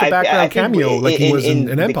he's just a background cameo like he was in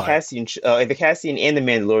Empire. The Cassian and The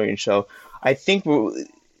Mandalorian show, I think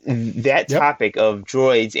that topic of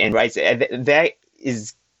droids and rights, that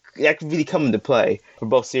could really come into play for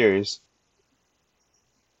both series.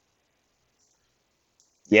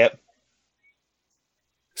 Yep.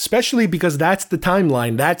 Especially because that's the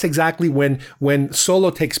timeline. That's exactly when Solo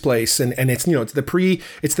takes place, and it's it's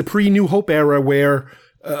the pre New Hope era where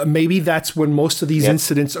maybe that's when most of these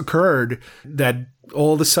incidents occurred. That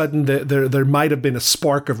all of a sudden there might have been a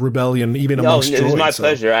spark of rebellion even amongst droids. It's my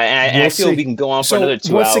pleasure. I feel we can go on for another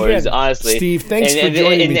 2 hours. Again, honestly, Steve, thanks for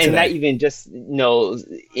joining me today. And not even just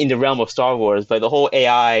in the realm of Star Wars, but the whole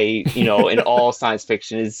AI in all science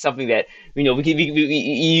fiction is something that we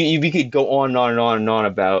could go on and on and on and on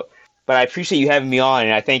about. But I appreciate you having me on,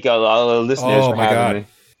 and I thank all the listeners for having me.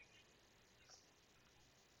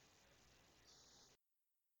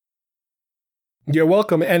 You're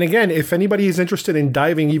welcome. And again, if anybody is interested in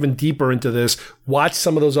diving even deeper into this, watch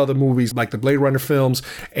some of those other movies like the Blade Runner films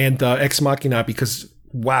and Ex Machina, because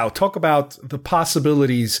wow, talk about the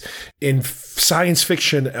possibilities in science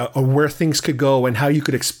fiction of where things could go and how you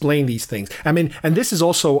could explain these things. I mean, and this is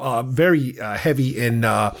also very heavy in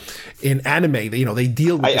anime. They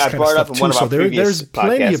deal with this kind of stuff too. So there's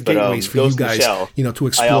plenty of gateways for you guys, to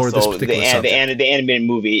explore this particular subject. The animated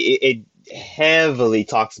movie, it heavily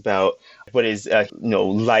talks about what is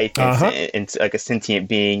life and like a sentient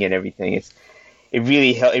being and everything. It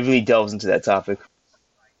really delves into that topic.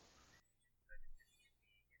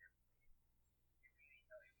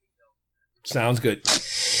 Sounds good.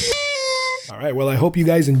 All right. Well, I hope you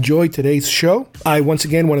guys enjoyed today's show. I once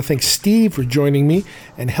again want to thank Steve for joining me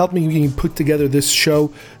and helping me put together this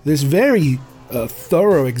show, this very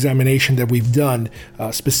thorough examination that we've done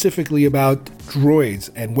specifically about droids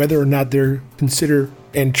and whether or not they're considered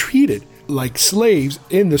and treated like slaves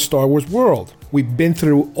in the Star Wars world. We've been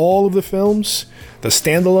through all of the films, the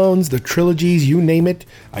standalones, the trilogies, you name it.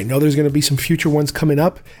 I know there's going to be some future ones coming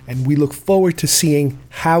up, and we look forward to seeing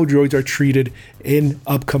how droids are treated in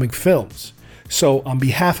upcoming films. So on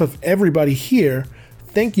behalf of everybody here,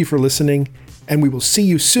 thank you for listening, and we will see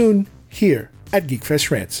you soon here at GeekFest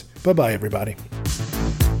Rants. Bye-bye, everybody.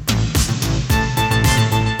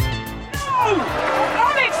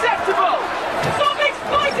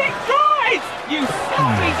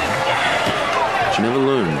 She never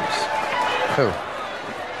learns. Who?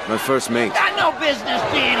 My first mate. Got no business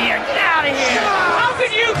being here. Get out of here. How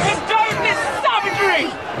can you condone this savagery?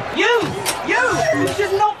 You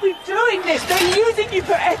should not be doing this. They're using you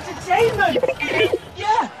for entertainment.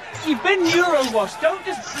 Yeah, you've been Eurowashed. Don't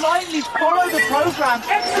just blindly follow the program.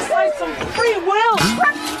 Exercise some free will.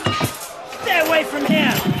 Stay away from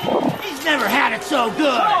him. He's never had it so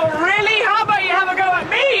good. Oh, really? How about you have a go at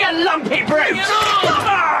me, you lumpy brute? Come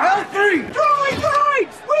on! L3!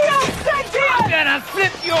 Droids! We are sent here! I'm gonna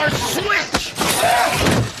flip your switch!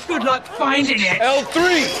 Good luck finding it.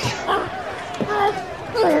 L3!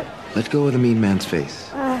 Let go of the mean man's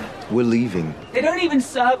face. We're leaving. They don't even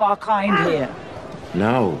serve our kind here.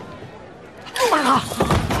 No. Who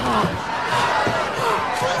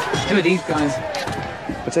are these guys?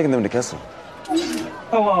 We're taking them to Kessel.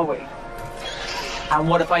 Who are we? And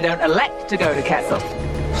what if I don't elect to go to Kessel?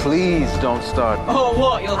 Please don't start. Oh,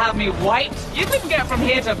 what? You'll have me wiped? You couldn't get from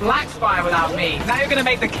here to Blackspire without me. Now you're gonna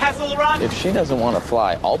make the Kessel run? If she doesn't want to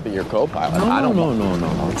fly, I'll be your co-pilot.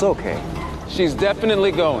 No. It's okay. She's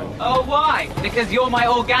definitely going. Oh, why? Because you're my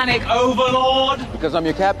organic overlord? Because I'm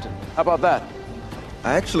your captain. How about that?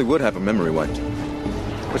 I actually would have a memory wiped.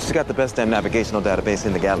 But she's got the best damn navigational database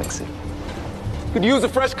in the galaxy. Could use a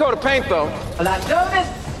fresh coat of paint, though. Landonis,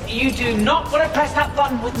 you do not want to press that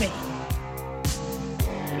button with me.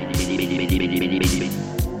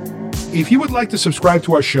 If you would like to subscribe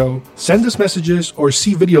to our show, send us messages, or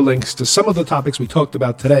see video links to some of the topics we talked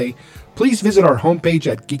about today, please visit our homepage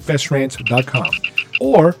at geekfestrants.com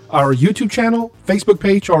or our YouTube channel, Facebook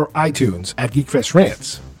page, or iTunes at GeekFest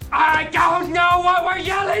Rants. I don't know what we're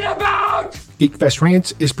yelling about! Geekfest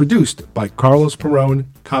Rants is produced by Carlos Perone,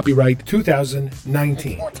 copyright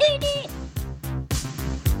 2019.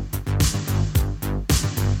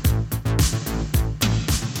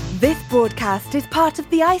 This broadcast is part of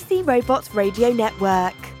the IC Robots Radio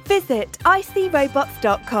Network. Visit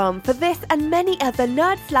icrobots.com for this and many other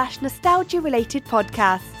nerd/nostalgia related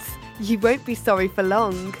podcasts. You won't be sorry for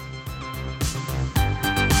long.